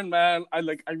 my friend, man. I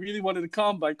really wanted to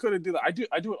come, but I couldn't do that. I do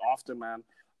it often, man.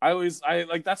 I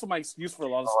that's my excuse for a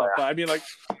lot of stuff. But I mean, like,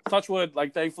 touch wood,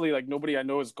 like, thankfully, like, nobody I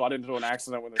know has got into an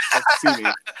accident when they're supposed to see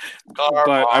me.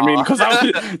 But I mean, because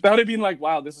that would have been like,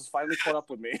 wow, this has finally caught up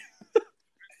with me.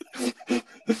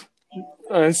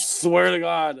 I swear to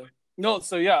God. No,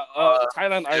 so yeah,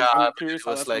 Thailand. I'm curious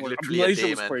how that's like Malaysia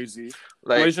was man. crazy.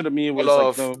 Like, Malaysia to me was a lot like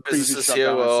of the crazy businesses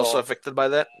here were also affected by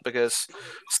that because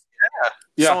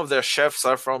some of their chefs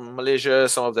are from Malaysia,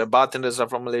 some of their bartenders are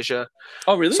from Malaysia.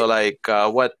 Oh, really? So like,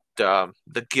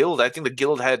 the guild? I think the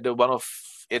guild had one of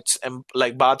its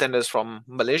like bartenders from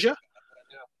Malaysia.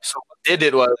 So what they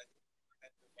did was,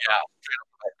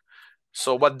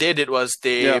 So what they did was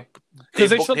they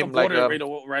booked him like right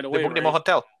away. They booked him a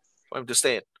hotel for him to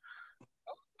stay in.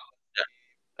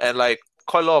 And like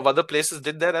quite a lot of other places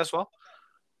did that as well.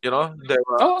 Oh,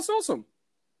 that's awesome.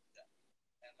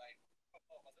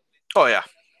 Oh yeah.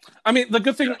 I mean, the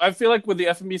good thing I feel like with the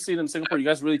F&B scene in Singapore, you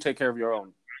guys really take care of your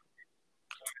own.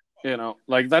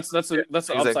 Like that's the upside.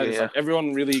 Is like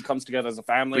everyone really comes together as a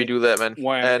family. We do that, man.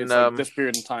 When it's like this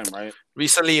period in time, right?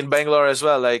 Recently in Bangalore as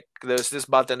well, like there's this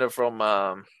bartender from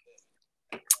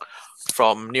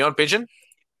Neon Pigeon,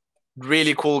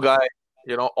 really cool guy.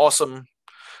 Awesome,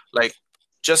 like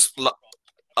just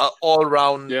all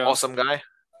round awesome guy.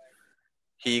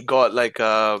 He got like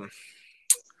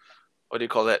what do you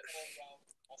call that?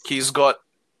 He's got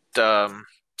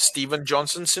Steven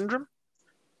Johnson syndrome.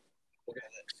 So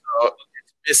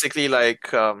it's basically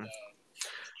like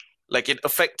it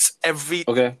affects every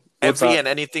and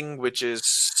anything which is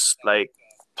like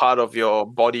part of your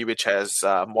body which has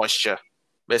moisture,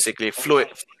 basically fluid.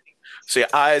 So your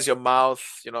eyes, your mouth,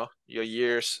 your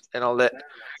ears and all that,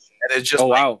 and it's just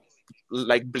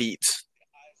like bleeds.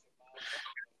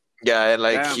 Yeah, and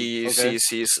like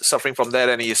he's suffering from that,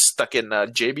 and he's stuck in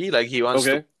JB. Like he wants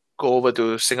to go over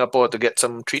to Singapore to get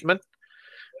some treatment,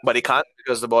 but he can't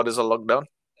because the borders are locked down.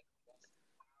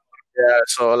 Yeah,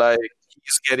 so like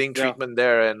he's getting treatment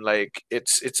there, and like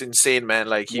it's insane, man.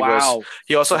 Like he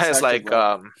also has like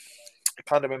I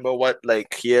can't remember what,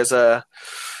 like he has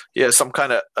some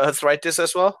kind of arthritis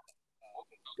as well.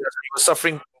 He was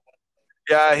suffering.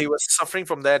 Yeah, he was suffering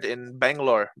from that in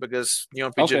Bangalore because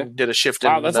Neon Pigeon did a shift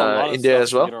in India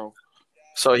as well.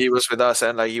 So he was with us,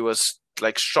 and like he was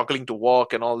like struggling to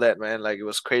walk and all that, man. Like it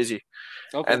was crazy.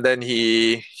 And then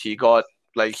he got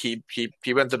like he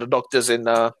went to the doctors in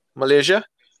Malaysia,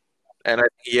 and I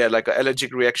think he had like an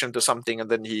allergic reaction to something, and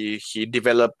then he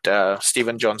developed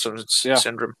Steven Johnson's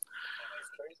syndrome.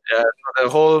 Yeah, so the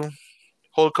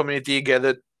whole community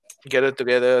gathered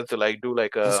together to like do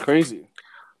like That's crazy.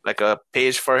 Like a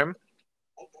page for him.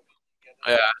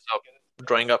 Yeah, so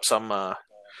drawing up some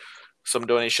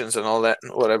donations and all that,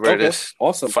 whatever it is.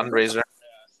 Awesome. Fundraiser.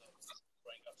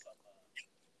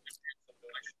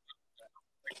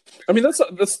 I mean, that's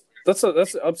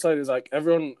the upside is like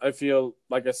everyone. I feel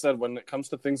like I said when it comes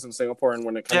to things in Singapore and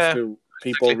when it comes to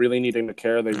people exactly. really needing to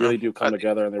care, they really do come I think-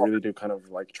 together and they really do kind of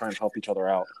like try and help each other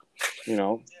out. You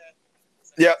know.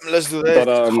 Yeah, let's do that.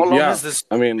 But How long yeah, has this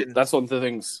I mean, been? that's one of the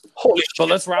things. Holy But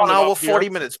shit! let's round 1 it hour up here. 40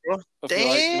 minutes, bro. I feel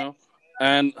like, Damn. you know,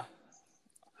 and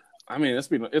I mean,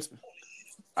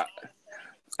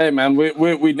 hey man,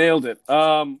 we nailed it.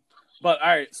 But all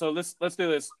right, so let's do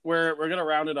this. We're gonna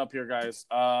round it up here, guys.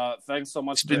 Thanks so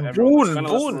much It's to been everyone that's Boone,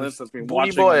 gonna listen to Boone, this, that's been Booney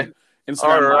watching boy. on Instagram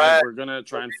All Live. right. We're gonna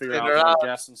try and figure Been out around. our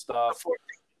guests and stuff.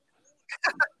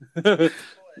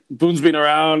 Boone's been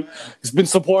around. He's been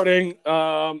supporting.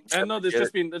 And no, there's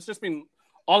just been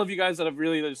all of you guys that have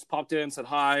really just popped in, said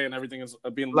hi, and everything has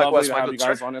been Likewise, lovely to have Michael, you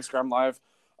guys sir. on Instagram Live.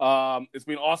 It's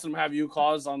been awesome to have you,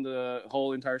 Cause, on the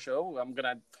whole entire show.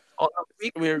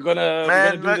 We're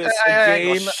gonna do this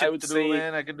again. I would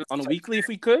say on a weekly if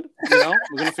we could. You know,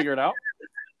 we're gonna figure it out.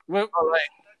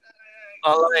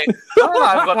 All right. No,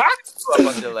 I've got up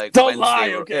until like Don't Wednesday, lie,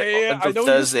 bro. okay? Until I know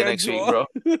Thursday next week, bro.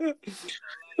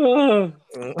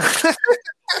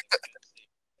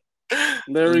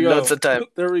 There we go. Lots of time.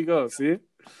 There we go. See,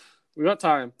 we got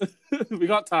time. We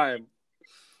got time.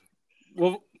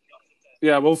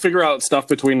 We'll figure out stuff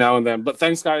between now and then. But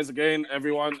thanks, guys, again,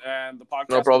 everyone, and the podcast.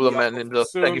 No problem, will be man. up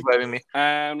soon. Thank you for having me.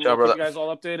 And Ciao, we'll keep brother. you guys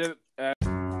all updated.